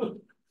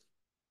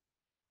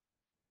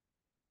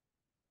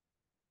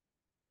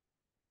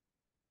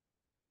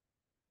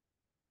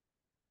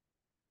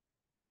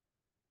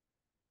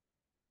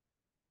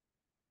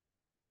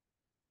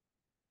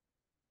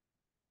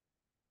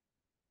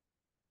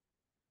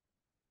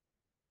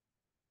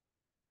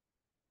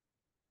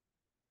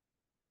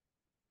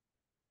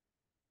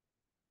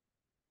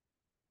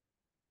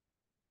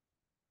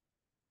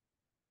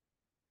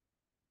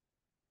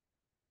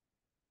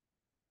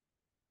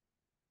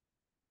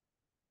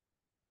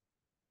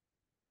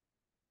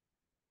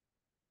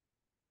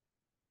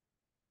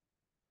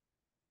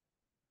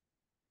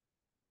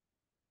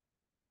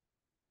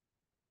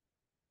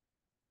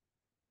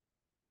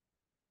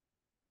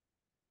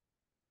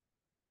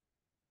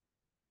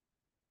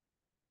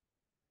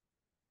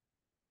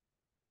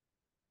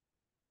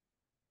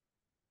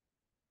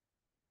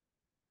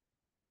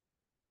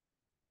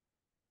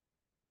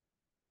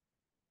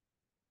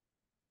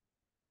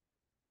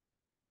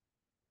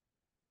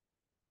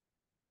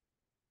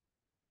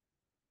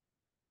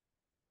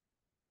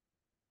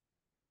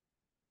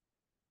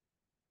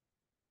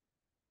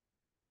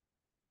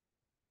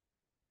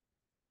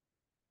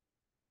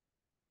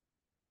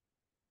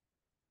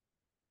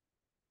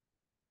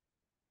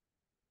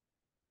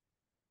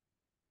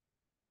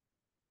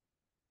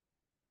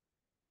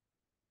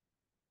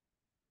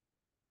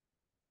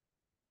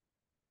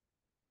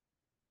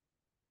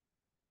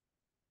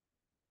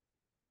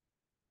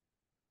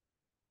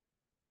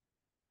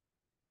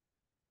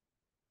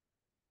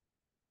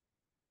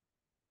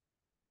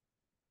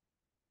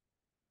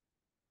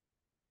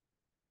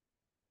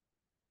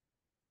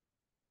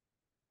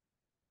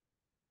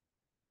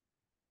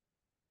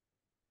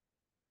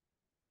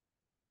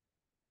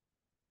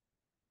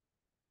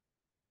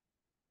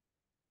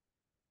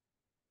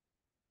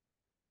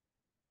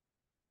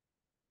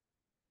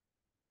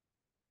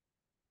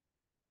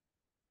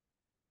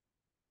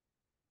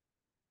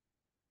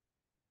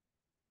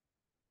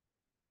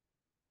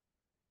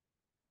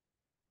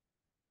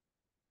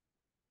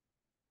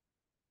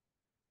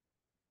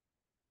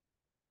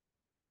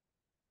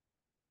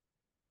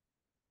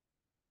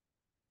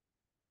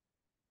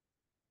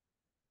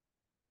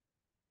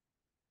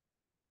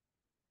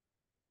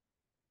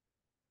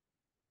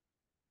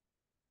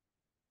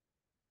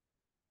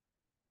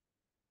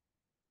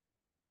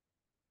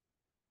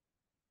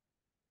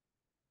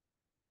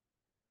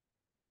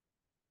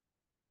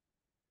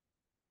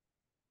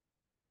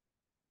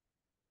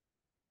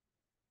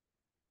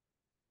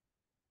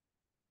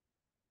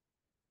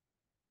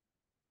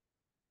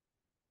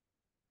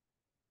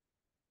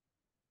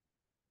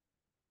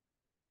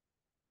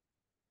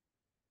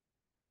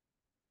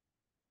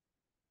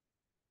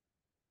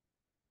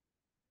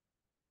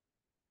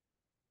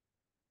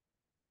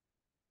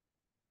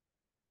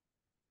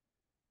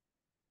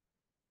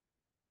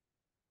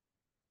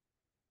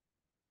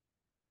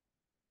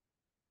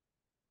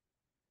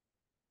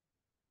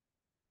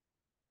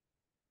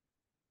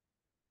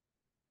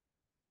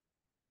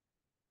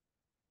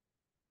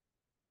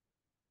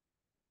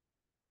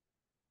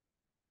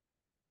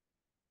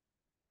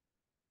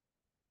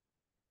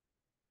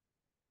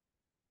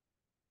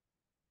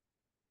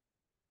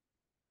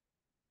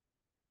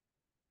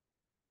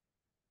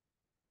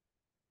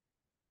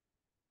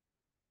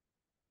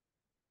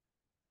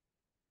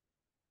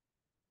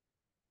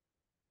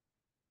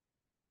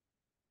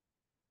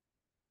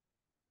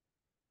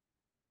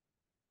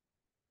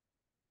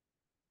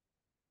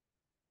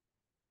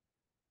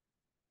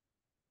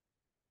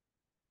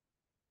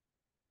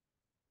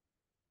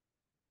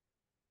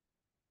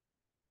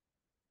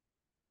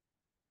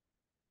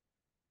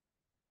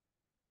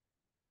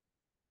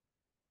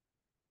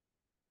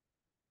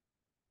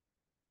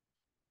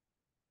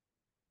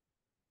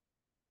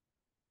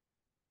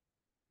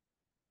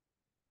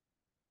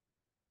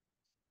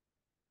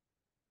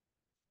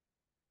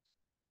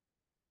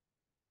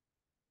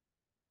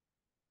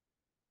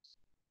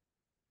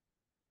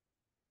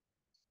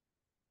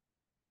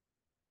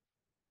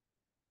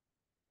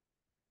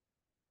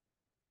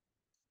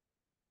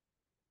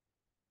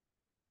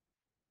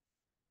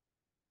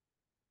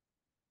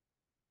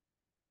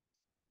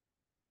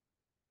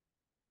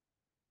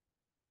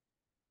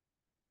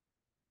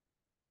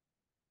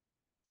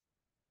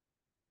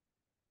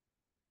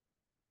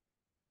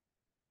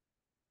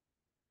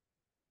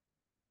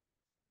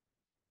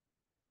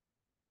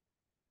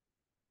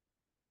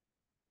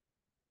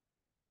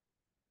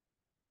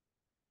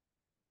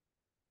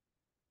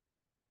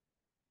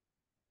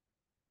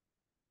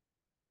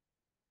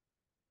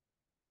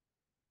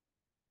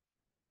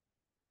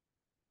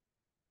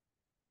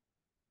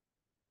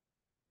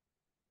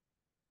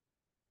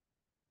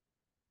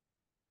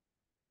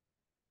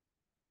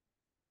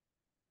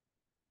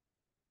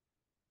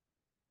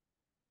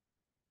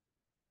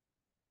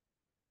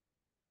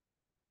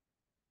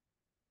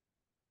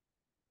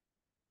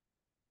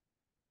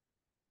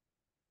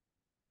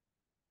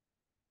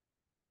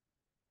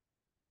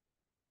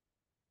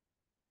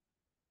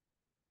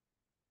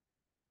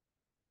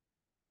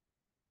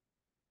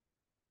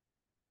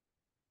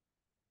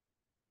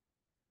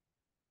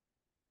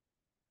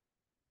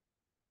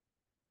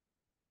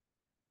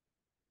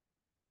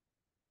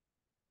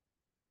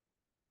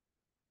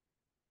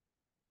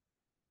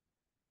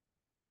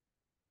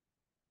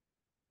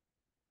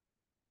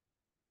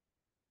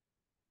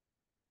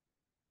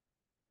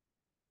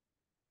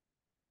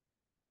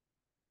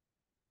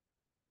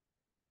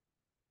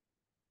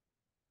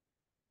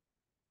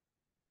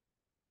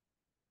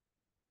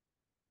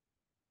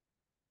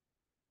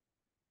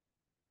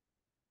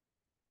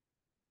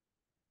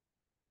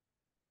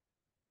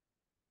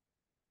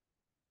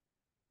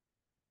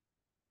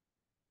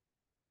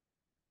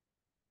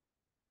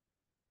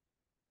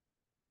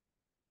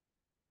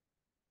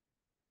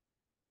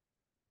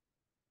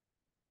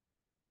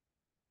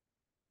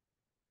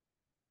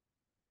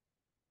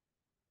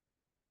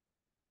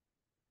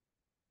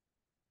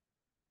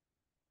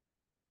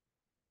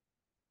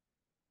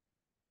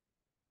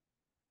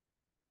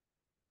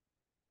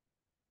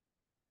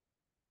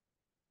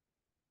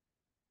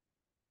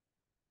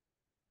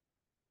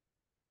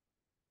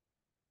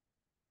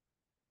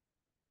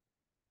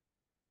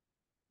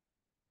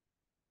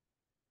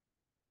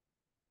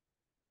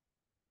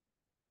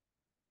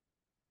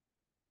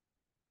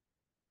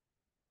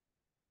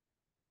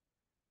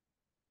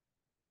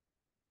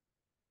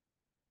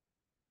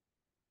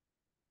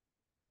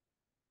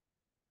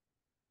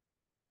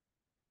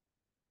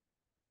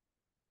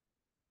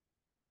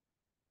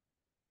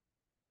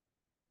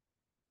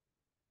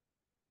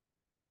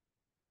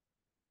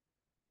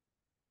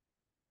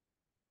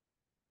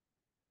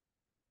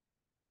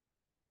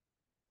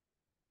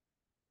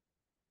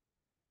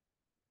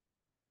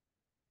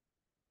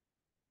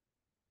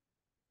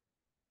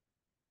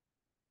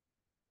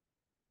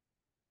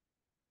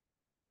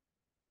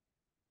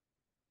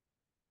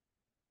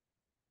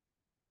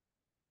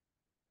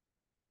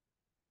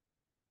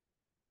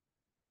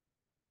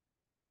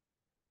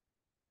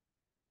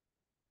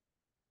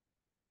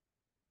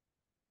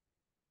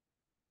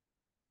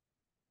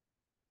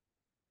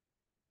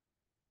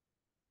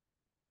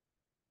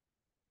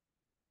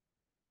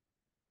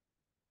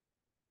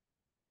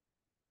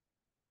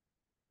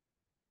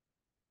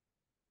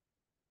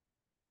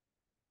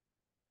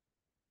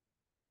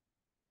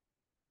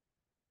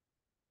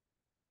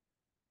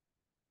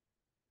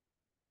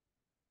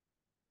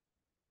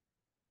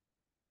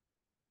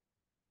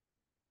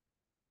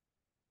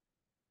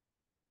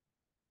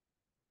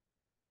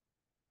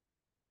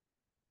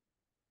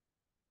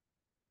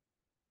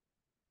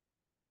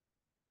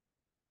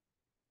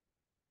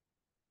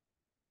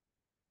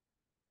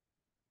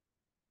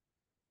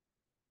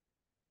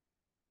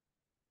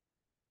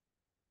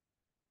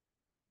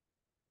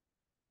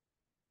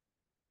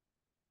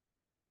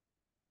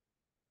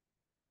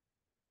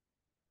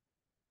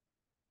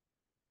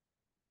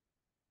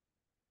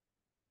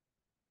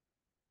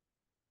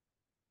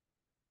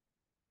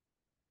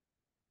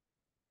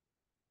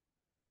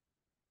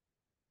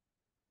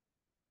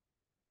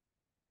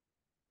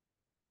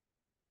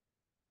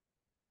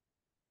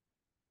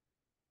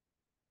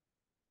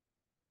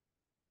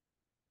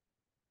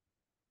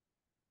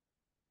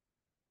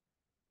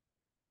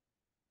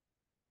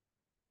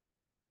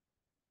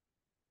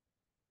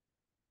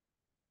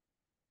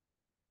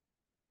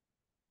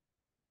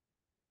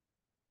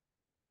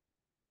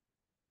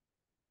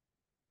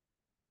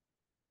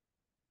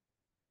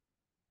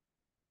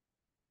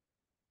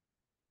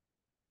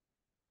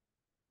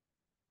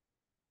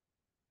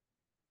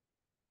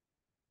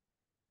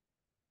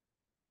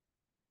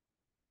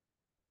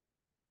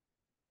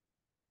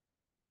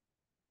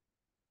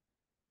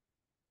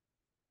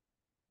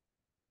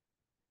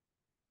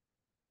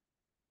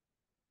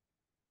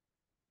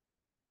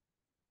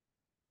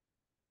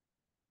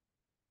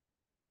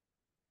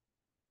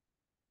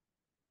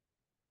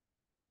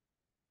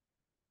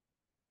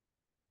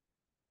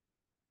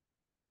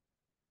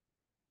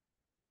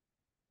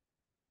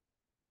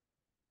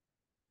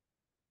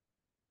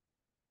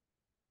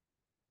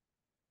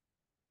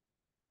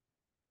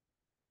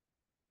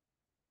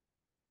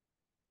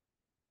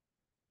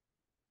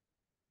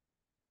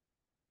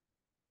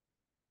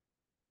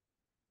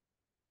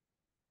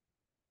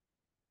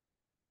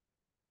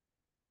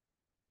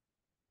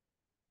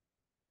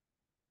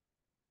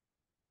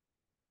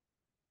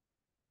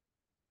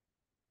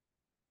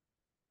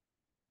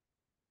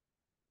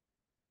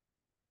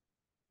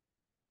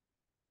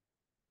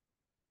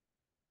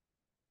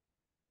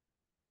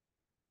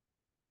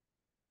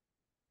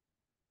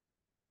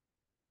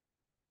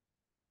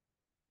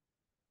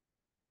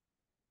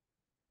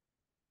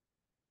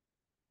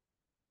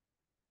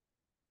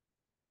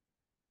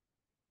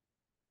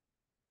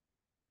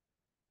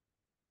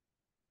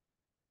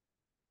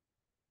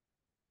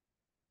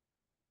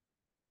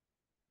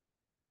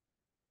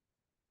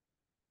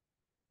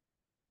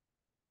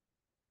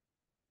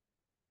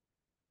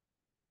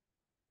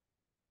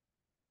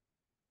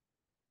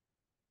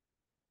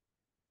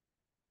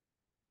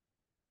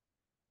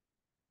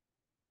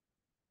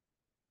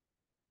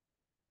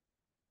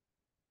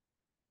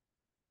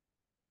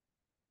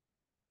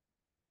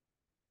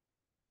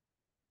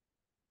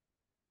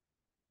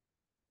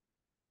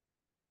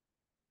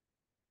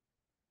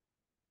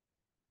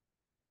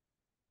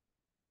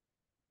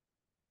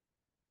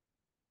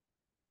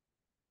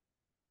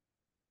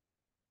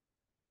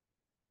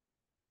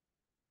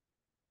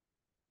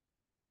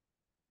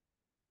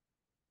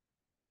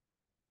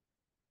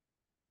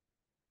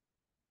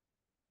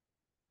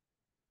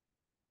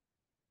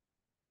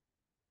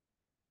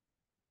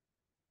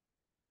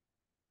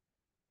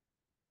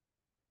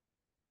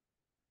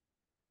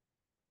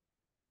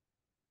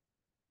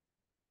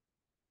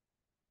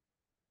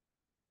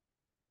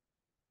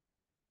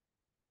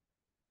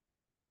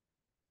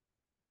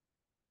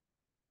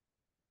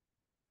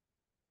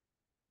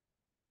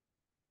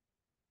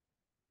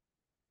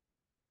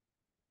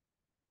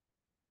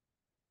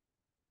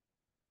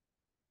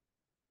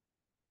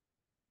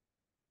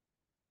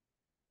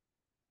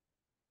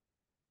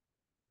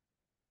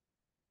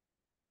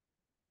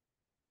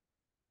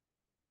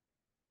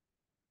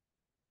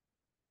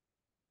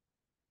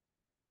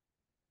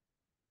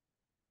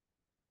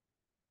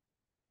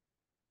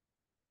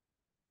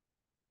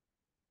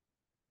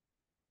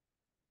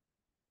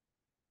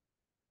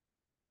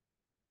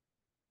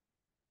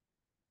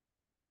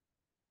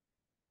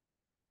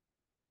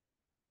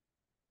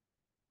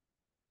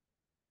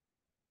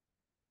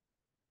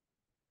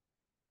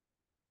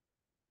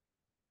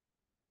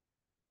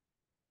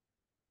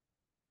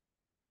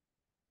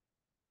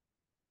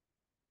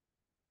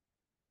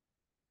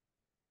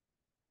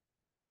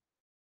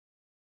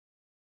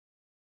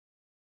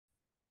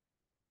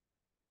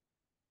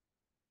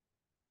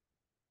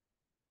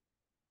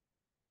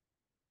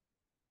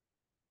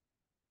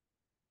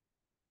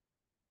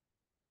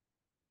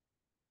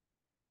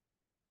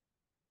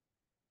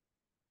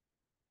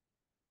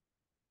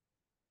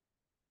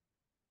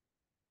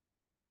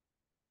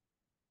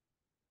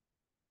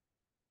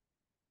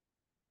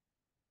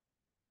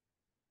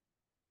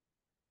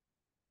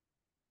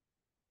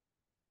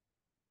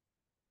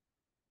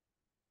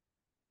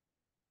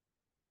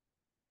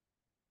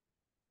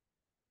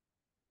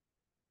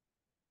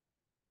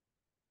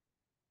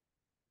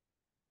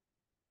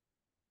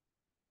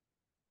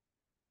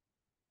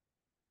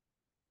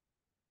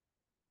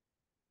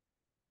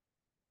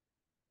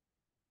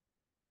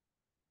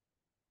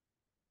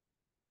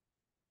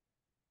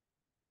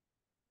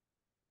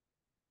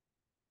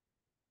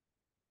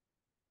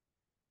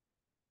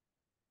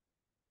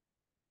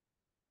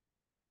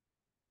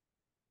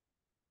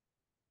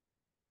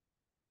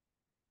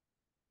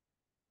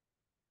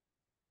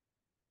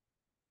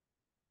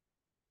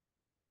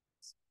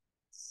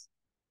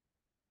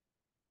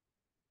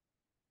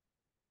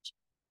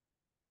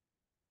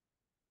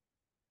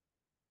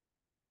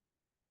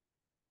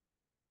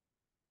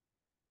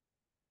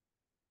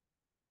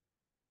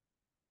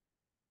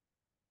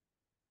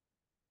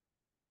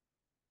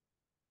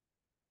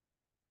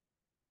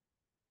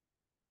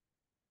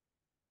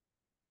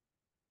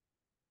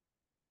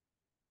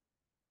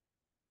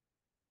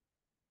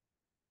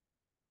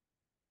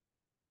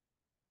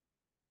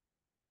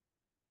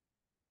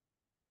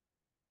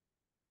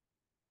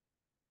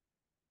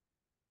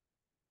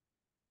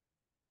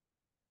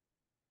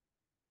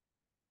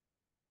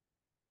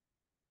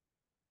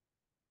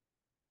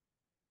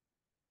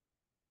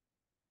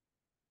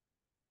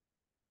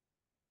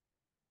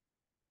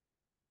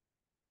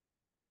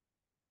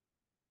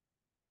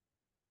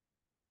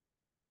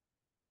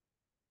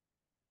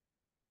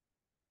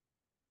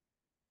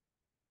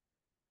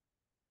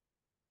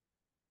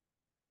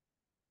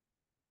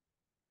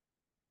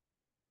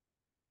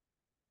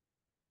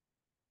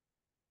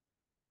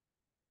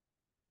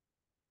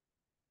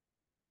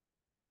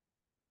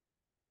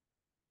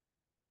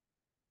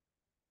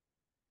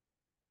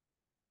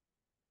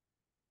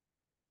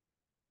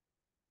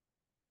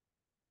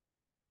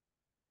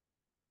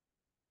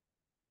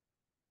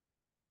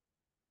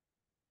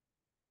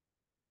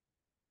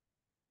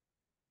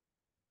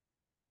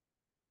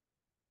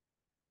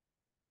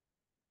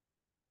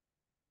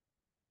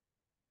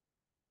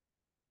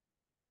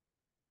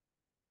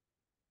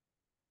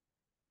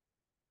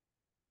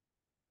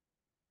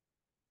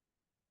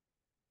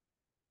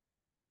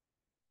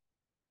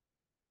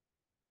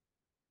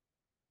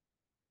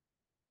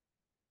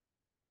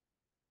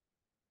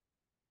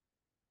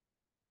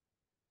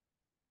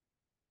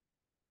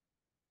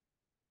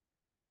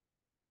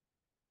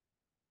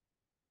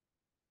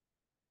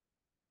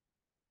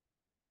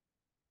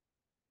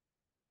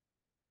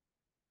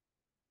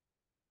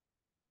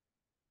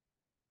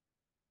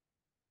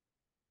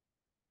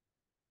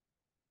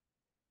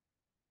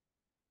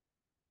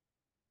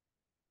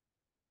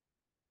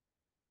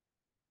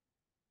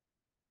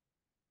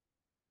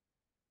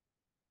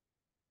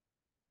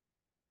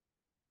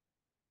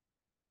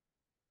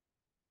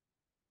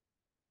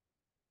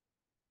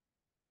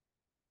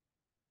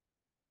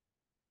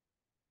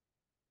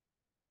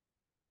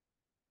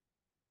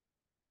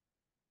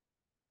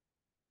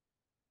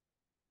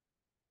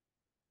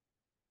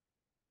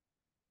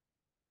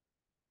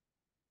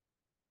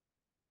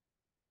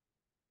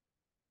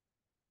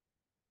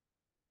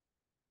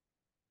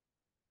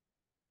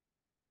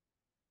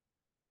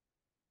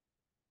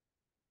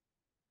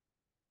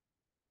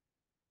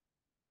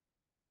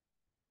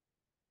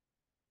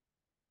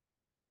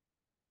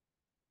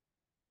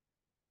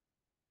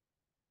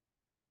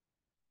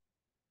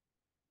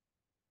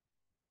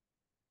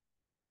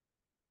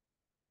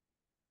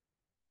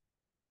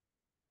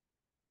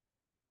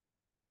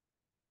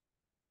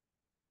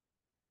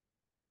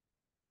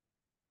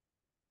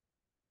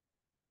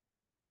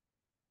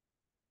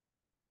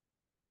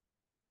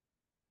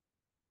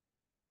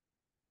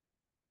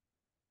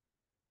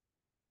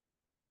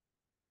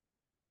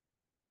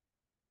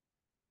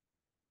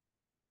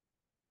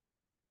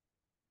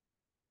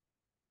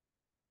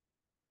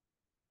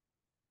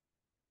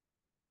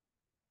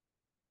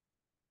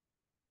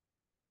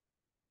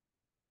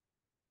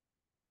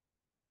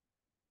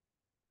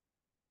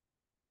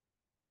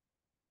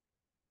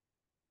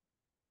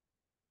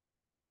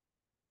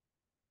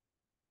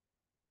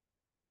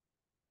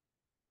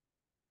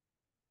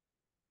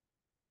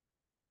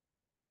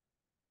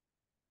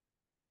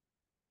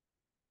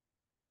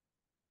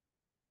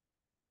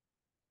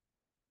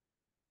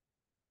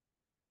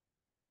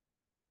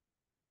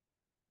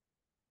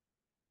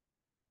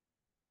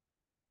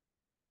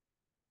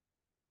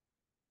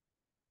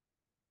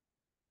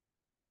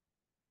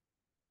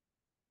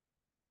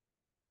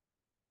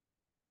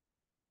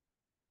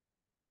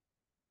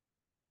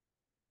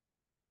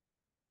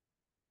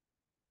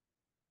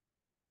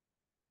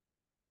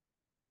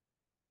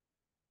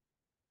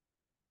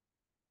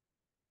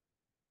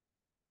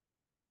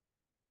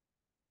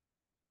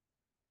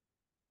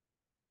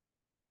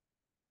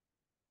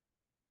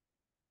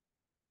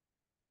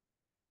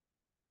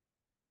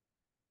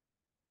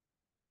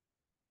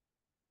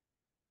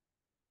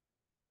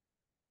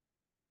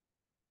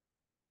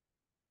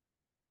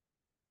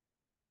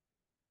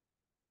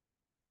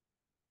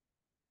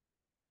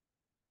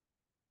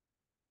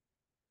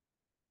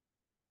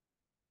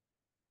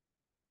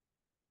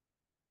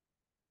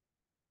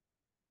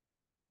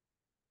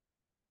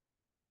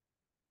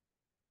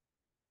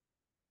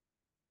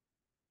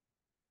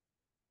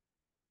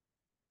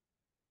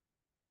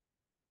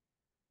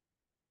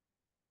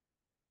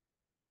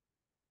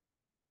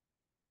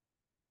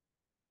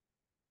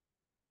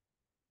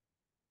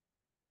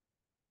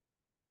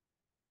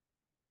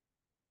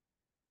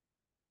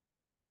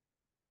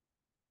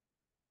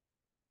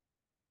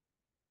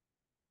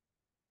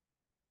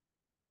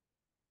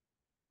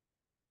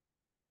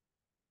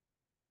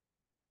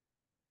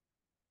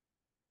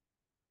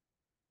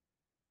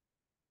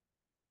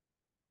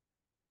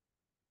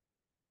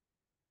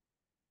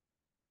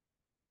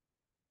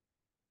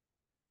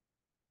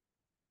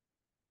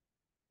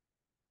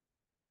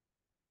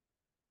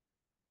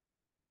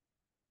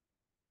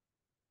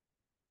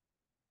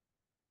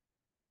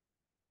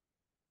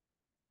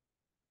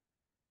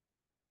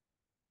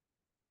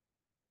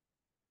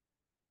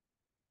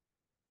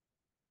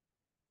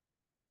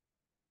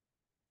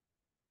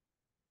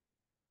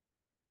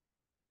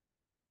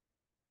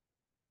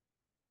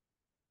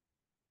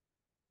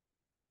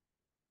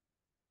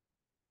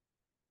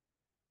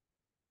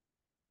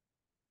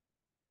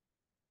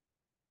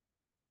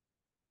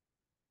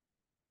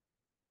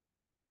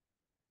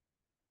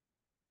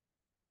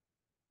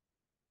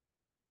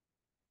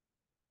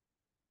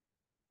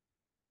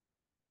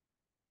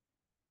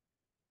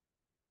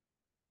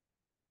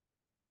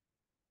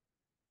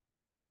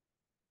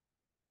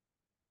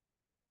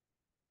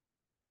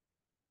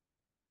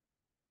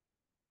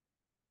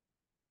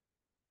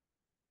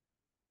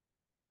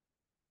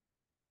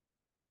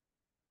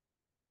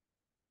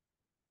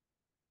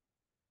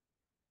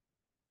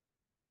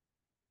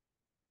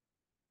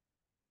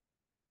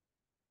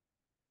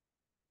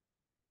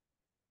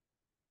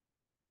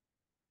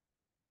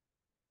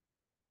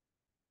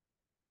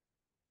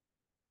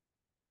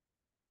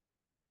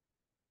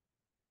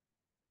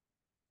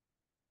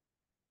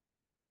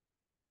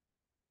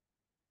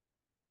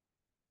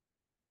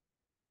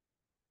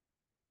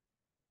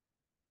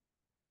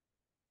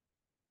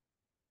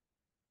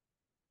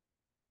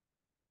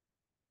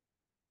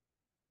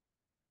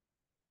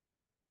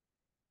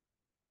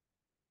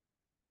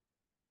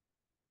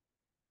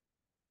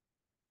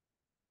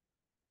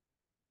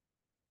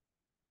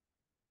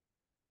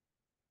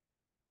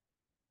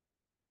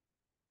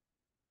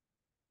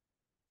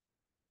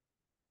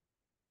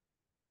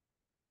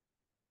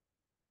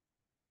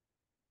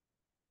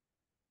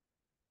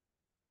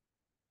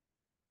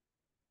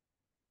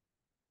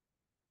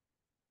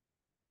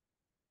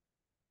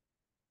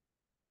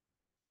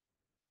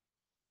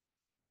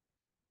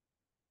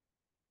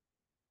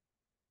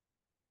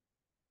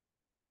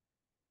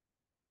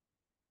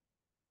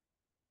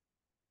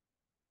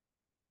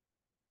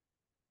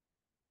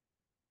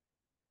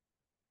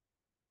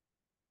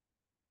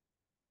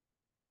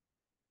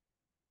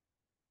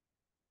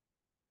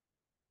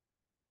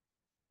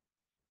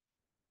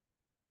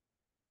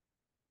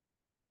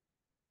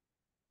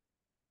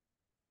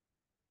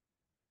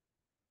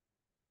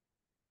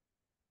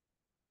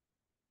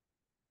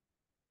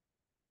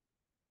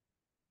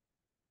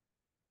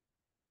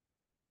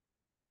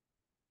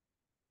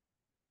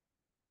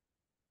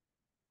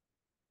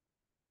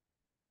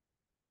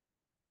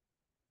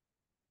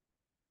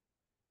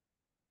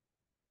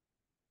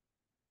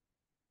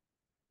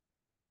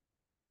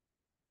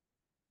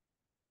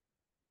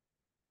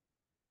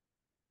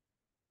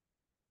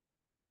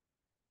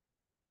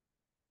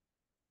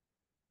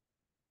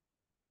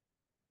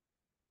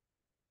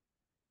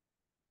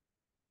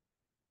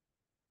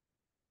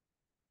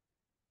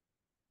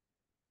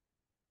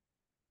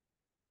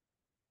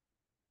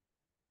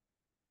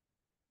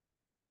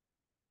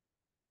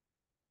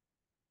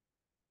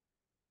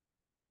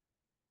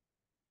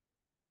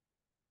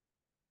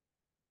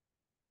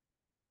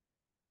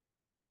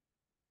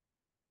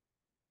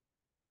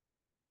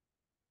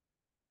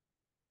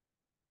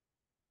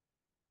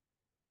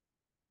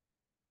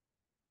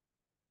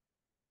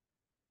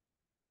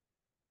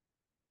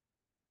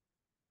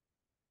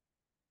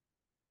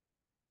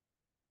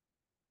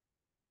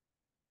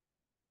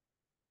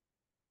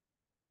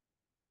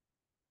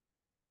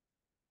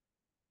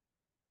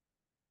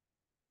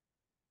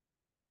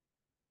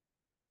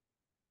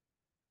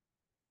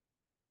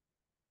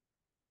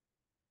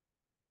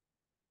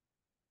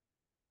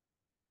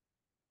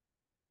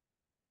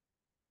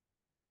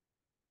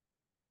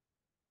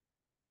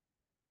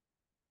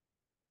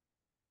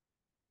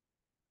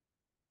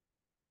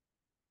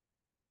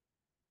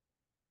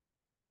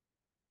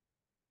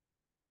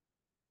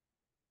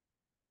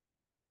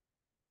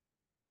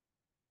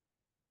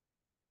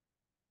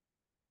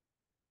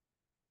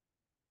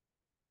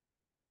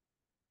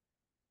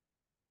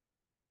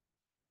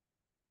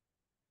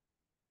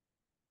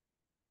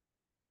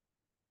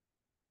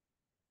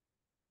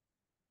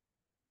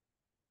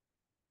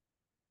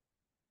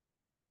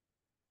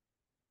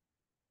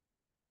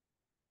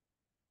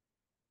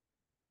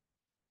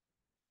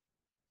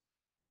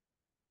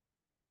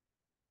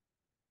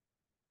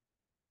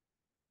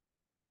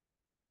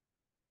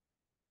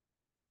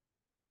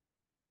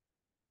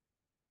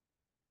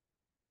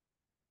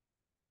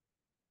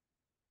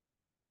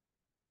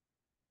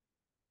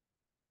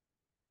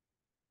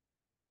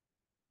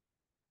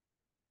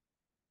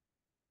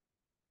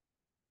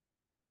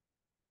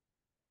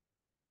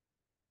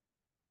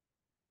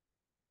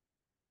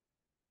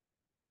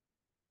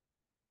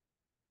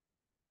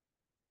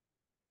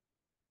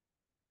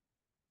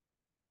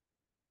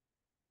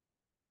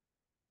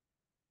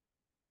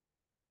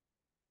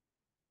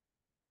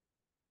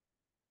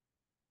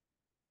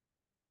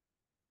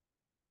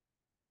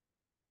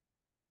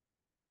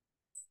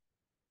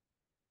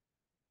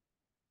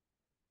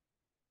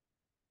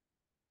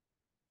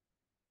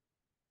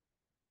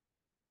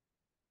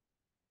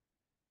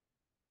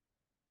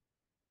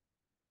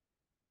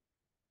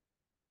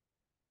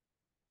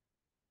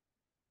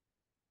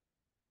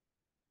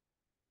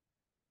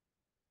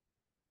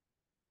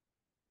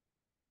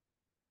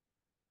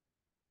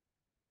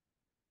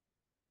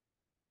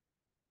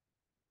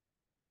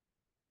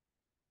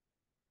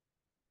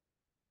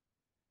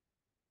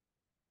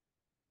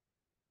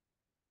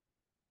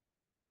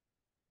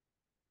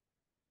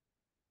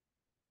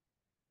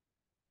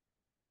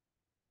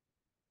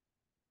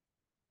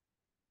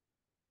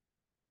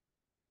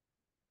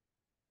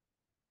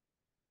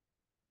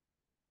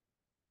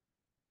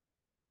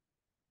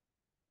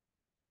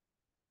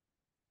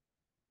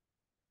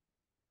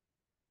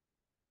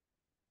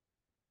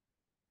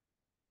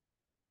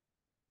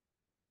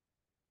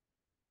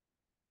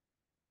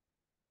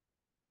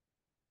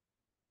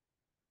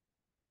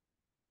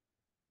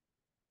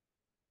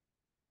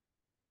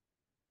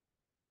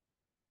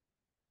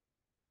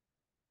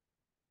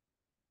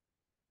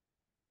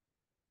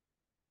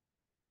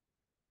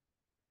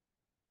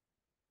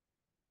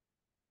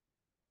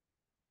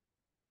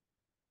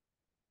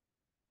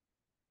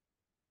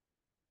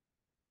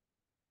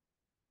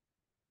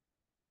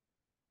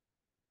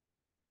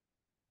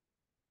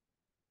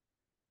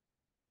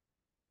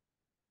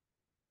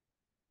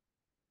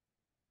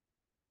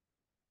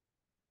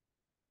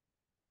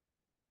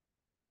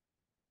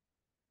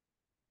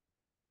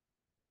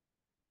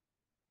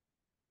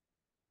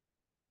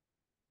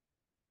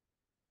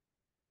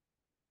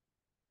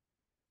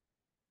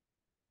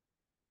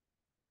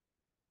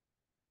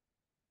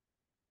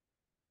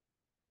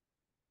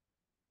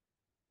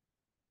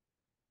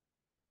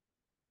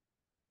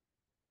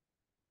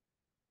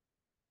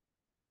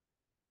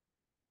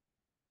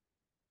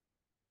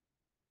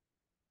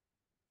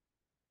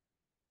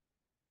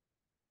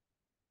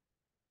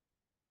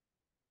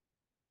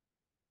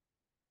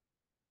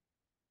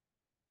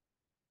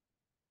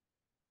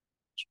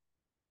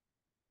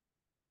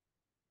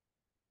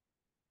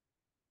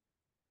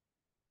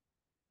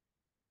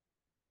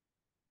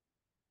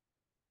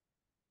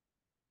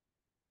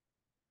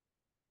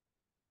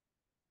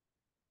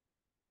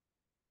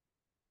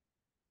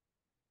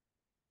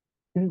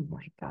 Oh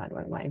my God,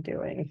 what am I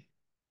doing?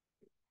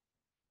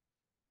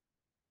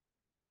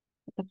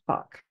 What the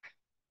fuck?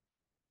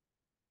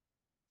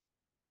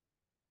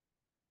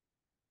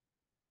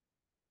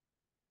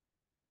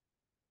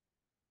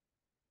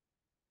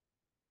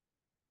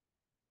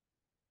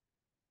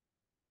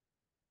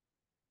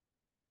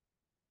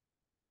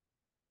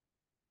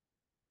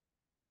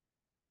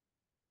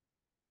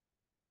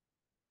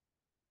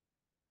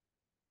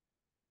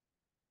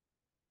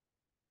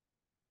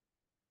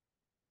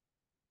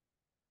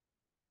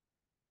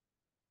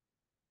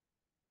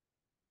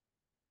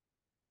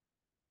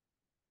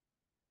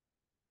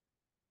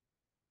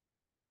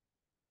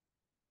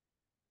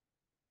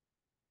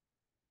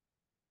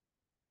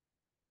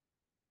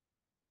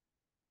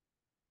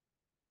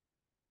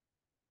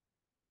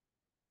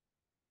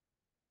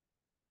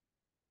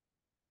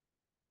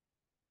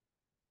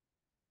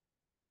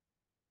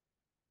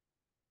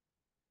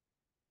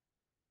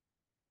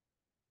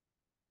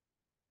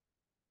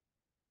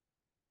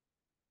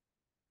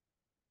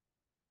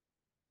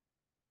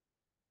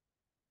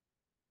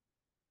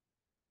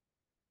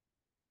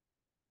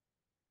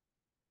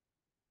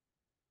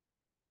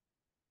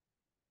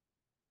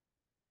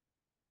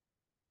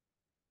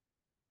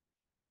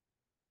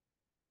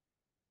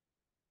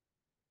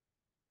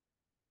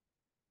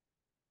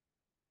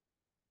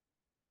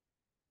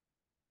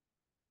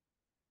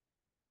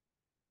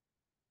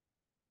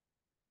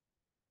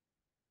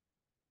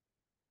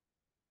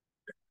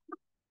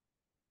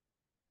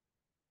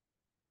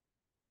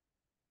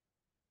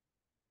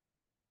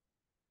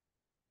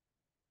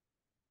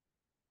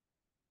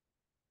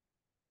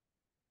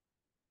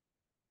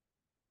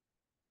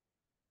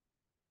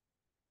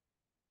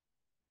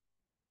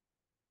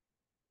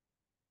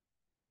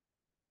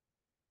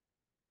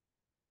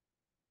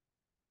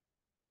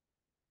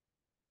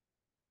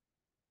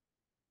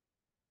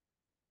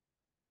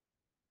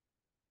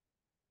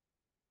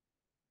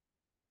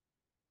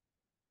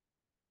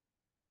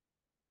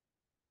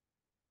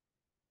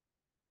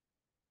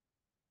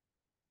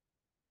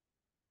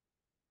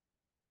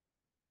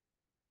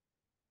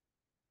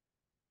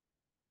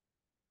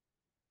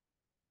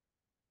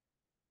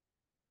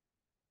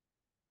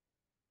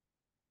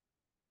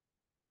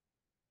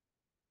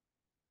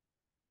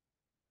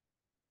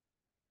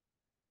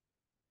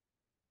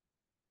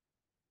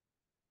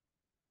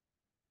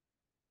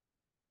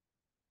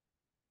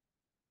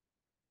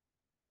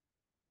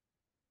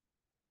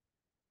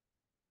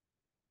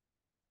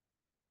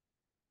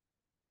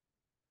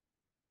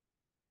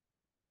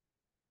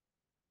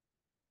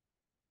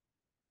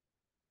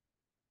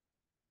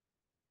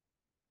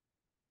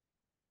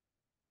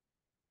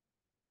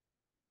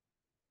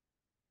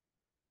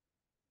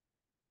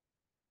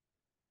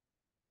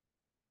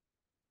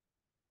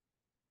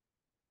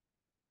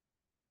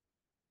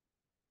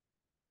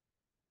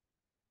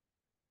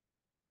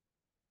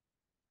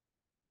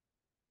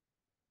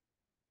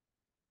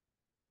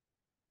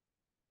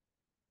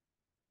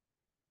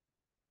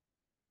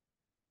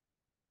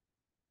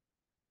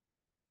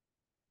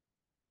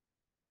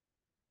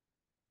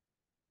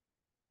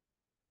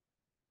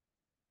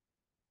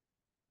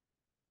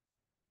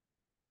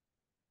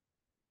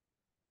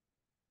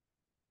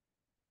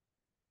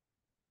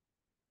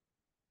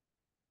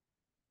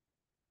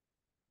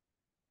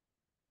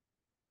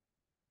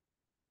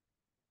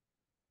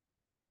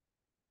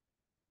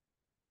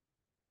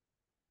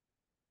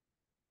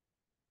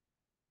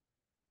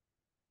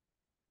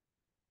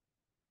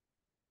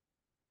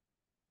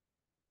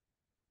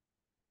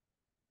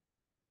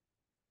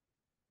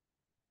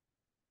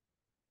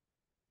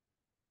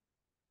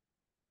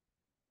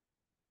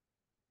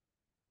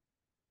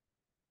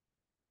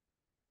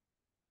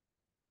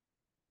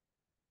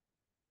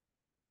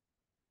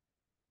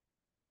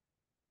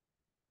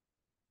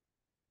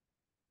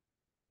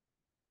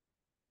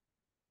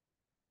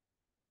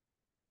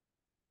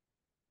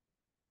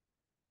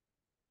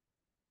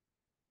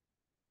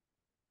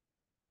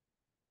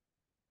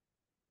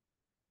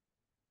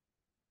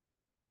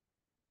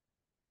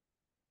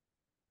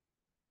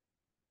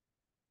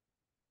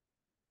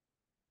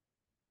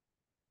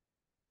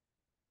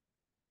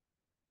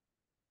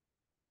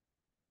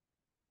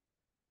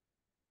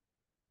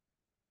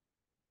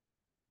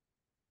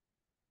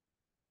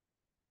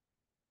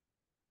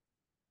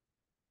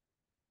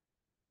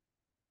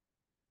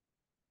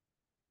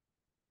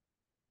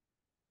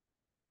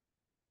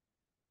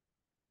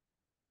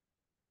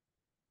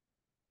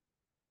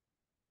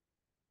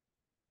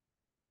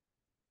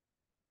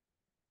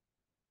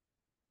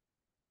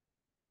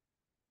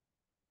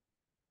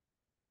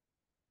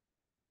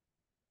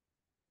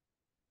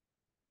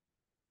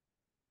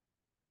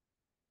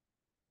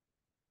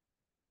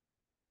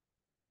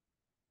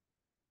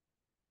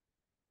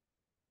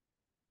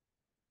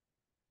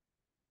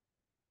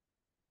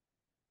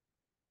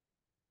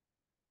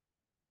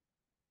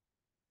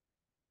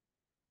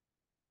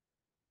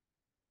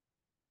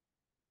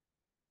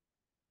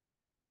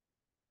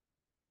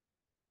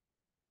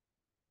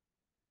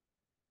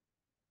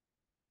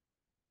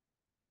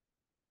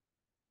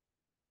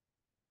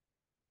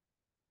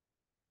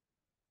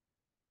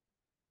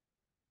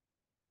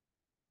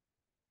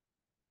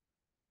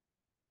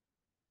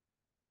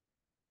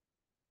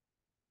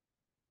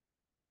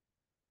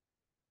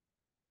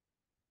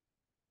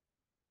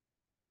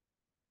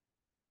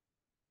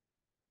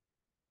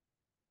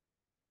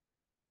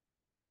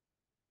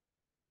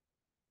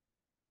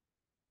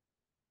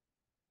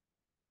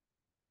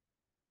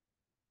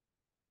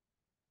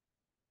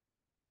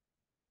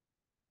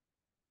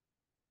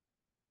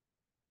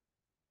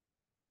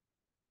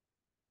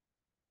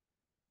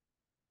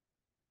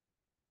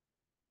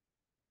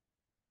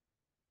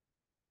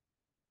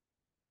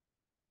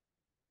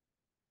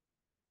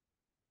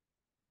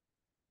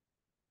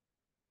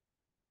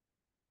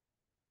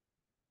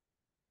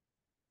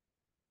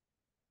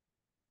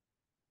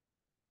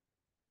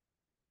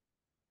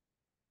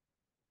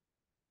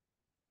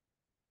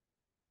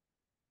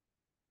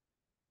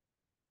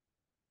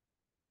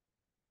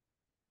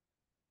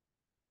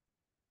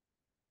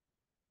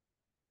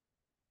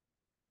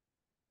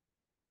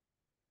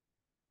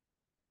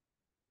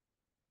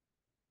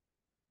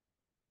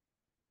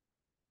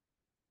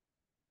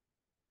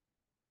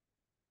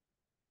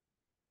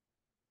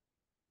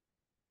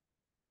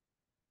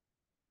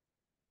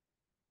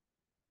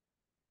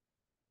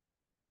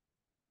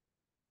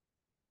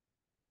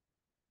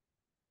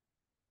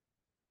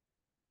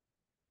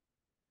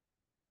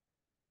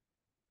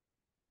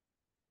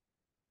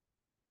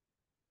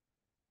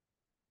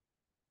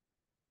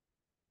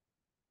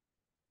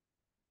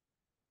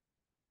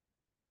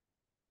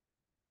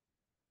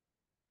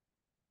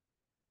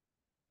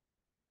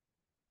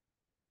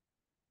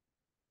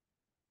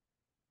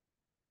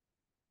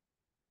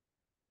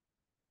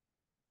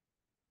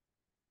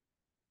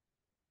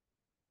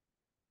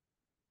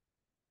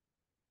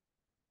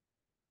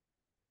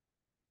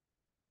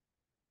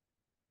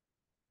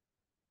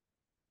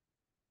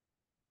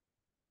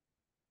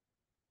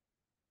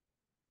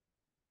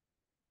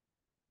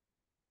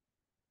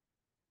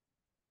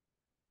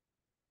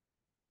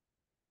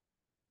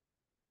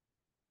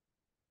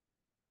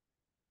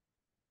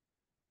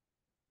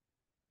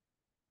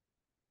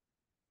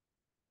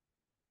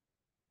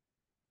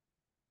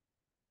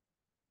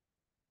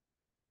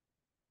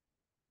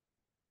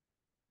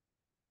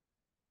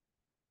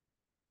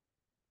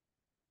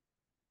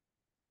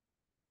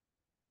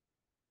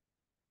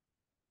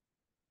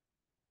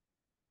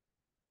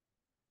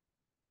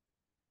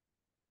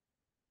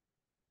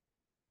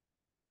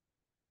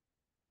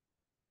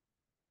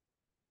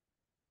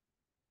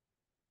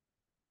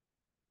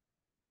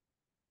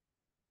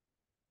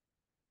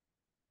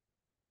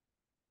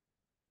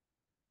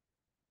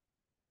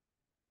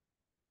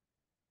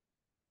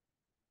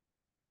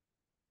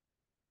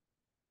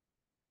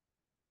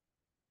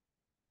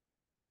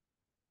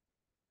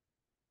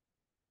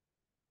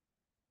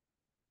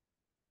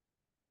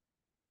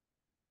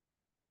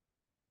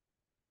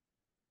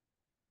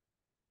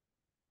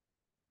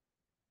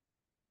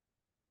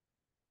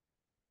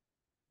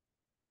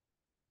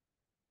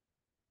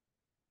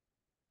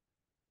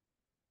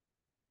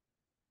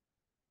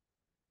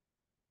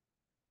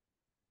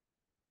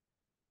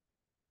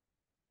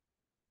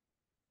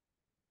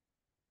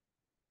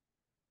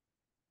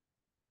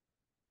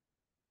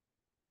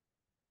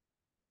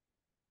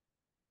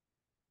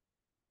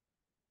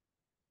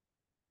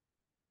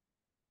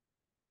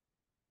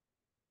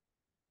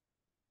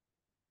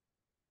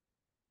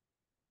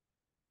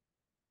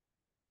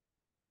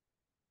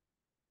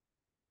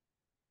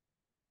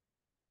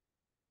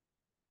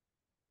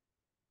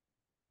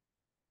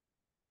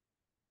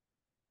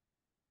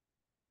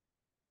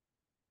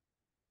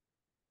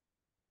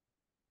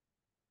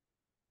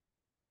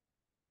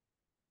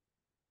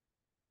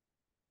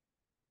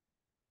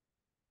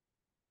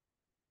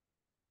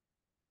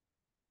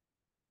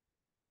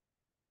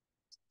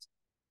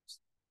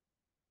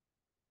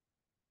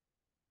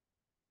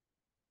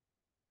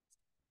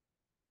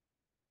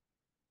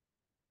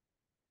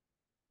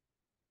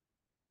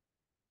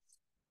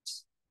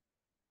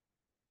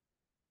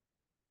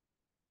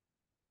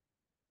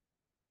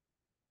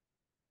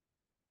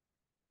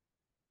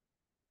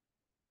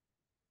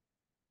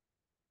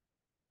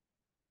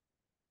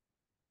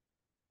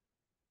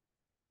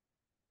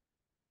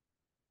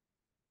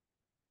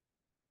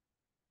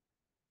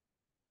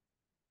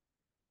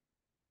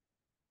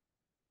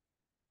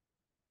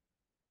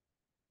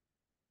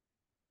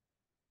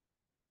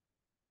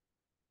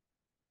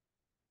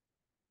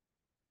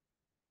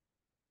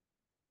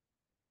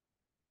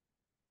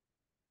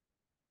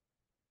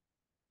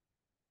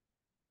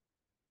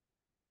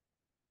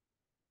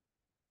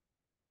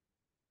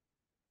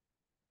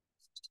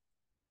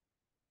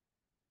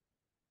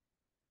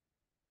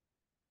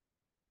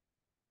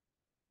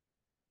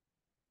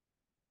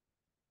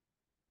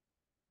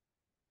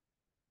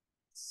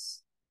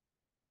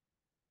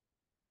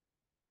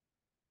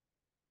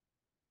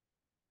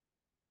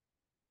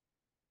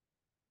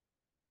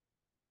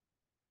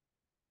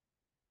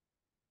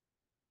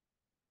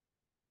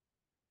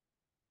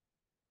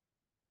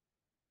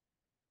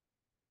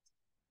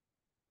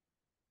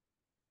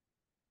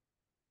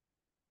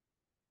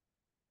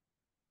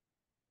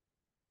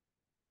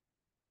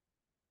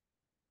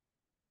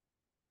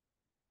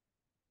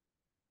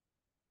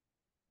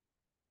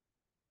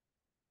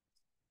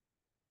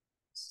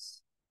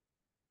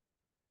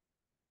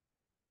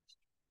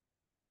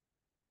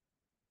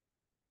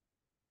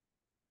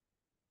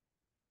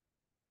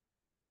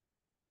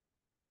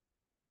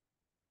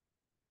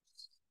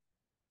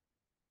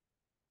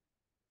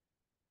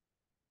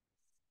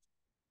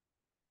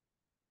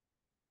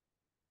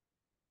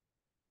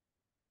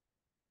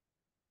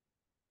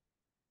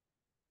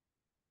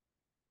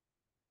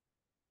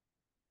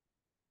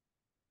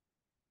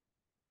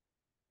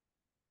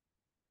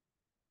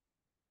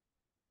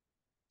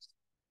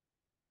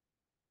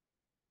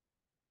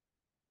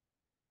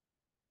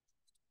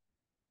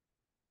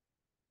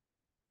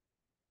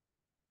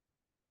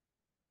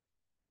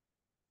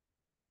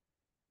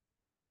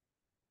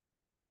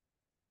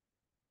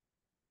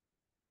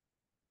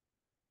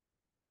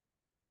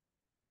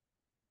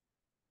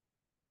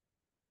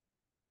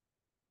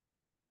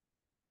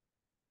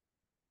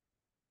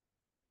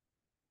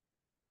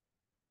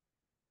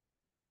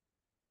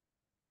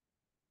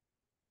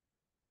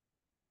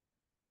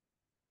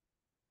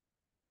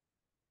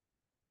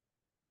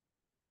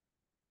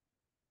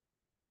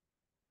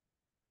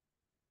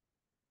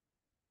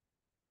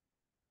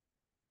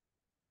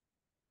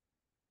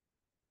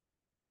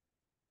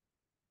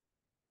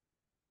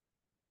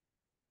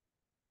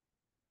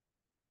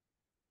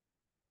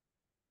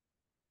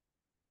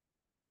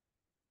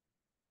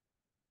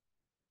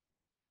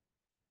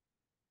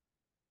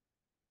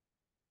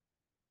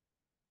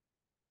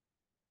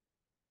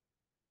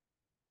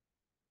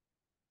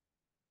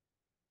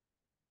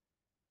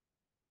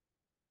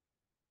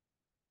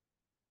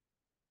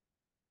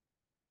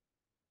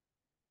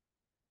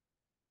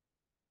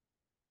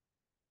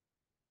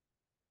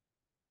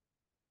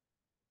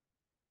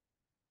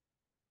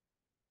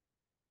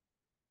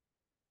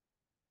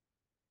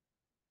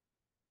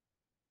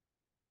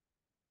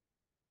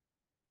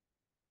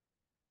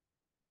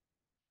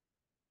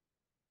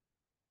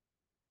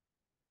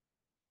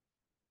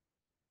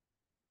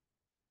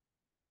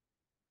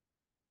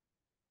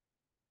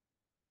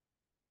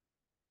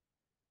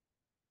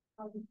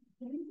 Can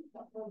you just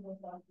upload those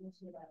documents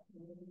to that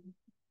community?